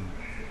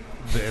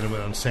 And it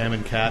went on Sam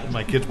and Cat.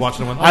 My kids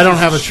watching it. I don't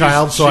have a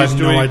child, so I have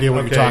no idea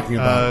what you're talking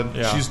about.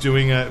 She's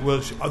doing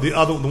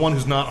the one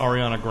who's not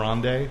Ariana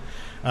Grande,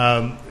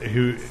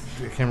 who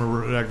I can't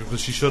remember, but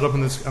she showed up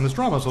on this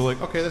drama. So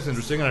like, okay, that's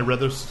interesting. And I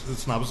read the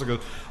synopsis. I go,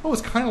 oh,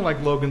 it's kind of like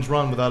Logan's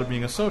Run without it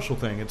being a social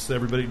thing. It's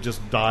everybody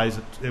just dies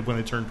when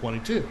they turn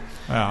 22.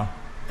 Yeah,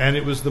 and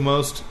it was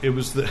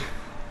the.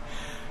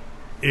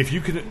 If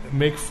you could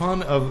make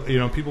fun of,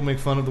 people make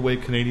fun of the way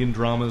Canadian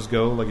dramas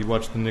go. Like you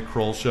watch the Nick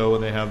Kroll show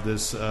and they have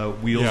this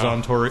Wheels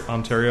on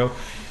Ontario.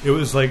 It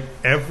was like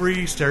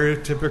every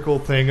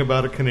stereotypical thing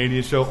about a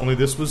Canadian show, only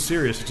this was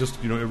serious. It's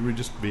just, everybody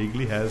just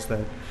vaguely has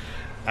that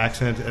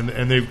accent,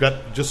 and they've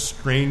got just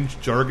strange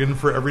jargon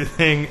for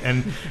everything.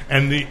 And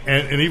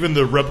even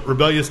the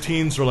rebellious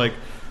teens are like,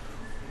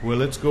 well,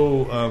 let's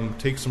go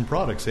take some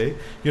products, eh?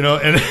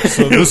 And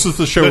so this is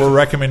the show we're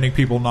recommending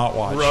people not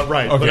watch.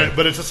 Right. Okay.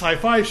 But it's a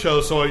sci-fi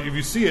show, so if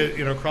you see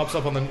it, crops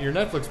up on your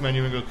Netflix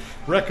menu and goes,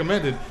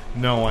 recommended.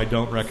 No, I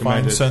don't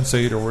recommend it. Find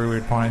Sense8 or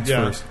Wayward Pines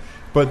first.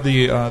 But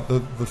the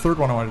third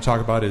one I want to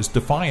talk about is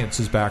Defiance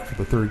is back for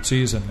the third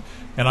season,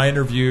 and I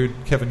interviewed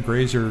Kevin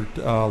Grazer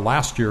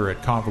last year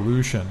at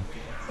Convolution,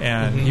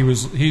 and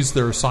he's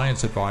their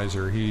science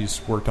advisor.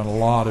 He's worked on a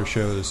lot of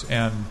shows,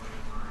 and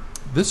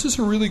this is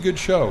a really good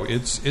show.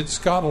 It's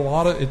come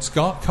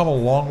a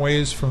long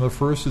ways from the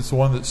first. It's the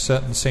one that's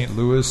set in St.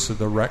 Louis,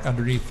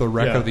 underneath the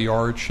wreck of the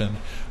Arch, and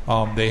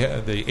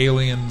the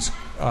aliens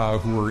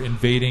who were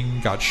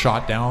invading got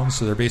shot down,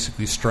 so they're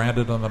basically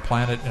stranded on the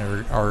planet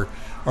and are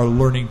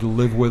learning to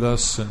live with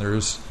us. And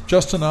there's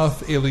just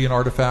enough alien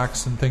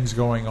artifacts and things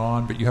going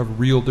on, but you have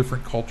real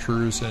different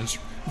cultures, and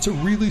it's a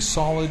really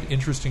solid,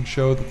 interesting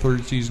show. The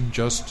third season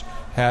just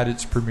had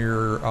its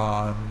premiere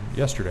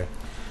yesterday.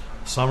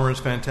 Summer is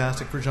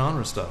fantastic for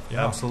genre stuff.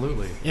 Yeah,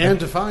 absolutely. And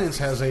Defiance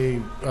has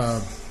a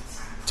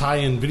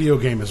tie-in video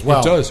game as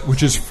well. It does,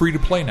 which is free to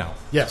play now.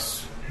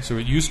 Yes. So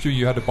it used to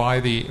you had to buy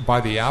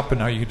the app, and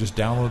now you can just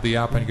download the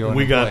app and go.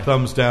 We got play.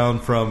 thumbs down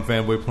from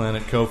Fanboy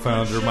Planet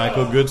co-founder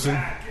Michael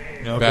Goodson.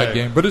 Okay. Bad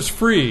game, but it's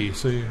free.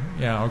 So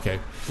okay.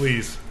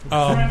 Please.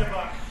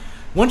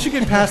 Once you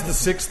get past the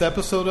 6th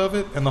episode of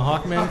it and the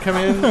Hawkmen come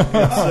in,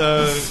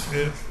 it's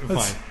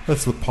fine.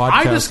 That's the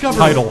podcast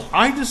title.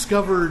 I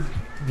discovered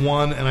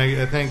one, and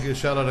I think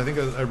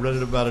I read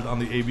it about it on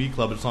the AV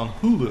Club. It's on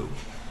Hulu,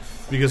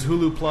 because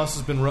Hulu Plus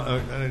has been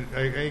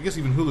I guess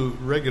even Hulu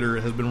Regular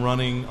has been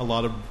running a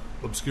lot of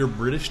obscure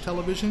British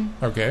television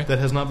that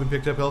has not been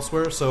picked up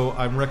elsewhere. So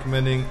I'm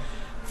recommending,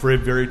 for a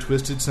very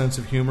twisted sense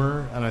of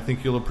humor, and I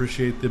think you'll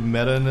appreciate the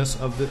meta-ness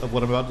of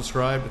what I'm about to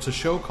describe. It's a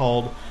show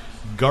called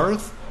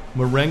Garth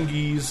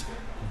Marenghi's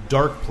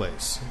Dark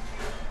Place.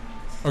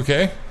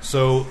 Okay.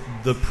 So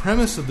the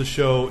premise of the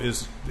show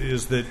is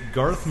that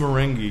Garth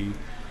Marenghi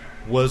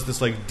was this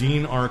like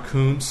Dean R.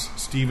 Koontz,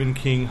 Stephen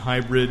King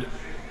hybrid,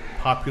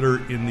 popular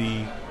in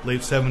the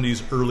late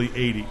 70s, early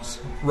 80s.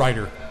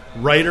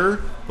 Writer,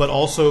 but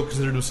also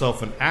considered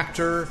himself an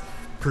actor,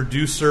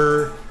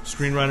 producer,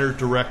 screenwriter,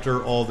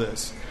 director, all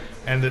this.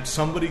 And that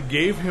somebody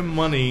gave him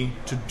money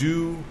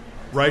to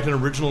write an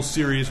original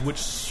series which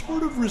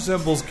sort of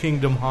resembles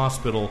Kingdom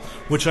Hospital,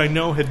 which I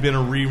know had been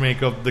a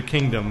remake of The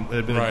Kingdom. It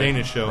had been a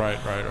Danish show. Right.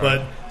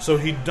 But so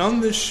he'd done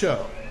this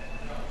show,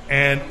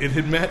 and it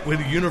had met with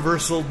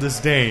universal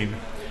disdain.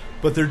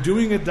 But they're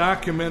doing a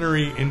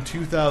documentary in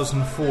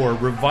 2004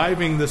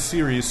 reviving the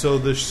series. So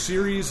the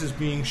series is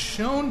being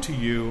shown to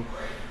you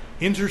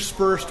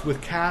interspersed with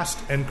cast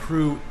and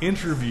crew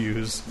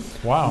interviews.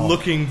 Wow.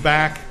 Looking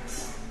back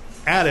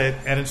at it,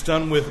 and it's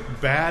done with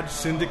bad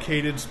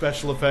syndicated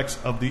special effects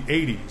of the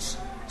 80s.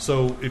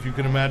 So if you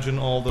can imagine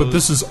all those... But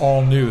this is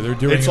all new. They're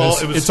doing it's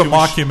a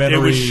mockumentary. It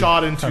was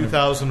shot in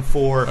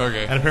 2004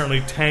 and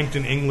apparently tanked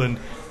in England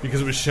because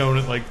it was shown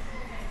at like...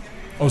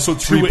 Oh, so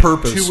it's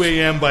repurposed. 2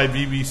 a.m. by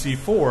BBC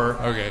 4.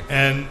 Okay.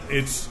 And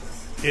it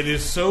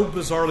is so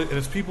bizarrely... And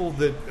it's people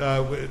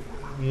that...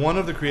 one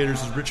of the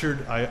creators is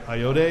Richard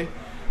Ayoade,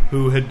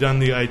 who had done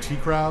the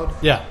IT Crowd.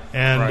 Yeah.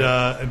 And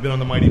had been on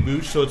the Mighty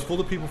Boosh. So it's full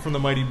of people from the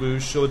Mighty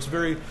Boosh. So it's a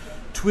very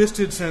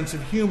twisted sense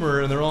of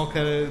humor, and they're all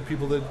kind of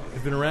people that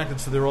have interacted,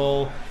 so they're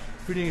all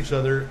treating each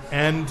other.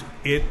 And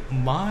it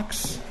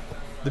mocks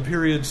the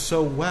period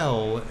so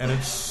well, and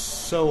it's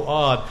so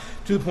odd,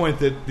 to the point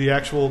that the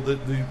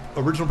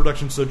original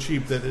production is so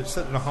cheap that it's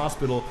set in a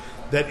hospital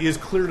that is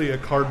clearly a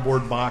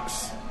cardboard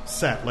box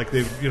set. Like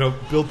they've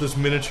built this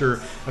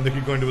miniature, and they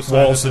keep going to a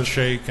sign walls that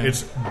shake.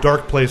 It's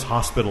Dark Place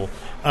Hospital.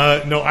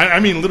 No, I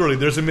mean literally.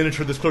 There's a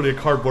miniature that's clearly a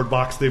cardboard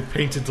box they've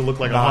painted to look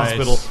like a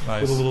hospital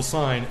with a little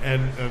sign,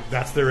 and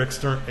that's their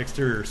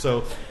exterior.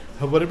 So,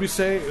 what did we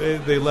say?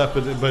 They left,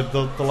 but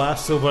the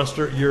last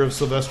year of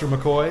Sylvester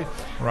McCoy,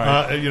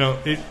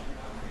 right?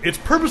 It's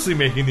purposely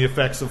making the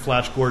effects of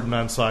Flash Gordon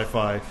on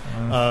Sci-Fi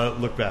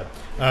look bad.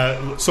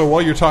 So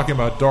while you're talking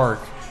about Dark,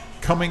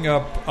 coming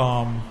up.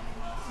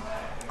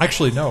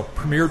 Actually, no.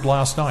 Premiered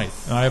last night,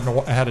 and I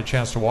haven't had a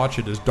chance to watch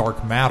it. Is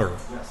Dark Matter,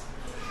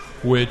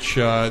 which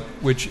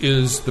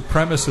is the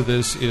premise of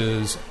this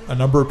is a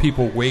number of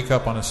people wake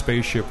up on a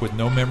spaceship with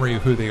no memory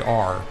of who they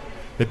are.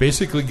 They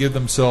basically give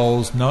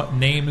themselves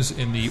names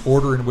in the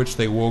order in which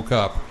they woke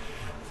up,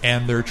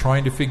 and they're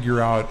trying to figure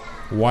out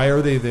why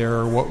are they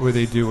there, what were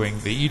they doing.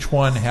 They each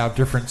one have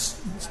different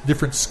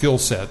skill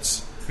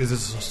sets. Is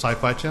this a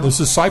Sci-Fi Channel? This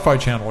is Sci-Fi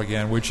Channel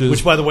again, which,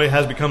 by the way,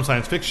 has become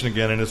science fiction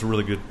again, and is a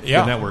really good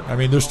network. I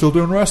mean, they're still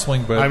doing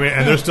wrestling, but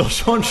and they're still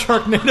showing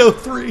Sharknado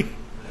 3.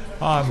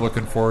 I'm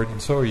looking for it,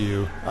 and so are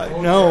you.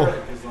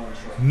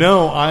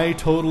 No, I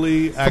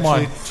totally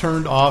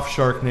turned off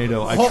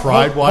Sharknado. I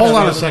tried watching.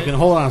 Hold on a second.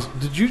 Hold on.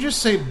 Did you just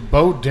say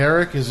Bo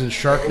Derek is in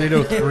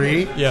Sharknado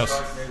 3? Yes.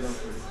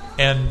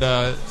 And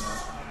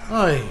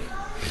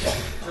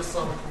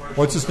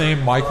what's his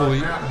name? Michael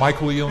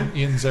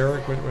Ian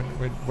Ziering.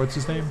 What's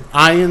his name?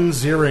 Ian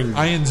Ziering.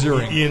 Ian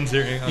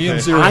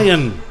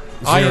Ziering.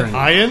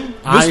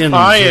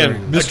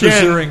 Mr.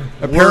 Ziering.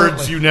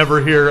 Words you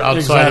never hear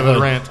outside of a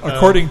rant.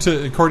 According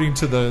to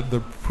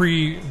the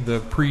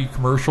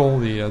pre-commercial,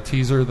 the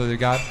teaser that they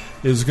got,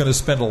 is going to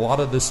spend a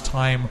lot of this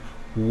time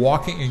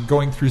walking and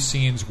going through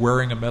scenes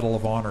wearing a Medal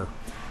of Honor.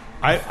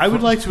 I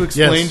would like to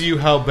explain to you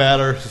how bad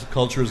our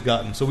culture has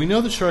gotten. So we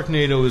know that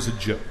Sharknado is a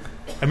joke.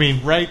 I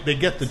mean, right? They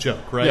get the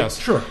joke, right? Yes.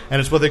 Sure.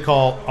 And it's what they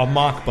call a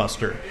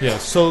mockbuster.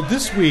 Yes. So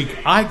this week,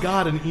 I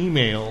got an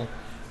email,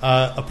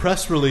 a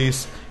press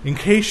release, in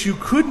case you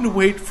couldn't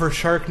wait for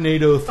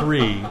Sharknado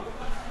 3,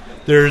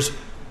 there's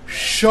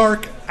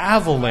Shark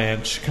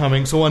Avalanche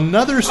coming. So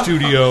another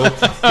studio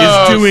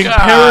is doing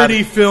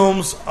parody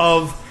films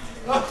of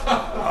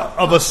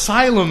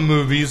asylum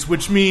movies,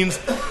 which means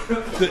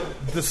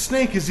the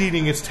snake is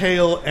eating its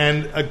tail,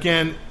 and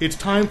again, it's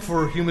time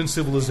for human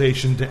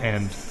civilization to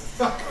end.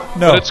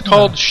 No, but it's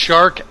called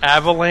Shark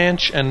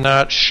Avalanche and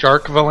not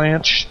Shark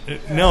Valanche.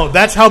 No,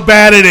 that's how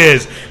bad it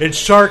is. It's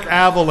Shark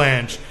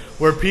Avalanche,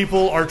 where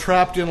people are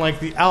trapped in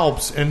like the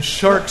Alps, and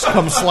sharks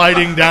come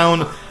sliding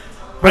down.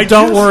 But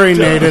don't worry,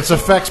 Nate. It's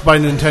effects by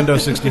Nintendo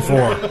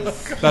 64.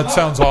 That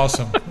sounds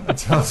awesome. That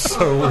sounds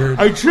so weird.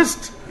 It's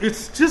just.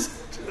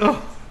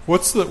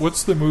 What's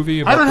the movie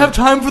about? I don't have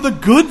time for the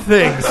good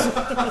things.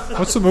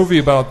 What's the movie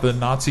about the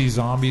Nazi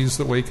zombies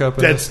that wake up?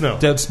 Dead Snow.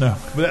 Dead Snow.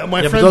 But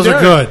my but friend those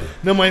Derek, are good.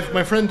 No,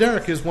 my friend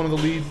Derek is one of the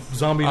lead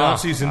zombie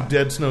Nazis in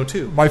Dead Snow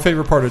 2. My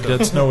favorite part of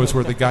Dead Snow is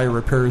where the guy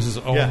repairs his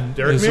own. Yeah,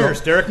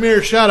 Derek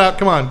Mears, shout out!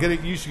 Come on, get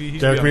it.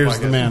 Derek Mears is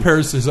the man.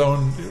 Repairs his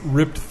own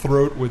ripped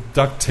throat with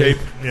duct tape.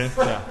 Yeah.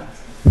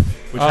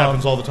 Which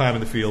happens all the time in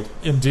the field.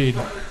 Indeed.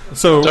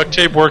 So duct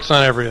tape works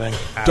on everything.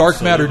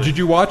 Dark Matter. Did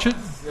you watch it?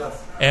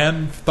 Yes.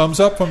 And thumbs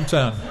up from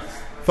 10.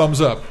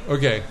 Thumbs up.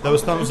 Okay. That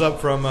was thumbs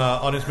up from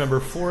audience member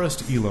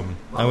Forrest Elam.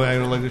 I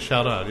would like to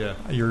shout out. Yeah.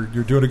 You're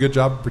doing a good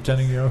job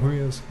pretending you know who he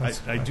is.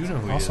 I do know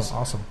who he is.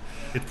 Awesome.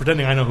 It's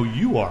pretending I know who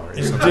you are.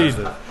 Indeed.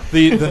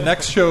 The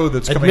next show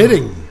that's coming.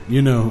 Admitting,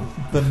 you know.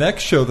 The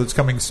next show that's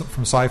coming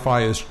from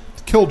Sci-Fi is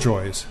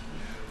Killjoys,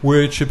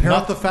 which apparently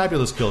not the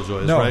fabulous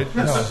Killjoys, no, right?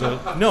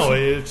 No,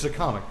 it's a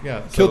comic.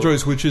 Yeah.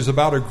 Killjoys, which is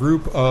about a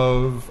group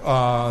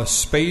of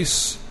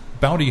space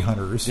bounty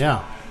hunters.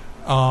 Yeah.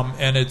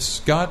 And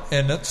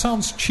that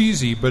sounds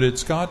cheesy, but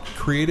it's got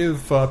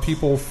creative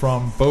people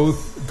from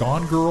both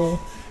Gone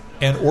Girl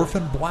and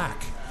Orphan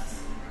Black.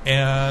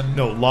 And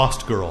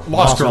Lost Girl.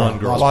 Lost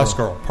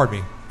Girl. Pardon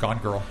me. Gone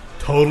Girl.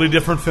 Totally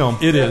different film.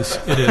 It is.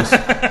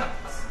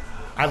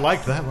 I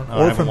liked that one. Orphan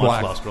I haven't watched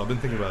Black. Lost Girl. I've been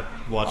thinking about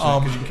watching it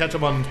because you can catch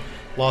up on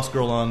Lost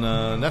Girl on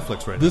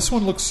Netflix right now. This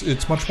one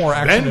it's much more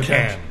action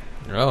adventure.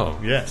 Oh,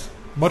 yes.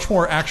 Much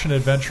more action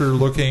adventure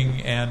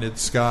looking, and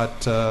it's got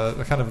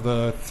kind of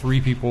the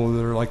three people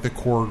that are like the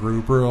core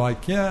group who are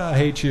like, yeah, I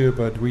hate you,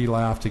 but we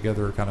laugh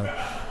together, kind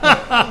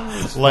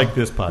of like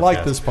this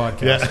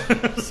podcast.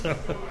 Yeah.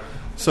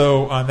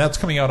 So that's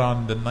coming out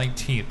on the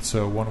 19th,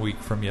 so 1 week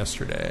from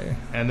yesterday.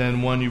 And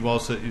then one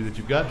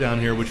you've got down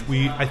here, which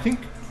I think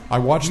I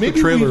watched the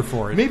trailer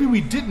for it. Maybe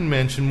we didn't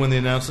mention when they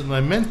announced it, and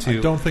I meant to.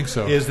 I don't think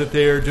so. Is that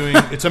they are doing?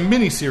 It's a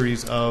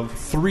mini-series of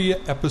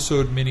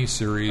 3-episode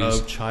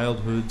mini-series of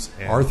Childhood's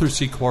End. Arthur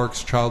C.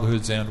 Clarke's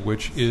Childhood's End,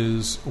 which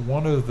is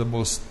one of the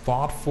most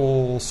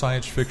thoughtful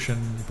science fiction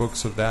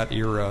books of that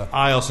era.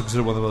 I also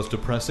consider it one of the most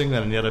depressing,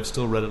 and yet I've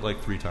still read it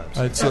like 3 times.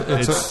 It's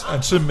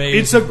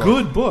amazing. It's a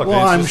good book.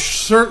 Well, I'm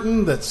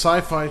certain that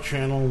Sci-Fi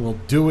Channel will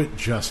do it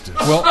justice.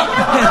 Well,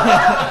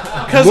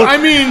 because I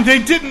mean, they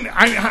didn't.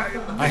 I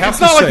have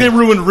to say. They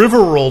ruined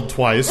Riverworld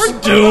twice. Or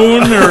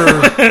Dune.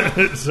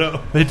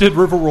 So they did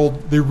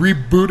Riverworld. They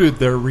rebooted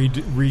their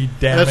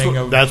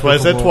redamming of. That's why I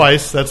said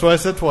twice. That's why I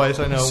said twice.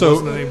 I know. So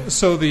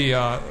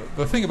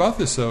the thing about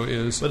this though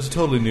is, but it's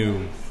totally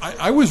new.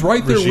 I was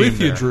right there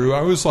with you, Drew.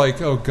 I was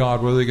like, oh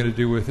God, what are they going to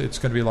do with it? It's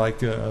going to be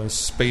like a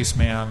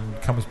spaceman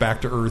comes back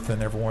to Earth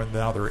and everyone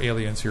now they're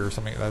aliens here or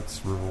something.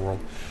 That's Riverworld,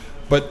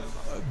 but.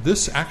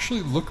 This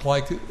actually looked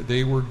like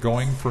they were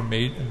going for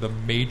the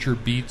major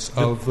beats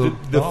of the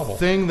novel. The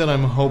thing that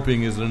I'm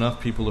hoping is that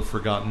enough people have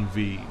forgotten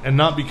V, and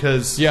not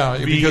because V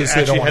because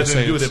actually has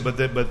anything to do with it,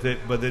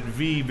 but that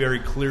V very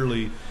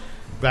clearly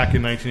back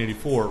in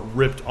 1984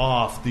 ripped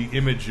off the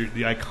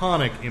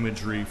iconic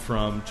imagery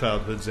from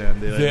Childhood's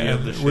End,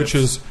 which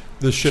is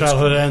the ship's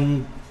Childhood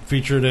End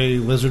featured a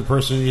lizard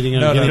person eating a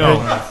guinea pig.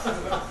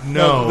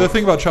 No. The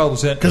thing about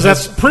Childhood's End, because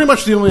that's pretty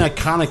much the only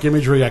iconic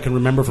imagery I can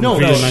remember from the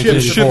video in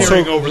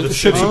 1984. The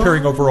ships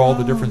appearing over all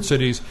the different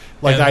cities,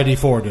 like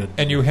ID4 did,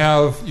 and you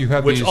have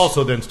which these,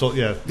 also then still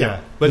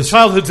But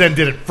Childhood's End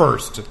did it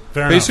first.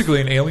 Basically,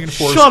 an alien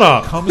force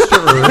comes to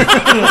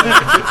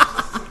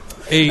Earth.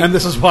 And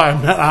this is why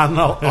I'm not on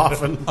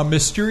often. A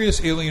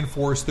mysterious alien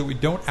force that we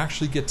don't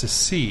actually get to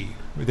see.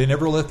 They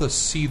never let us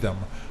see them.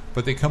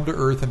 But they come to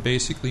Earth and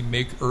basically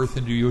make Earth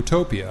into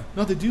utopia.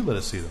 No, they do let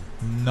us see them.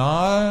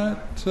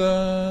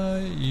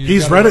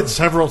 He's read it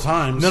several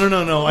times.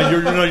 No.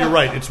 You're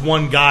right. It's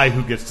one guy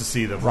who gets to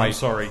see them. Right. I'm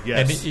sorry.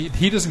 Yes. And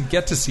he doesn't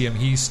get to see them.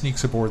 He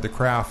sneaks aboard the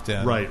craft.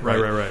 And, right.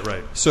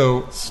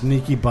 So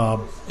Sneaky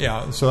Bob.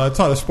 Yeah. So that's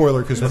not a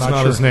spoiler because that's we're not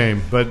not sure. his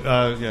name. But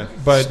yeah.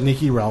 But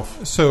Sneaky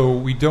Ralph. So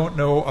we don't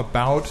know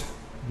about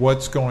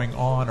what's going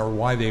on or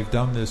why they've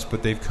done this,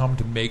 but they've come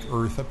to make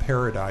Earth a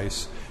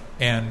paradise.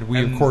 And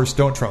we, of course,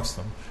 don't trust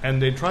them.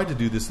 And they tried to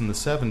do this in the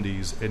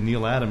 70s, and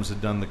Neil Adams had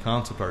done the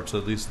concept art, so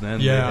at least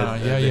then I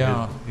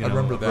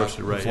remember that. Right,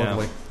 it was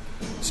lovely.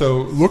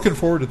 So looking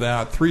forward to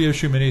that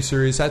 3-issue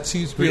miniseries. That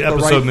seems to be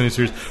episode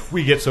miniseries.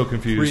 We get so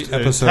confused.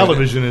 3 episode.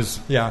 Television is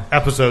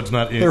episodes,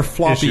 not They're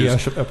floppy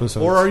episodes.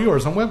 Or are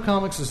yours on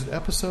webcomics? Is it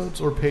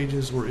episodes or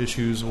pages or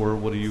issues or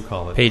what do you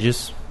call it?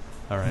 Pages.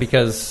 All right.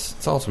 Because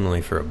it's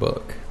ultimately for a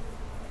book.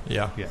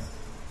 Yeah. Yeah.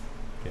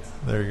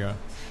 There you go.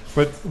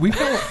 But we've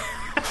got.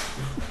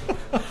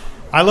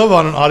 I love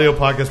on an audio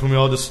podcast when we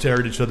all just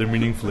stare at each other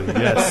meaningfully.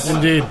 Yes,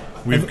 indeed.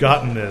 We've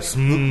gotten this.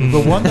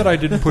 The one that I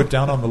didn't put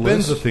down on the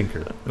list. Ben's a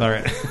thinker. All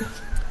right.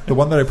 The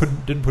one that I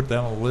didn't put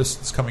down on the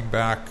list is coming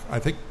back, I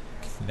think,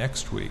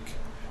 next week.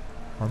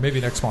 Or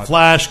maybe next month.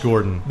 Flash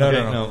Gordon.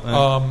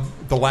 No.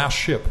 The Last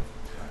Ship.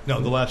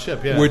 No, The Last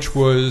Ship, yeah. Which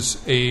was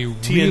a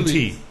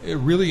TNT.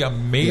 really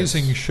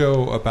amazing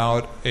show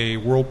about a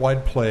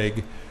worldwide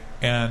plague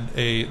and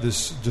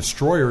this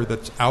destroyer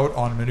that's out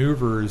on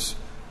maneuvers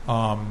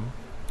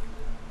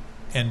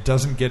and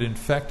doesn't get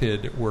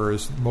infected,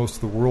 whereas most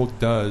of the world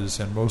does,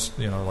 and most,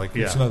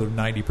 it's another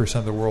 90%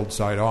 of the world's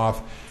died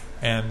off.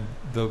 And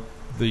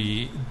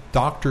the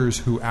doctors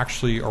who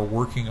actually are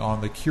working on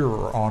the cure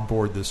are on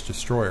board this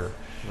destroyer.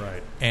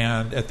 Right.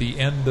 And at the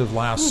end of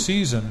last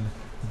season,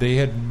 they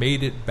had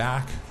made it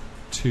back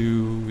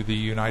to the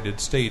United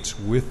States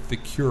with the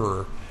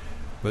cure,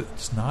 but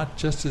it's not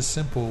just as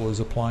simple as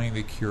applying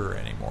the cure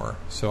anymore.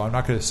 So I'm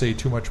not going to say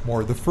too much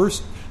more. The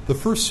first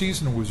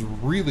season was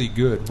really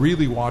good,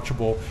 really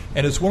watchable,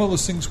 and it's one of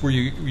those things where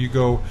you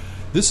go,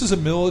 this is a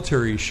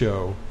military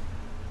show,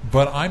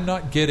 but I'm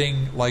not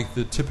getting like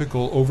the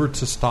typical over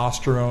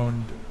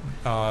testosterone,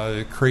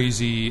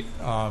 crazy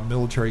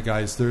military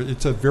guys.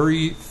 It's a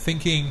very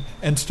thinking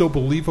and still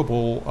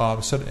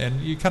believable set.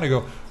 And you kind of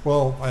go,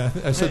 well,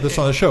 I said this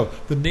on the show.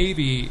 The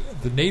Navy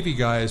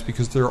guys,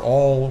 because they're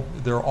all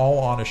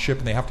on a ship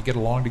and they have to get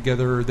along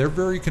together. They're a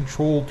very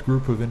controlled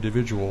group of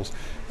individuals,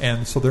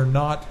 and so they're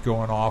not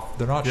going off.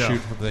 They're not shooting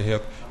from the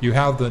hip. You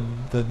have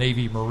the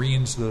Navy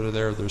Marines that are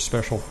there. They're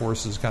special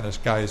forces kind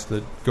of guys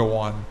that go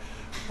on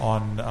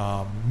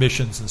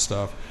missions and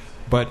stuff.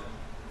 But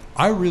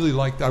I really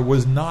liked. I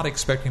was not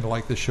expecting to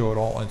like this show at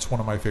all, and it's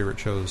one of my favorite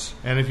shows.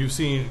 And if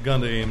you've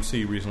gone to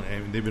AMC recently,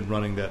 they've been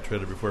running that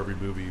trailer before every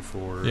movie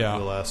for the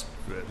last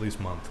at least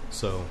month.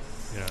 So,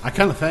 I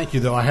kind of thank you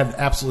though. I had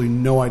absolutely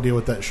no idea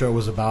what that show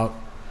was about.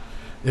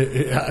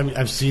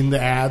 I've seen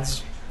the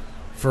ads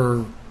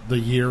for the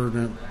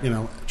year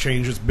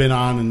change it's been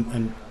on,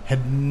 and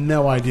had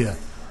no idea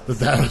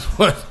that was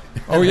what.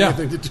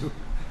 Anything to do.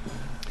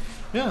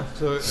 Yeah.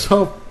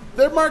 So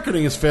their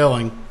marketing is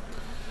failing.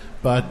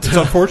 But it's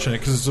unfortunate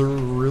because it's a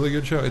really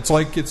good show. It's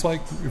like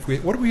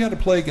what if we had a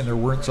plague and there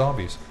weren't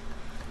zombies?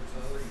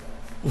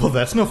 Well,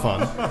 that's no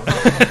fun.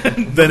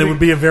 Then it would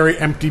be a very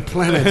empty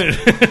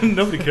planet.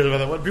 Nobody cares about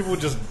that. What, people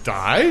would just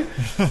die?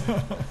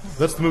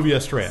 That's the movie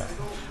Estrella.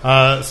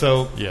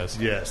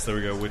 Yes, there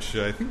we go. Which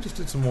I think just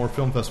did some more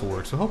film festival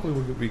work. So hopefully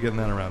we'll be getting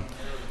that around.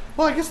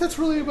 Well, I guess that's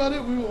really about it.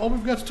 All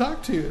we've got to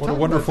talk to you. What a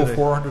wonderful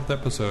 400th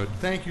episode.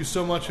 Thank you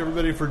so much,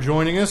 everybody, for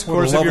joining us. Of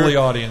course, what a lovely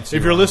audience.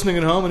 If you're listening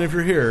at home and if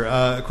you're here,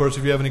 of course,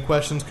 if you have any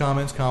questions,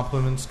 comments,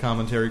 compliments,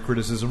 commentary,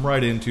 criticism,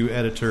 write into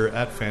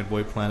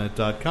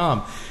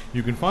editor@fanboyplanet.com.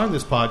 You can find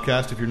this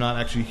podcast if you're not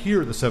actually here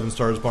at the 7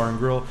 Stars Bar and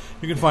Grill.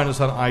 You can find us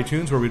on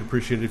iTunes, where we'd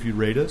appreciate it if you'd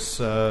rate us,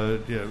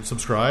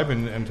 subscribe,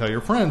 and tell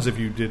your friends if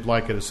you did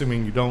like it.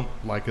 Assuming you don't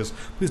like us,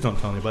 please don't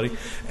tell anybody.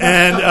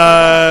 And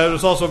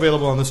it's also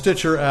available on the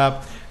Stitcher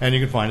app, and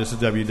you can find us at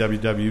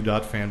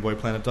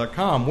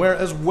www.fanboyplanet.com, where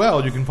as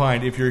well you can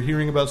find, if you're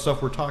hearing about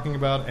stuff we're talking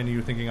about and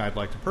you're thinking, I'd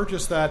like to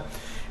purchase that,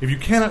 if you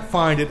cannot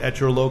find it at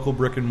your local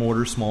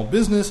brick-and-mortar small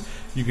business,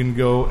 you can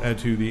go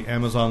to the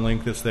Amazon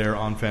link that's there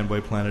on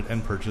Fanboy Planet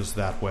and purchase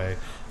that way.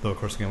 Though, of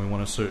course, again, we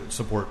want to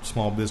support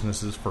small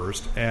businesses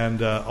first.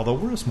 And although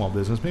we're a small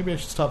business, maybe I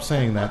should stop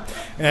saying that.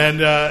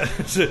 And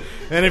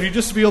and if you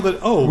just feel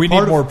that, we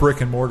need more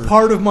brick and mortar.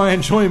 Part of my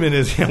enjoyment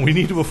is we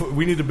need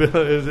to build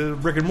a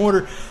brick and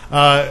mortar,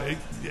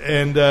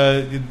 and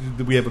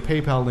we have a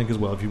PayPal link as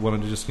well. If you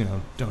wanted to just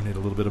donate a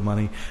little bit of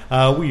money,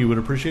 we would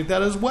appreciate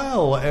that as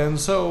well. And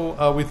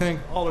so we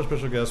thank all our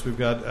special guests. We've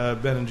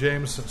got Ben and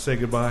James. Say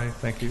goodbye.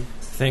 Thank you.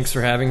 Thanks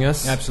for having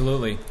us.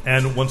 Absolutely.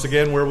 And once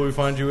again, where will we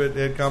find you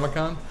at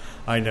Comic-Con?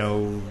 I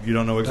know you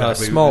don't know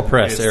exactly. Small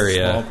press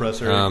area. Small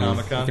press area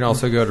Comic-Con. You can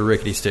also go to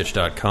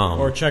ricketystitch.com.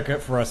 Or check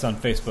it for us on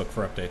Facebook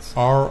for updates.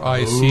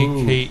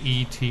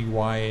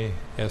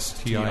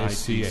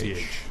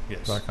 RICKETYSTICH.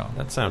 Yes.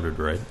 That sounded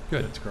right.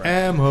 Good. That's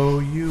correct.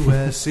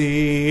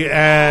 MOUSE.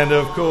 And,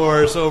 of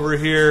course, over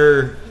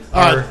here,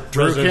 our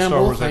Drew resident Campbell,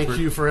 Star Wars thank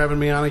expert. you for having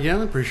me on again.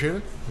 I appreciate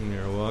it.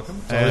 You're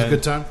welcome. It's always a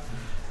good time.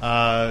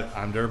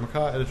 I'm Derek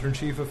McCaw,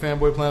 editor-in-chief of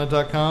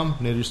FanboyPlanet.com.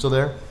 Nate, you still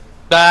there?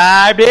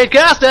 Bye, Big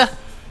Costa.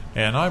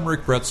 And I'm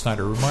Rick Brett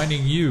Snyder,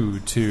 reminding you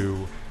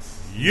to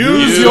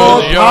use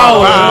your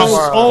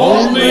powers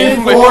only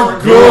for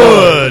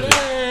good.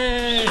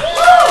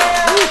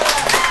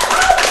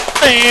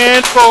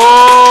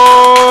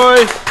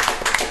 Fanboy.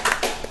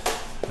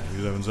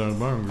 11 Sons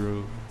Barn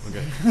Grove.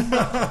 Okay.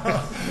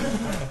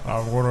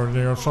 I'm going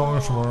to dance on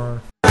this one.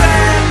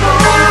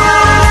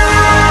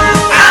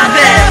 I'm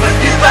there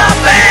with you, my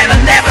fan.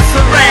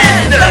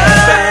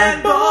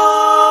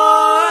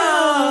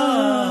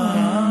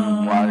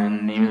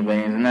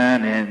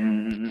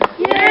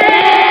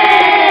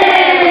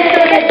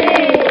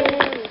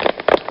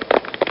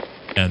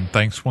 And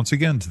thanks once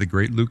again to the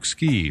great Luke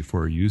Ski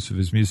for use of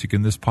his music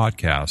in this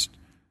podcast.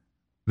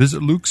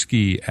 Visit Luke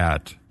Ski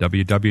at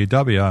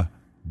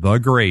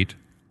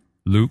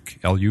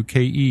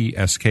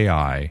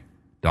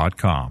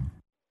www.thegreatlukeski.com.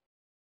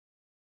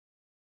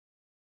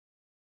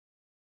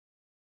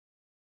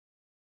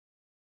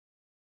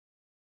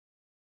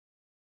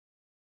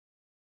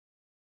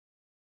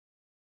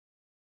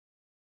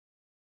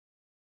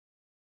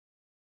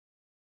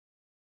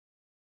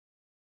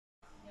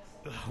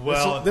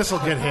 Well, this will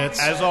get hits.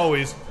 As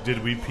always,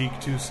 did we peak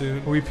too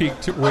soon? We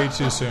peaked way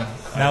too soon.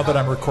 Now that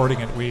I'm recording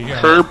it,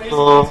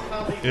 Purple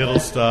It'll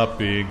stop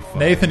being fun.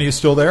 Nathan, you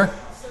still there?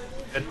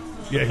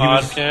 Yeah,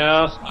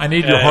 podcast. I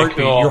need your heartbeat.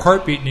 Cool. Your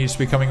heartbeat needs to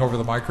be coming over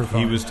the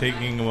microphone. He was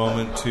taking a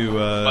moment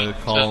to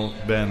call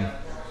Ben.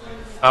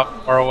 How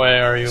far away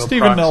are you?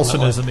 Stephen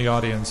Nelson is in the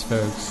audience,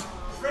 folks.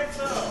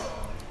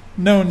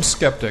 Known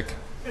skeptic.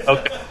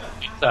 Okay.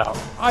 Peace out.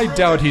 I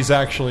doubt he's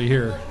actually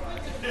here.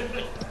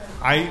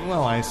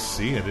 I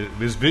see it.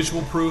 There's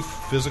visual proof,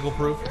 physical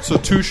proof. So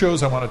 2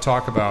 shows I want to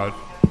talk about.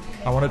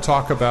 I want to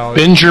talk about...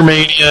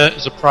 Bingermania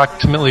is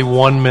approximately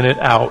 1 minute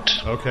out.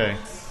 Okay.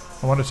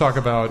 I want to talk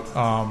about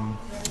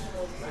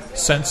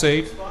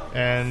Sense8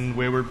 And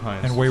Wayward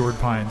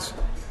Pines.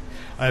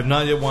 I have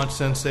not yet watched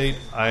Sense8.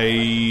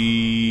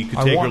 I could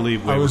take or leave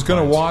Wayward Pines. I was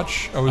going to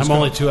watch... I'm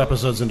only 2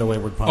 episodes into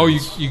Wayward Pines. Oh,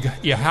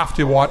 you have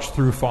to watch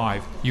through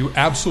 5. You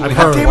absolutely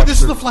God have to damn watch it, this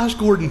is through. the Flash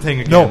Gordon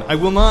thing again. No. I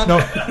will not... No.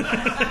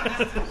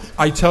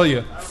 I tell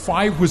you,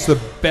 5 was the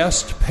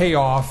best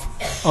payoff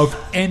of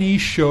any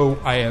show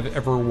I have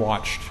ever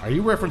watched. Are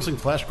you referencing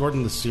Flash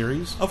Gordon the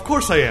series? Of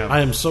course I am.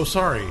 I am so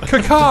sorry.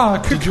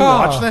 Kaka, Did you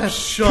watch that?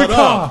 Shut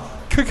up.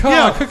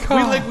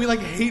 Kaka. We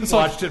hate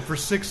watched it for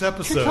 6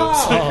 episodes.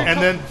 Kaka.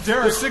 And then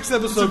the 6th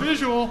episode...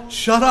 visual.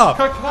 Shut up.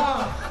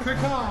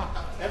 Kaka.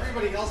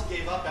 Everybody else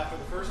gave up after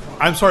the first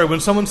one. I'm sorry, when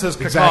someone says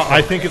Kaka, Exactly.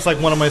 I think it's like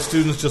one of my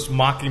students just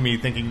mocking me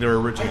thinking they're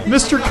original.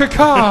 Mr.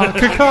 Kaka.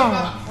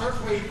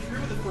 Partway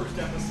through the first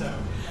episode.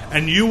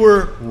 And you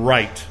were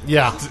right.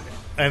 Yeah.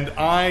 And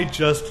I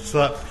just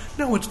thought,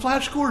 no, it's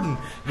Flash Gordon.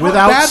 How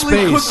Without badly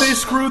space. could they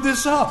screw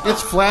this up?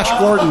 It's Flash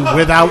Gordon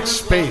without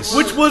space.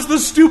 Which was the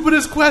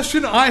stupidest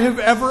question I have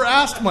ever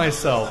asked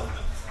myself.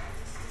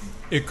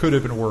 It could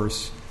have been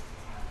worse.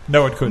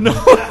 No, it couldn't.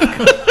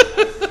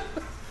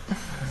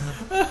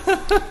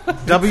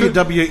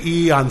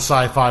 WWE on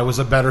Sci-Fi was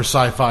a better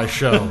sci-fi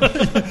show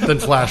than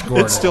Flash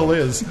Gordon. It still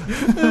is.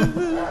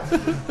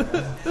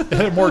 It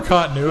had more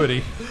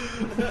continuity.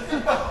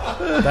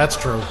 That's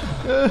true.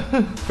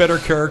 Better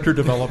character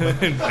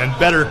development. And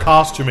better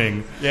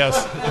costuming. Yes.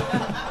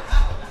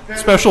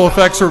 Special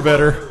effects are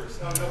better.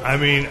 I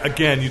mean,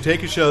 again, you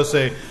take a show,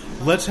 say,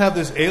 let's have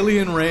this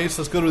alien race,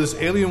 let's go to this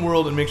alien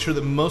world and make sure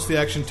that most of the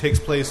action takes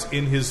place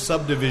in his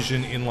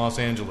subdivision in Los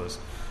Angeles.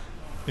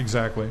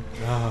 Exactly.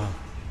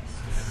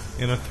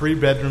 In a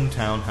 3-bedroom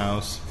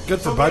townhouse.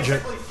 Good for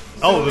budget.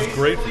 Oh, it was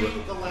great for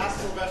Basically, the last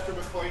Sylvester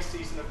McCoy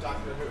season of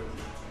Doctor Who.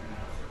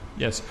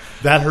 Yes.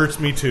 That hurts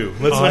me too.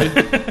 Let's But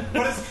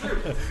it's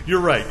true.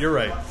 You're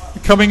right.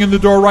 Coming in the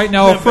door right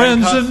now, Yeah, Ben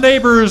friends Costa. and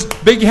neighbors,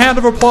 big hand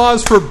of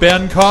applause for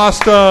Ben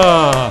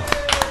Costa.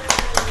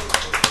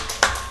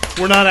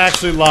 We're not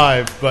actually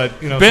live,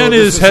 but you know. Ben so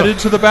is headed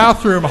to the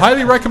bathroom.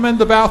 Highly recommend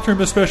the bathroom,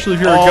 especially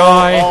if you're a all,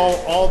 guy,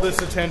 all this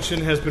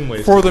attention has been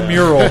wasted for the now.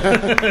 mural.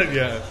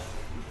 Yeah.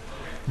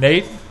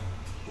 Nate,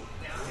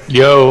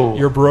 Yo.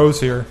 your bro's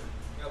here.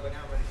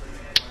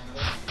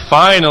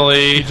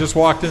 Finally. He just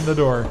walked in the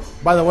door.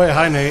 By the way,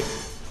 hi, Nate.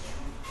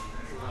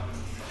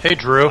 Hey,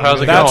 Drew.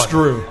 How's it That's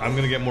going? Drew. I'm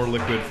going to get more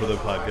liquid for the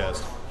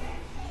podcast.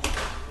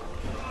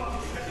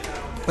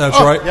 That's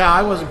right. Yeah,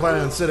 I wasn't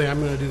planning on sitting. I'm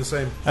going to do the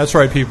same. That's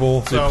right, people.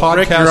 The So,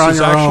 Rick, you're podcast on is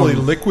your actually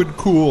own. liquid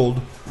cooled.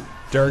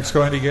 Derek's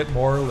going to get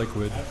more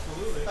liquid.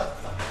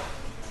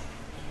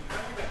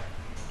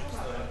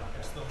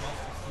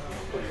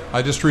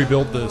 I just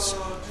rebuilt this.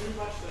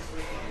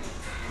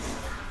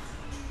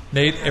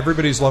 Nate,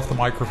 everybody's left the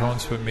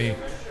microphones but me.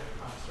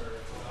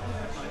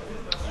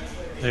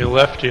 They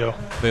left you.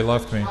 They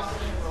left me.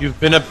 You've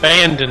been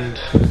abandoned.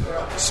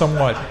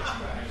 Somewhat.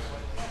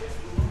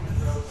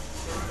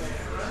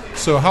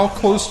 So how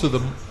close to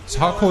your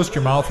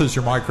mouth is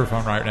your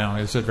microphone right now?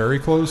 Is it very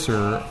close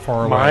or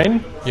far away?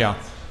 Mine? Yeah.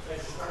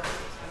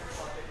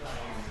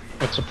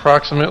 It's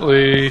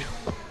approximately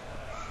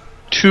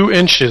 2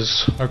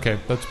 inches. Okay,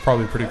 that's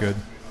probably pretty good.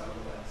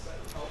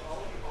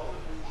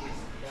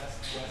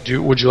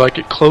 Would you like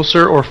it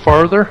closer or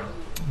farther?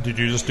 Did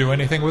you just do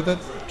anything with it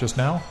just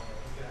now?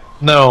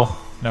 No.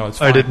 No, it's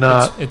fine. I did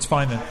not. It's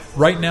fine then.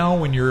 Right now,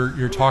 when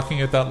you're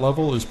talking at that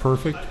level, is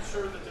perfect.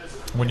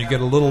 When you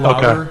get a little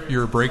louder,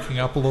 you're breaking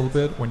up a little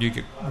bit. When you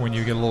get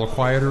a little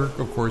quieter,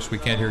 of course, we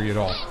can't hear you at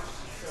all.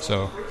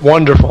 So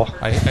Wonderful.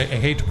 I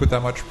hate to put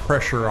that much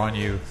pressure on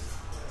you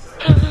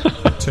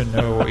to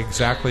know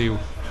exactly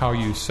how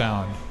you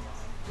sound.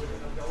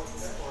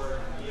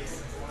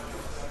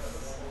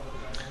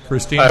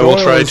 Christine I will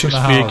Doyle try is to in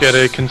the speak house. at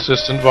a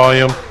consistent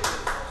volume.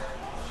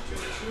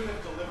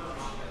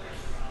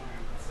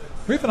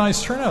 We have a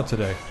nice turnout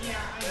today.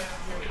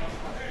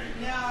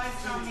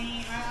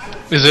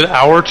 Is it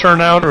our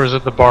turnout or is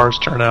it the bar's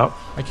turnout?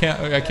 I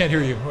can't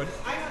hear you. What?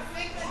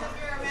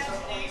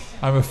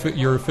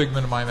 You're a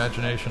figment of my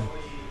imagination.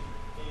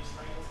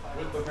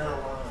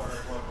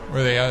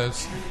 Where they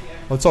at?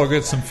 Let's all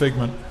get some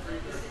figment.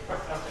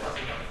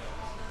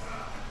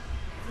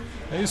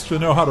 I used to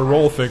know how to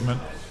roll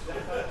figment.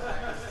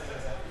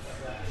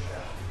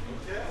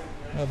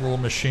 That little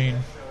machine.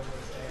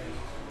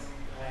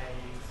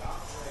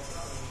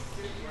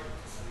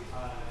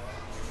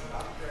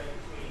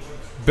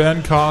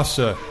 Ben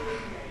Costa.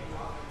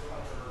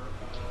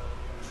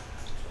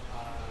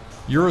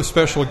 You're a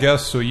special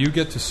guest, so you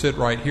get to sit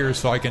right here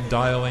so I can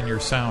dial in your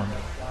sound.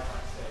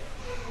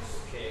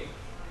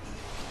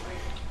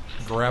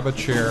 Grab a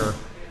chair.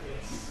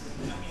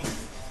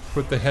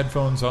 Put the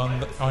headphones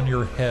on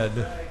your head.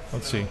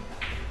 Let's see.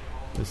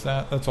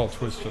 That's all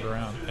twisted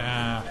around.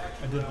 I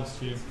did this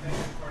to you.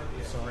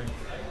 Sorry.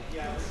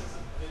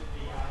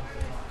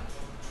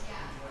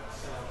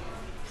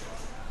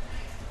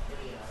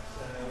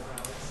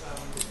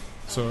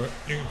 So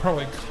you can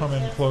probably come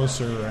in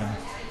closer and.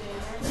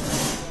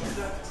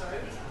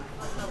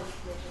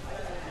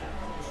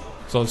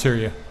 So let's hear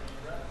you.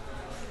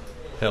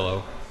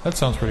 Hello. That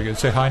sounds pretty good.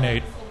 Say hi,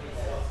 Nate.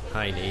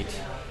 Hi, Nate.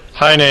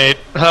 Hi, Nate.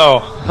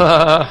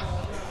 Oh.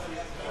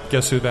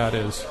 Guess who that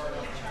is?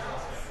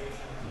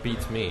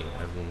 Beats me.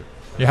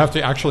 You have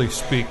to actually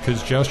speak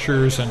because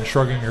gestures and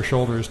shrugging your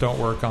shoulders don't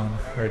work on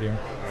radio.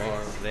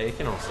 Well, they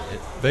can all see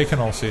it. They can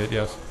all see it,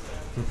 yes.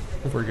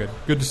 Very good.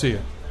 Good to see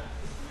you.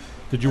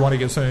 Did you want to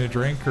get something to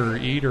drink or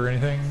eat or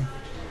anything?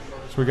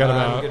 So we got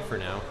about. I'm good for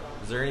now.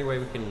 Is there any way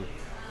we can?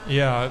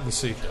 Yeah, let's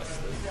see.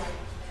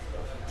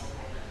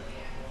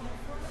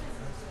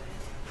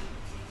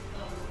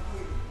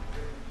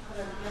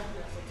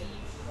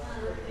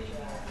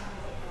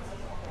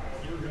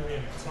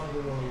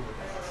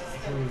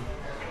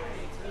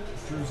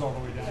 Drew's all the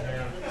way down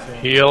there. So.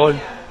 Healing.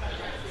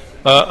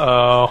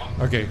 Uh-oh.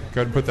 Okay, go ahead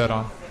and put that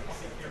on.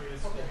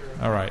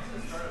 All right.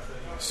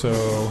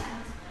 So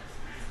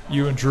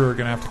you and Drew are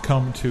going to have to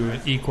come to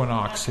an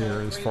equinox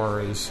here as far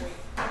as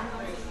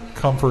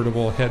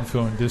comfortable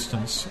headphone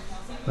distance.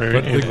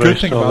 But the good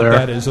thing about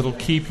that is it'll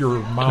keep your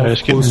mouth Did I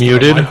just close get to the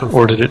muted, microphone.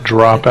 or did it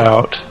drop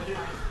out?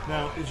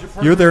 Now, is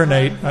your You're there,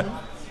 Nate.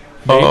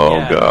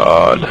 Oh,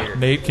 God.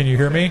 Nate, can you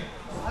hear me?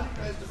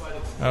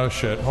 Oh,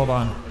 shit. Hold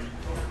on.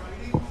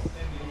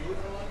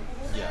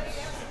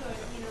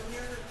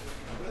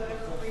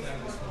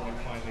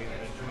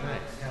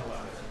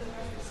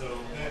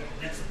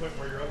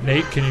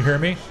 Nate, can you hear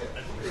me?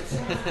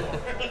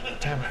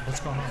 Damn it, what's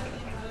going on?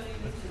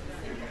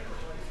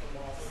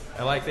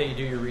 I like that you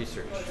do your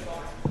research.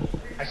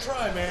 I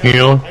try, man.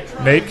 Heal.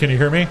 Nate, can you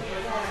hear me?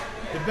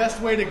 The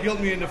best way to guilt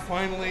me into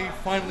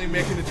finally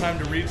making the time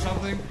to read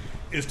something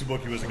is to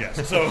book you as a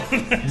guest. So,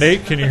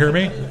 Nate, can you hear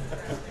me?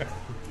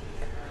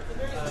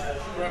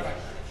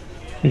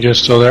 You guys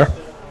still there?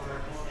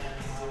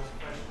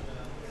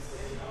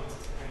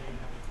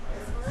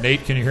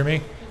 Nate, can you hear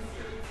me?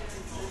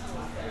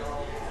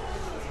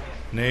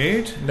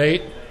 Nate?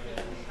 Nate?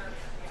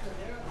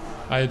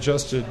 I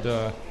adjusted...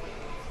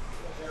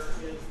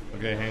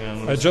 Okay,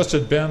 hang on. I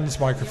adjusted Ben's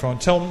microphone.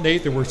 Tell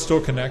Nate that we're still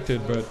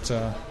connected, but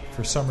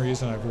for some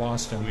reason I've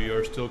lost him. We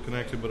are still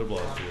connected, but I've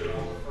lost you.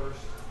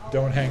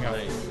 Don't hang up.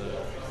 Nice.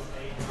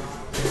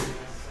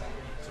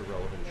 It's a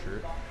relevant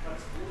shirt.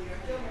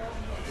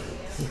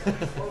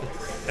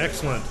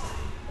 Excellent.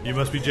 You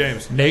must be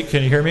James. Nate,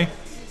 can you hear me?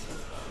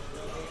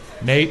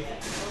 Nate?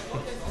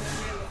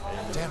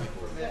 Damn it.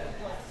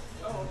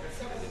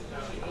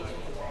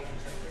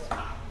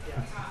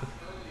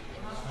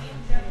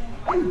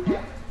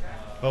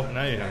 Oh,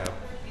 now you hang up.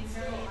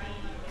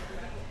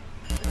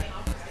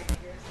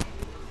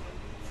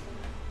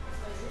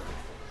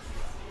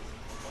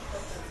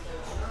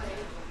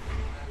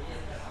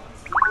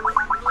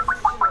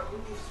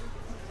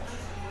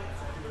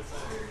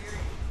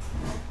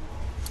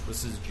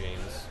 This is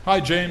James. Hi,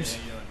 James.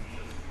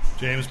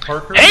 James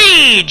Parker?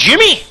 Hey,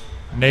 Jimmy!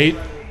 Nate?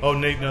 Oh,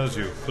 Nate knows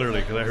you,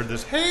 clearly, because I heard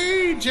this.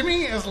 Hey,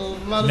 Jimmy! As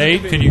loud as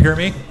Nate, it can can be. you hear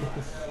me?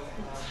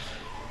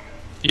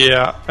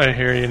 Yeah, I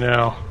hear you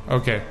now.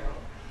 Okay.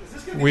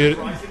 We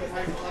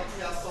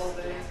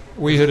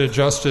had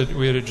adjusted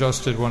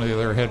one of the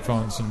other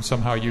headphones, and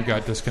somehow you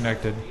got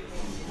disconnected.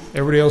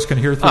 Everybody else can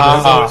hear through the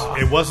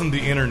headphones? It wasn't the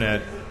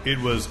internet. It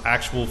was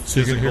actual So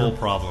you can physical hear-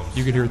 problems.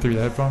 You can hear through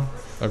the headphone?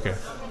 Okay.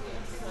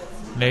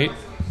 Nate?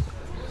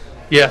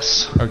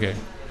 Yes. Okay.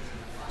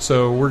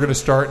 So we're going to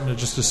start in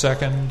just a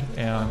second.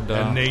 And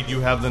Nate,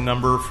 you have the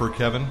number for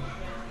Kevin?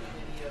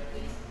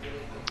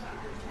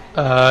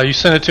 You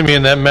sent it to me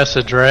in that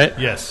message, right?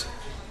 Yes.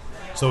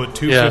 So at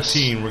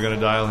 2:15, we're going to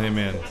dial him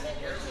in.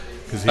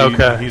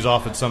 Because he's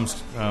off at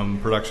some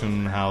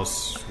production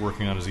house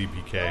working on his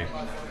EPK.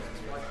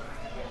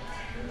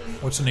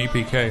 What's an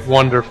EPK?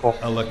 Wonderful.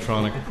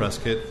 Electronic press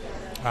kit.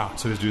 Ah.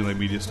 So he's doing like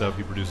media stuff.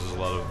 He produces a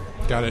lot of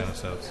Got it. kind of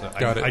stuff. So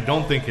Got it. I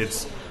don't think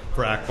it's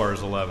for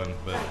Akbar's 11,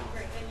 but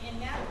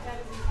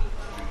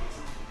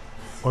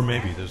or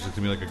maybe there's going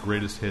to be like a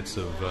greatest hits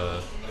of.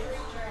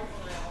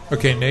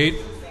 Okay, Nate,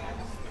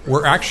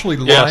 We're actually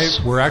live. Yes.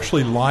 We're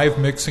actually live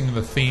mixing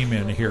the theme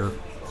in here.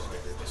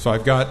 So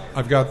I've got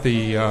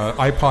the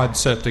iPod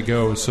set to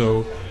go.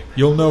 So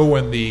you'll know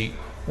when the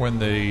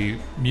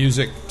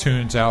music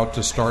tunes out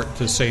to start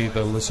to say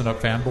the Listen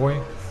Up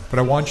Fanboy. But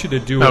I want you to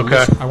do a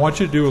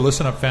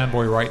Listen Up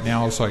Fanboy right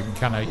now, so I can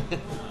kind of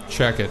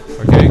check it.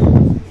 Okay,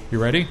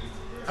 you ready?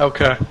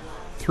 Okay.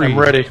 I'm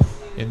ready.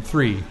 In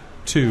 3,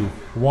 2,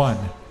 1.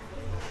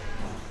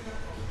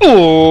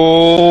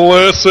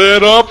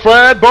 Listen up,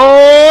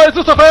 Fanboys!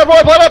 It's the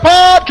Fanboy Planet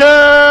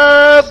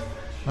Podcast!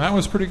 That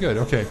was pretty good.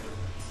 Okay.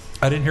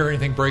 I didn't hear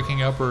anything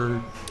breaking up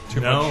or too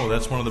much. No,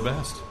 that's one of the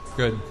best.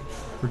 Good.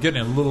 We're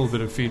getting a little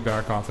bit of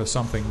feedback off of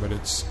something, but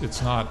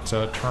it's not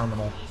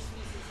terminal.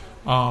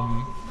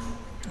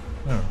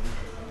 No.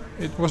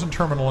 It wasn't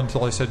terminal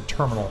until I said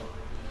terminal.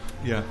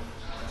 Yeah.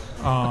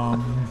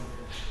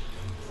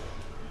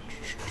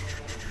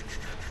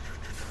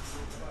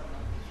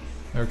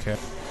 Okay.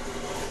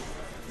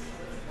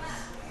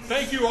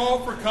 Thank you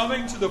all for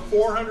coming to the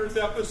 400th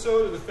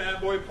episode of the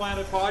Fanboy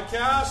Planet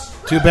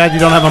Podcast. Too bad you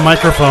don't have a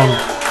microphone.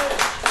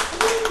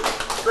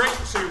 Great.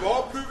 So you've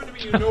all proven to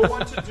me you know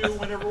what to do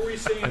whenever we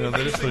say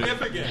anything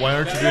significant. Why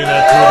aren't you doing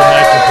that through the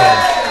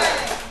microphone?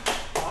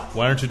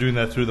 Why aren't you doing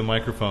that through the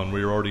microphone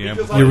where you're already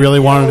amplified? You really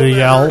wanted to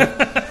yell?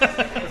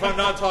 If I'm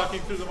not talking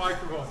through the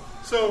microphone.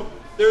 So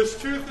there's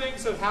two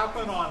things that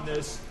happen on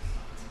this.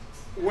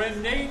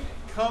 When Nate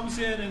comes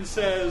in and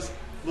says,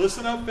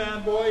 "Listen up,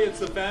 Fanboy, it's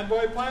the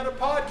Fanboy Planet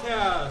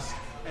Podcast,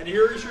 and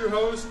here's your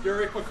host,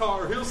 Derek McCaw,"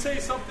 or he'll say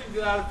something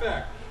to that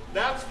effect.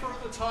 That's for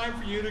the time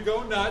for you to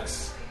go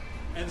nuts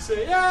and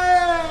say,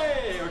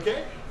 "Yay!"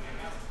 Okay?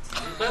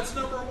 That's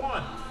number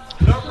one.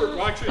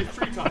 Actually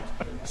 3 times.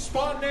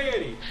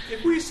 Spontaneity.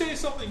 If we say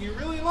something you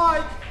really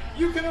like,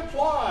 you can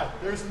applaud.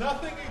 There's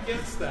nothing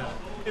against that.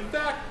 In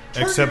fact,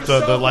 except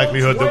the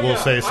likelihood that we'll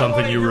say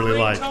something you really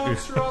like.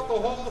 Throughout the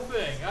whole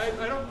thing. I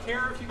don't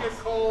care if you get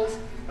calls.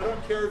 I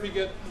don't care if you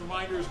get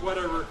reminders,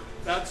 whatever.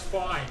 That's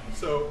fine.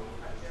 So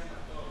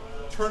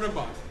turn them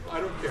up. I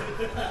don't care.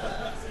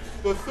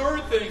 The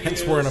third thing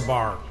Hence we're in a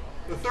bar.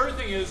 The third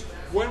thing is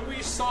when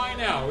we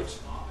sign out,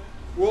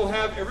 we'll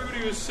have everybody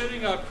who's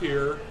sitting up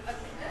here.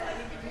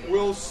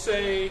 We'll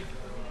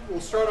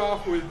start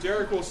off with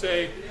Derek will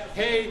say,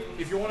 "Hey,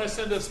 if you want to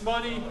send us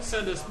money,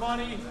 send us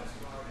money."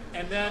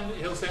 And then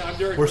he'll say, "I'm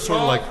Derek McCaw." We're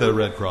sort of like the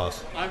Red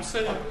Cross. I'm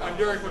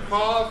Derek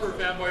McCaw for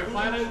Fanboy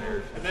Planet.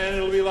 And then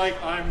it'll be like,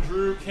 "I'm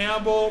Drew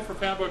Campbell for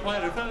Fanboy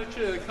Planet."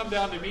 Eventually they'll come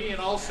down to me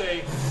and I'll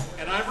say,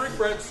 "And I'm Rick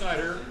Brett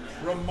Snyder,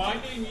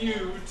 reminding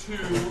you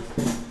to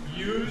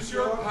use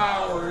your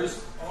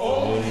powers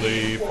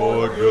only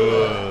for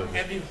good."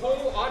 And the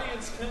whole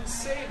audience can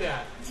say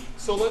that.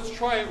 So let's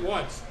try it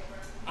once.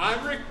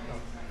 I'm Rick.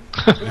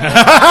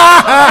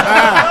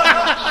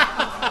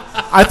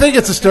 I think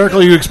it's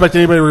hysterical you expect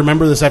anybody to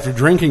remember this after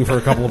drinking for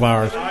a couple of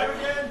hours.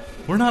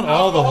 We're not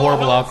all the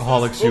horrible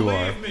alcoholics you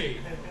are. Believe me,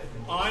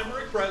 I'm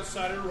Rick Brett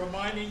Snyder,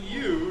 reminding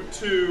you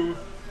to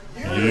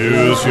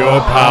use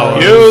your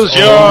powers. Use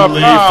your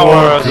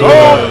powers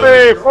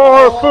only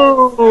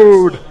for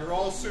food. You're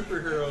all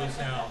superheroes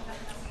now.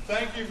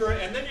 Thank you very.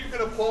 And then you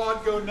can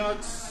applaud, go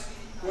nuts.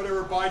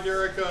 Whatever, buy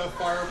Derek a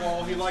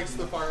Fireball. He likes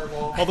the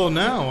Fireball. Although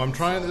now I'm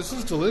trying. This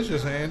is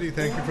delicious, Andy.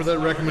 Thank you for that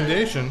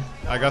recommendation.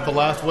 I got the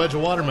last wedge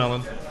of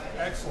watermelon.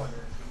 Excellent.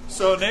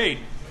 So,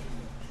 Nathan.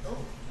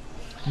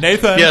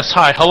 Yes,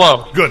 hi,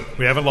 hello. Good.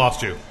 We haven't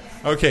lost you.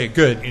 Okay,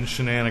 good. In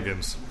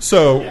shenanigans.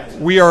 So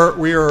we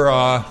are.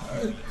 I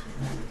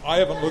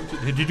haven't looked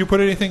at. Did you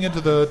put anything into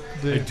the?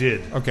 I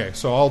did. Okay,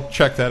 so I'll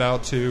check that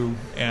out too.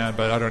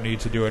 But I don't need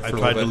to do it. I for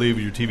tried a to little leave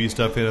your TV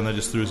stuff in, and I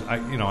just threw.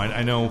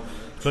 I know,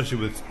 especially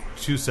with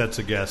 2 sets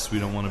of guests, we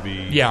don't want to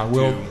be. Yeah,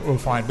 we'll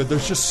find. But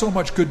there's just so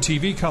much good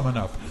TV coming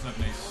up.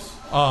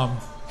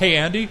 Hey,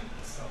 Andy,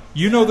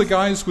 you know the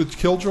guys with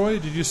Killjoy?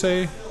 Did you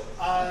say?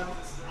 I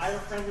have a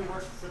friend who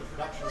works for the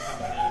production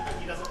company.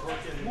 He doesn't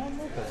work in. He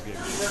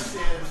works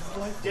in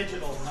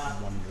digital,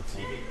 not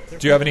TV.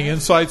 Do you have any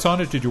insights on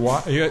it? Did you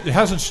watch? It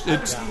hasn't.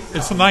 It's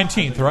the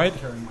 19th, right?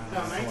 No,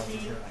 19th.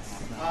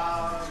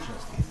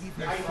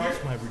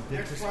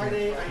 Next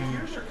Friday, I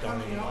hear they're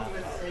coming out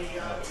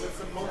with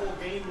some mobile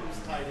games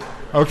tied into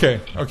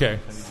it. Okay.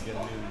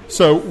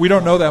 So we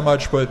don't know that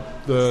much,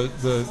 but the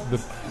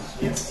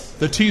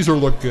teaser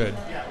looked good.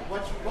 Yeah.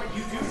 What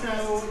you do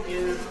know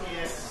is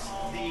it's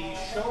the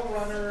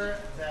showrunner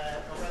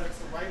it's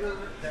the writer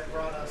that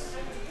brought us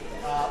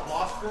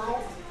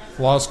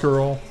Lost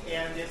Girl.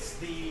 And it's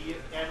the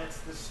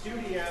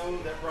studio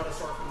that brought us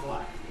Orphan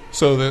Black.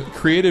 So the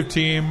creative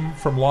team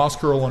from Lost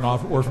Girl and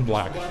Orphan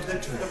Black. Well,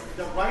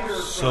 the writer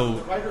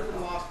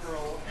from Lost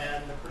Girl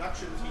and the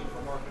production team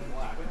from Orphan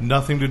Black.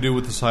 Nothing to do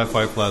with the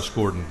Sci-Fi Flash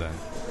Gordon thing.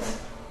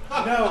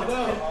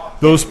 No.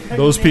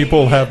 Those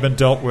people have been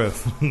dealt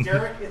with.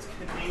 Derek, it's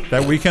Canadian.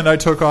 That weekend I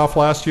took off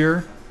last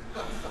year.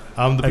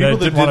 The people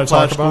that did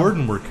Flash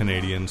Gordon were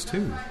Canadians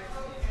too.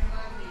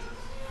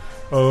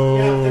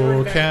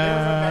 Oh,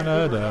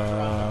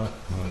 Canada.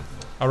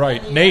 All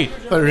right, Nate. I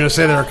thought you were going to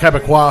say they were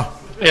Quebecois.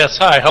 Yes,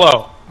 hi,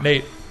 hello.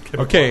 Nate,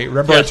 Okay,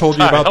 remember Yes, I told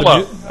you hi, about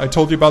hello. I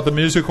told you about the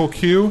musical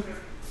cue,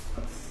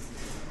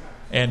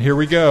 and here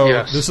we go.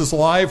 Yes. This is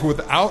live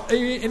without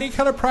any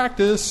kind of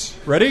practice.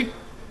 Ready?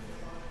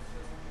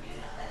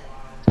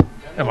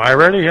 Am I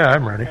ready? Yeah,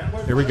 I'm ready.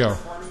 Here we go.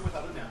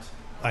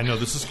 I know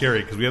this is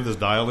scary because we have this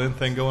dial-in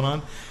thing going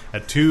on.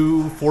 At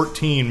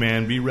 2:14,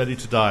 man, be ready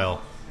to dial.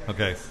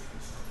 Okay.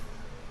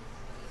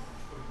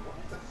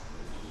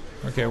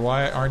 Okay,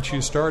 why aren't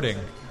you starting?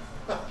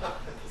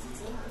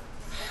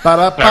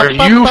 Are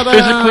you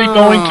physically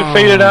going to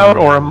fade it out,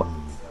 or am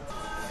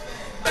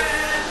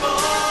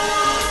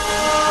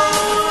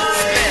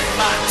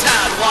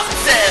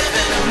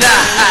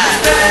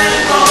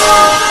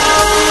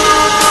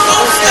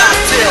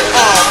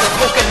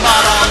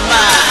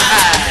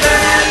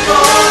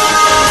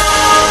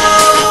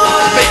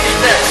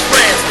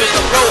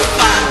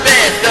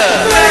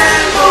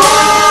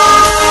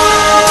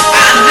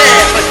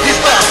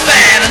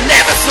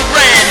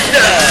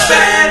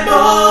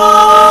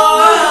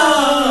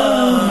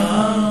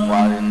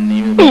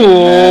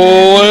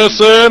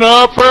Listen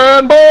up,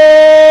 fanboys!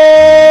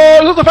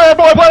 It's the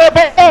Fanboy Planet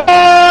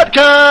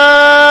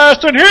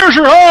Podcast, and here's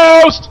your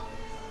host,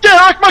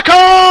 Derek McCaw!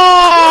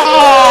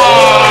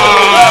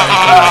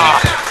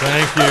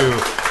 Thank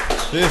you.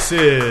 This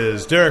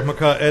is Derek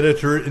McCaw,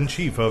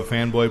 editor-in-chief of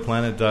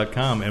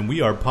FanboyPlanet.com, and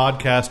we are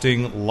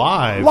podcasting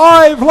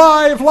live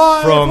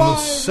from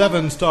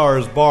Seven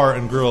Stars Bar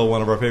and Grill,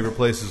 one of our favorite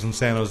places in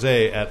San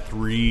Jose, at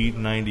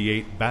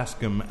 398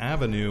 Bascom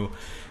Avenue.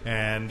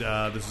 And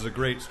this is a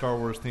great Star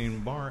Wars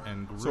themed bar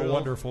and grill. It's a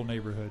wonderful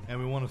neighborhood. And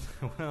we want to,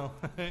 well,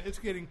 it's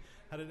getting,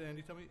 how did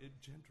Andy tell me? It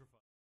gentrified.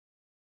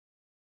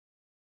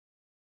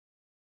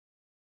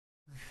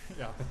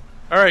 Yeah.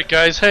 All right,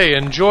 guys, hey,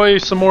 enjoy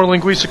some more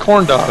linguiça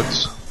corn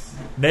dogs.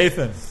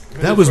 Nathan.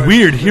 That was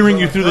weird, hearing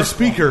you through the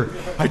speaker.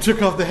 I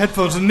took off the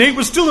headphones and Nate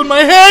was still in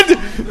my head!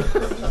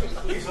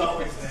 He's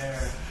always there.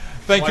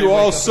 Thank you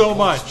all so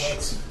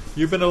much.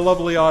 You've been a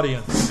lovely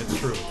audience. It's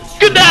true.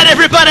 Good night,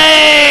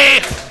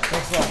 everybody!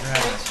 Thanks a lot for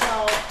having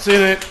us. See you,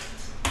 Nate.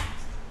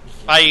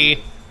 Bye.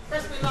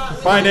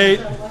 Bye,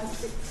 Nate.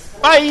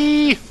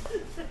 Bye!